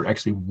Infinity's Vader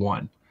actually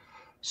won.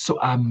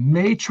 So I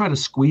may try to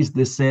squeeze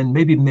this in,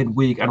 maybe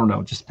midweek. I don't know.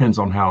 It just depends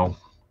on how,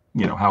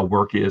 how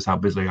work is, how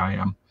busy I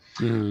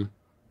am.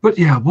 But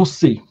yeah, we'll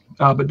see.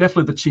 But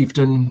definitely the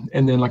Chieftain,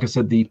 and then like I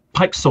said, the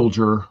Pike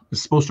Soldier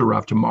is supposed to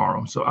arrive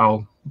tomorrow. So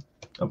I'll,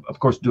 of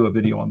course, do a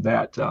video on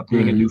that,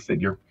 being a new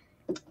figure.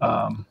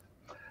 And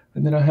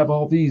then I have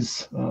all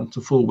these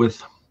to fool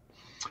with.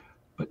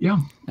 But yeah.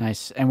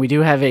 Nice. And we do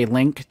have a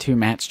link to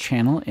Matt's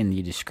channel in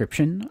the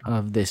description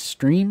of this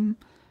stream.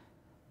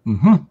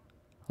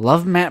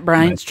 Love Matt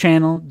Bryant's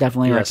channel.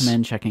 Definitely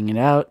recommend checking it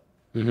out.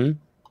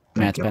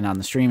 Matt's been on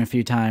the stream a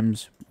few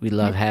times. We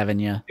love having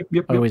you.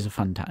 Always a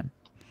fun time.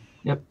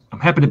 Yep. I'm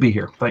happy to be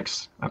here.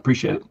 Thanks. I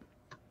appreciate it.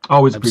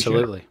 Always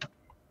appreciate it.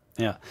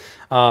 Yeah.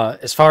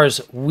 As far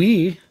as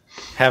we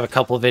have a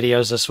couple of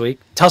videos this week,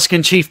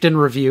 Tusken Chieftain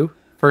review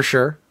for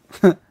sure.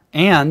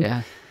 And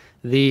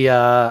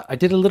I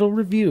did a little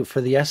review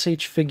for the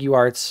SH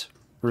Figuarts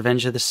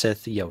Revenge of the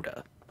Sith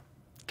Yoda.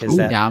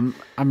 Yeah,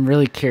 I'm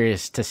really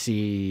curious to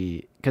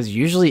see, because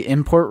usually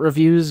import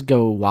reviews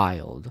go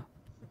wild.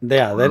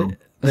 Yeah,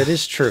 that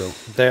is true.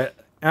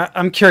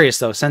 I'm curious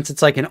though, since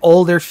it's like an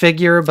older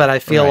figure, but I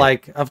feel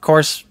like, of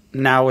course,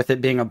 now with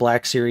it being a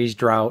Black Series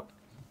drought,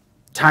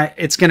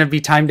 it's going to be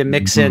time to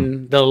mix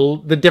in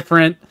the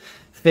different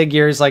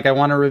figures. Like I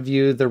want to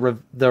review the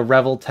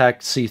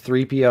Reveltech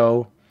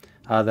C-3PO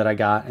that I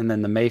got, and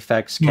then the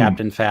Mafex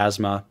Captain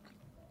Phasma.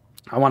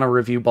 I want to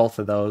review both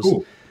of those.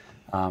 Cool.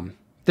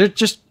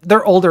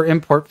 They're older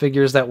import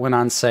figures that went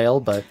on sale,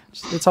 but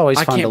it's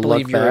always fun to look back. I can't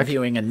believe you're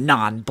reviewing a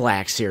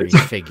non-Black Series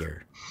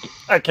figure.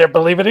 I can't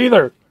believe it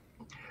either.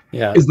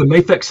 Yeah. Is the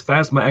Mafex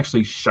Phasma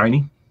actually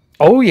shiny?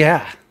 Oh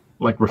yeah.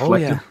 Like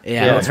reflective?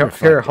 Yeah.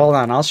 Here, hold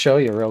on. I'll show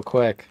you real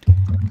quick.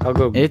 I'll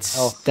go.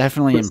 It's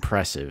definitely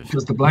impressive.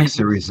 Because the Black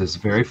Series is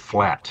very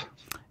flat.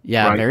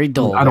 Yeah, right? Very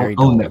dull. I don't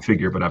own that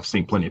figure, but I've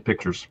seen plenty of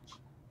pictures.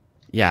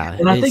 Yeah.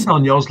 And I think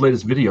on y'all's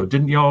latest video,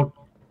 didn't y'all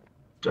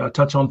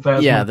touch on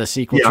Phasma? Yeah, the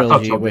sequel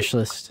trilogy wish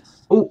list.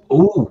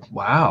 Oh,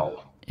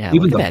 wow. Yeah,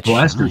 even the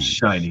blaster's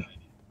shiny.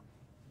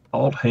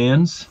 Alt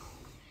hands.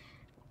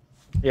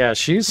 Yeah,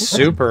 she's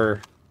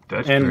super.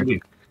 That's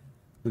pretty.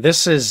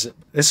 This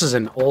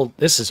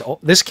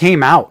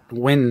came out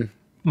when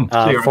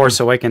Force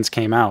Awakens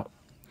came out.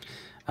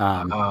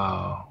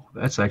 Oh,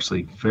 that's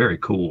actually very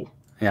cool.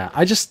 Yeah,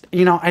 I just,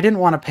 I didn't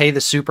want to pay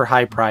the super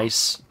high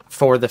price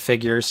for the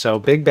figure, so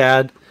Big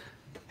Bad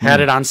had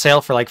it on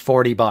sale for like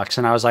 $40,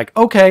 and I was like,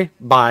 okay,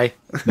 bye.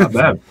 Not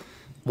bad.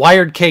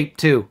 Wired cape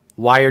too.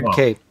 Wired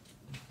cape.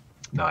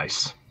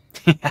 Nice.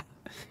 Yeah.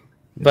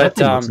 But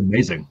that looks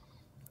amazing.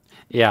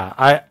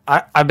 Yeah,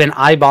 I've been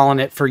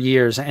eyeballing it for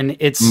years, and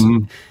it's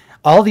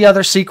all the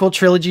other sequel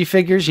trilogy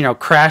figures,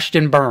 crashed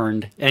and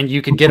burned, and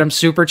you could get them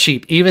super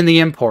cheap, even the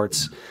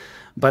imports.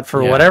 But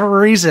for whatever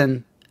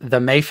reason, the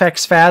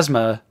Mafex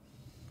Phasma,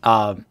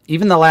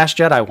 even the Last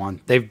Jedi one,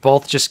 they've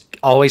both just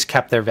always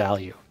kept their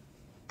value.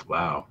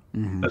 Wow,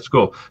 that's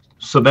cool.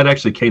 So that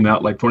actually came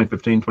out like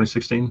 2015,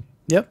 2016?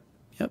 Yep.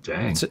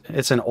 Dang.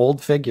 It's an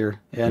old figure,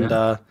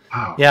 and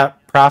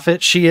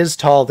Prophet, she is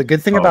tall. The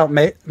good thing about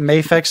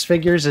Mafex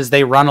figures is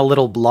they run a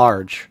little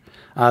large.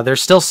 They're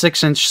still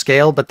 6-inch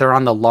scale, but they're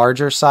on the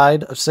larger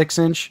side of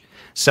 6-inch.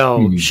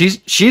 So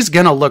she's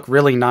gonna look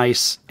really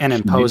nice and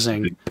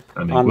imposing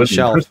on the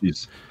shelf.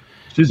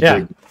 She's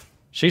big.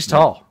 She's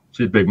tall.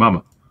 She's big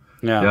mama.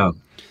 Yeah.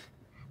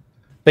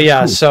 But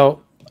yeah,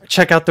 so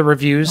check out the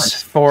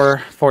reviews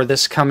for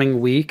this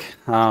coming week.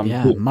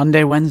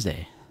 Monday,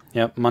 Wednesday.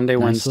 Yep, Monday,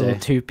 Wednesday. Little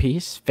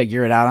two-piece.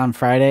 Figure it out on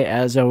Friday,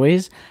 as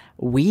always.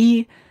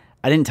 I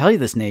didn't tell you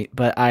this, Nate,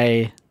 but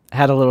I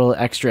had a little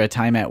extra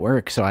time at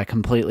work, so I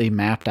completely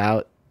mapped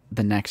out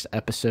the next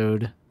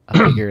episode of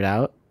Figure It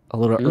Out a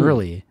little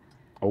early.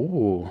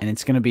 Oh. And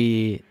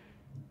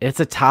it's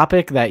a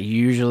topic that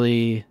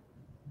usually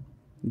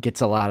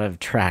gets a lot of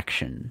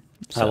traction.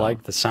 So, I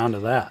like the sound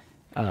of that.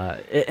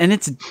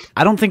 And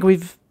I don't think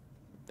we've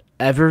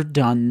ever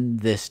done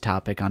this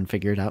topic on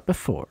Figure It Out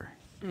before.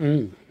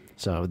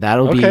 So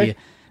that'll be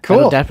cool.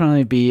 That'll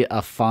definitely be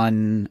a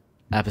fun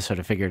episode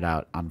to figure it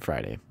out on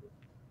Friday.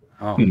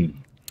 Oh,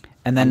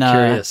 and then I'm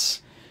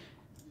curious.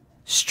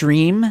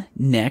 Stream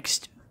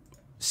next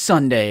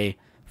Sunday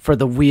for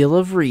the Wheel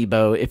of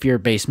Rebo if you're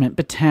Basement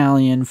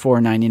Battalion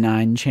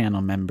 $4.99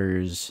 channel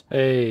members.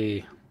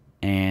 Hey.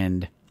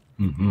 And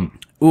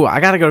ooh, I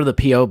gotta go to the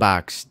P.O.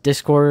 box.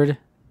 Discord,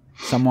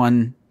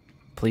 someone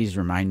please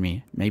remind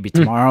me. Maybe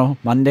tomorrow,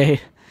 Monday.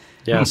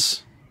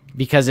 Yes.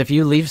 Because if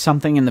you leave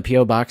something in the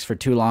P.O. box for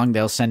too long,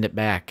 they'll send it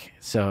back.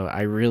 So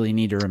I really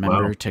need to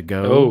remember to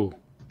go.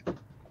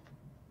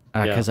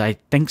 Because I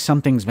think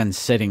something's been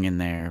sitting in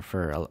there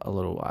for a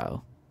little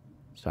while.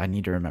 So I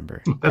need to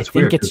remember. That's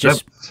weird. It's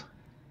just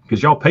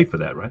because y'all pay for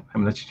that, right? I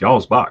mean, that's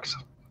y'all's box.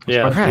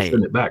 Yeah, right.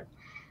 Send it back.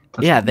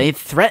 They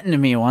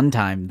threatened me one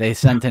time. They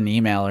sent an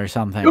email or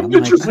something. I'm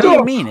like, what do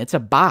you mean? It's a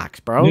box,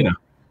 bro. Yeah.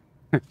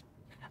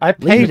 I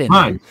paid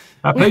mine.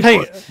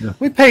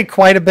 We pay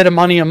quite a bit of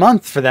money a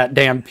month for that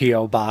damn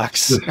P.O.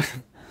 box.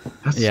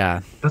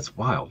 That's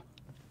wild.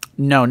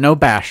 No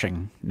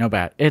bashing. No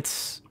bad.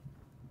 It's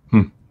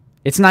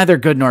neither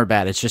good nor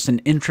bad. It's just an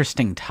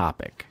interesting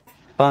topic.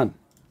 Fun.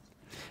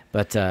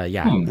 But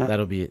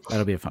that'll be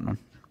a fun one.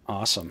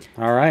 Awesome.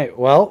 All right.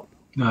 Well,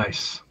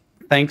 nice.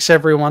 Thanks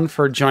everyone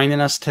for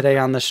joining us today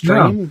on the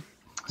stream.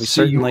 Yeah. We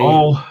see you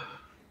all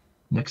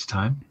next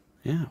time.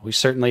 Yeah, we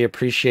certainly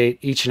appreciate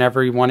each and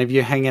every one of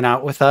you hanging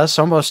out with us.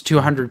 Almost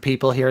 200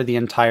 people here the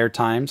entire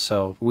time,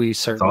 so we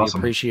certainly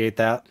appreciate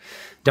that.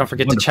 Don't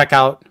forget to check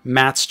out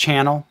Matt's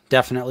channel.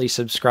 Definitely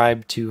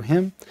subscribe to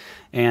him,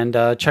 and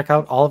check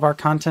out all of our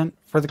content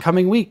for the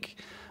coming week.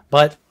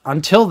 But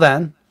until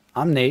then,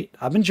 I'm Nate.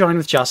 I've been joined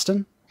with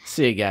Justin.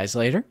 See you guys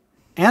later.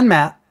 And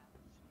Matt.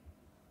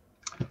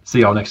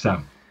 See y'all next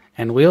time.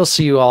 And we'll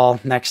see you all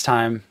next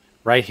time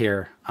right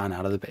here on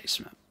Out of the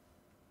Basement.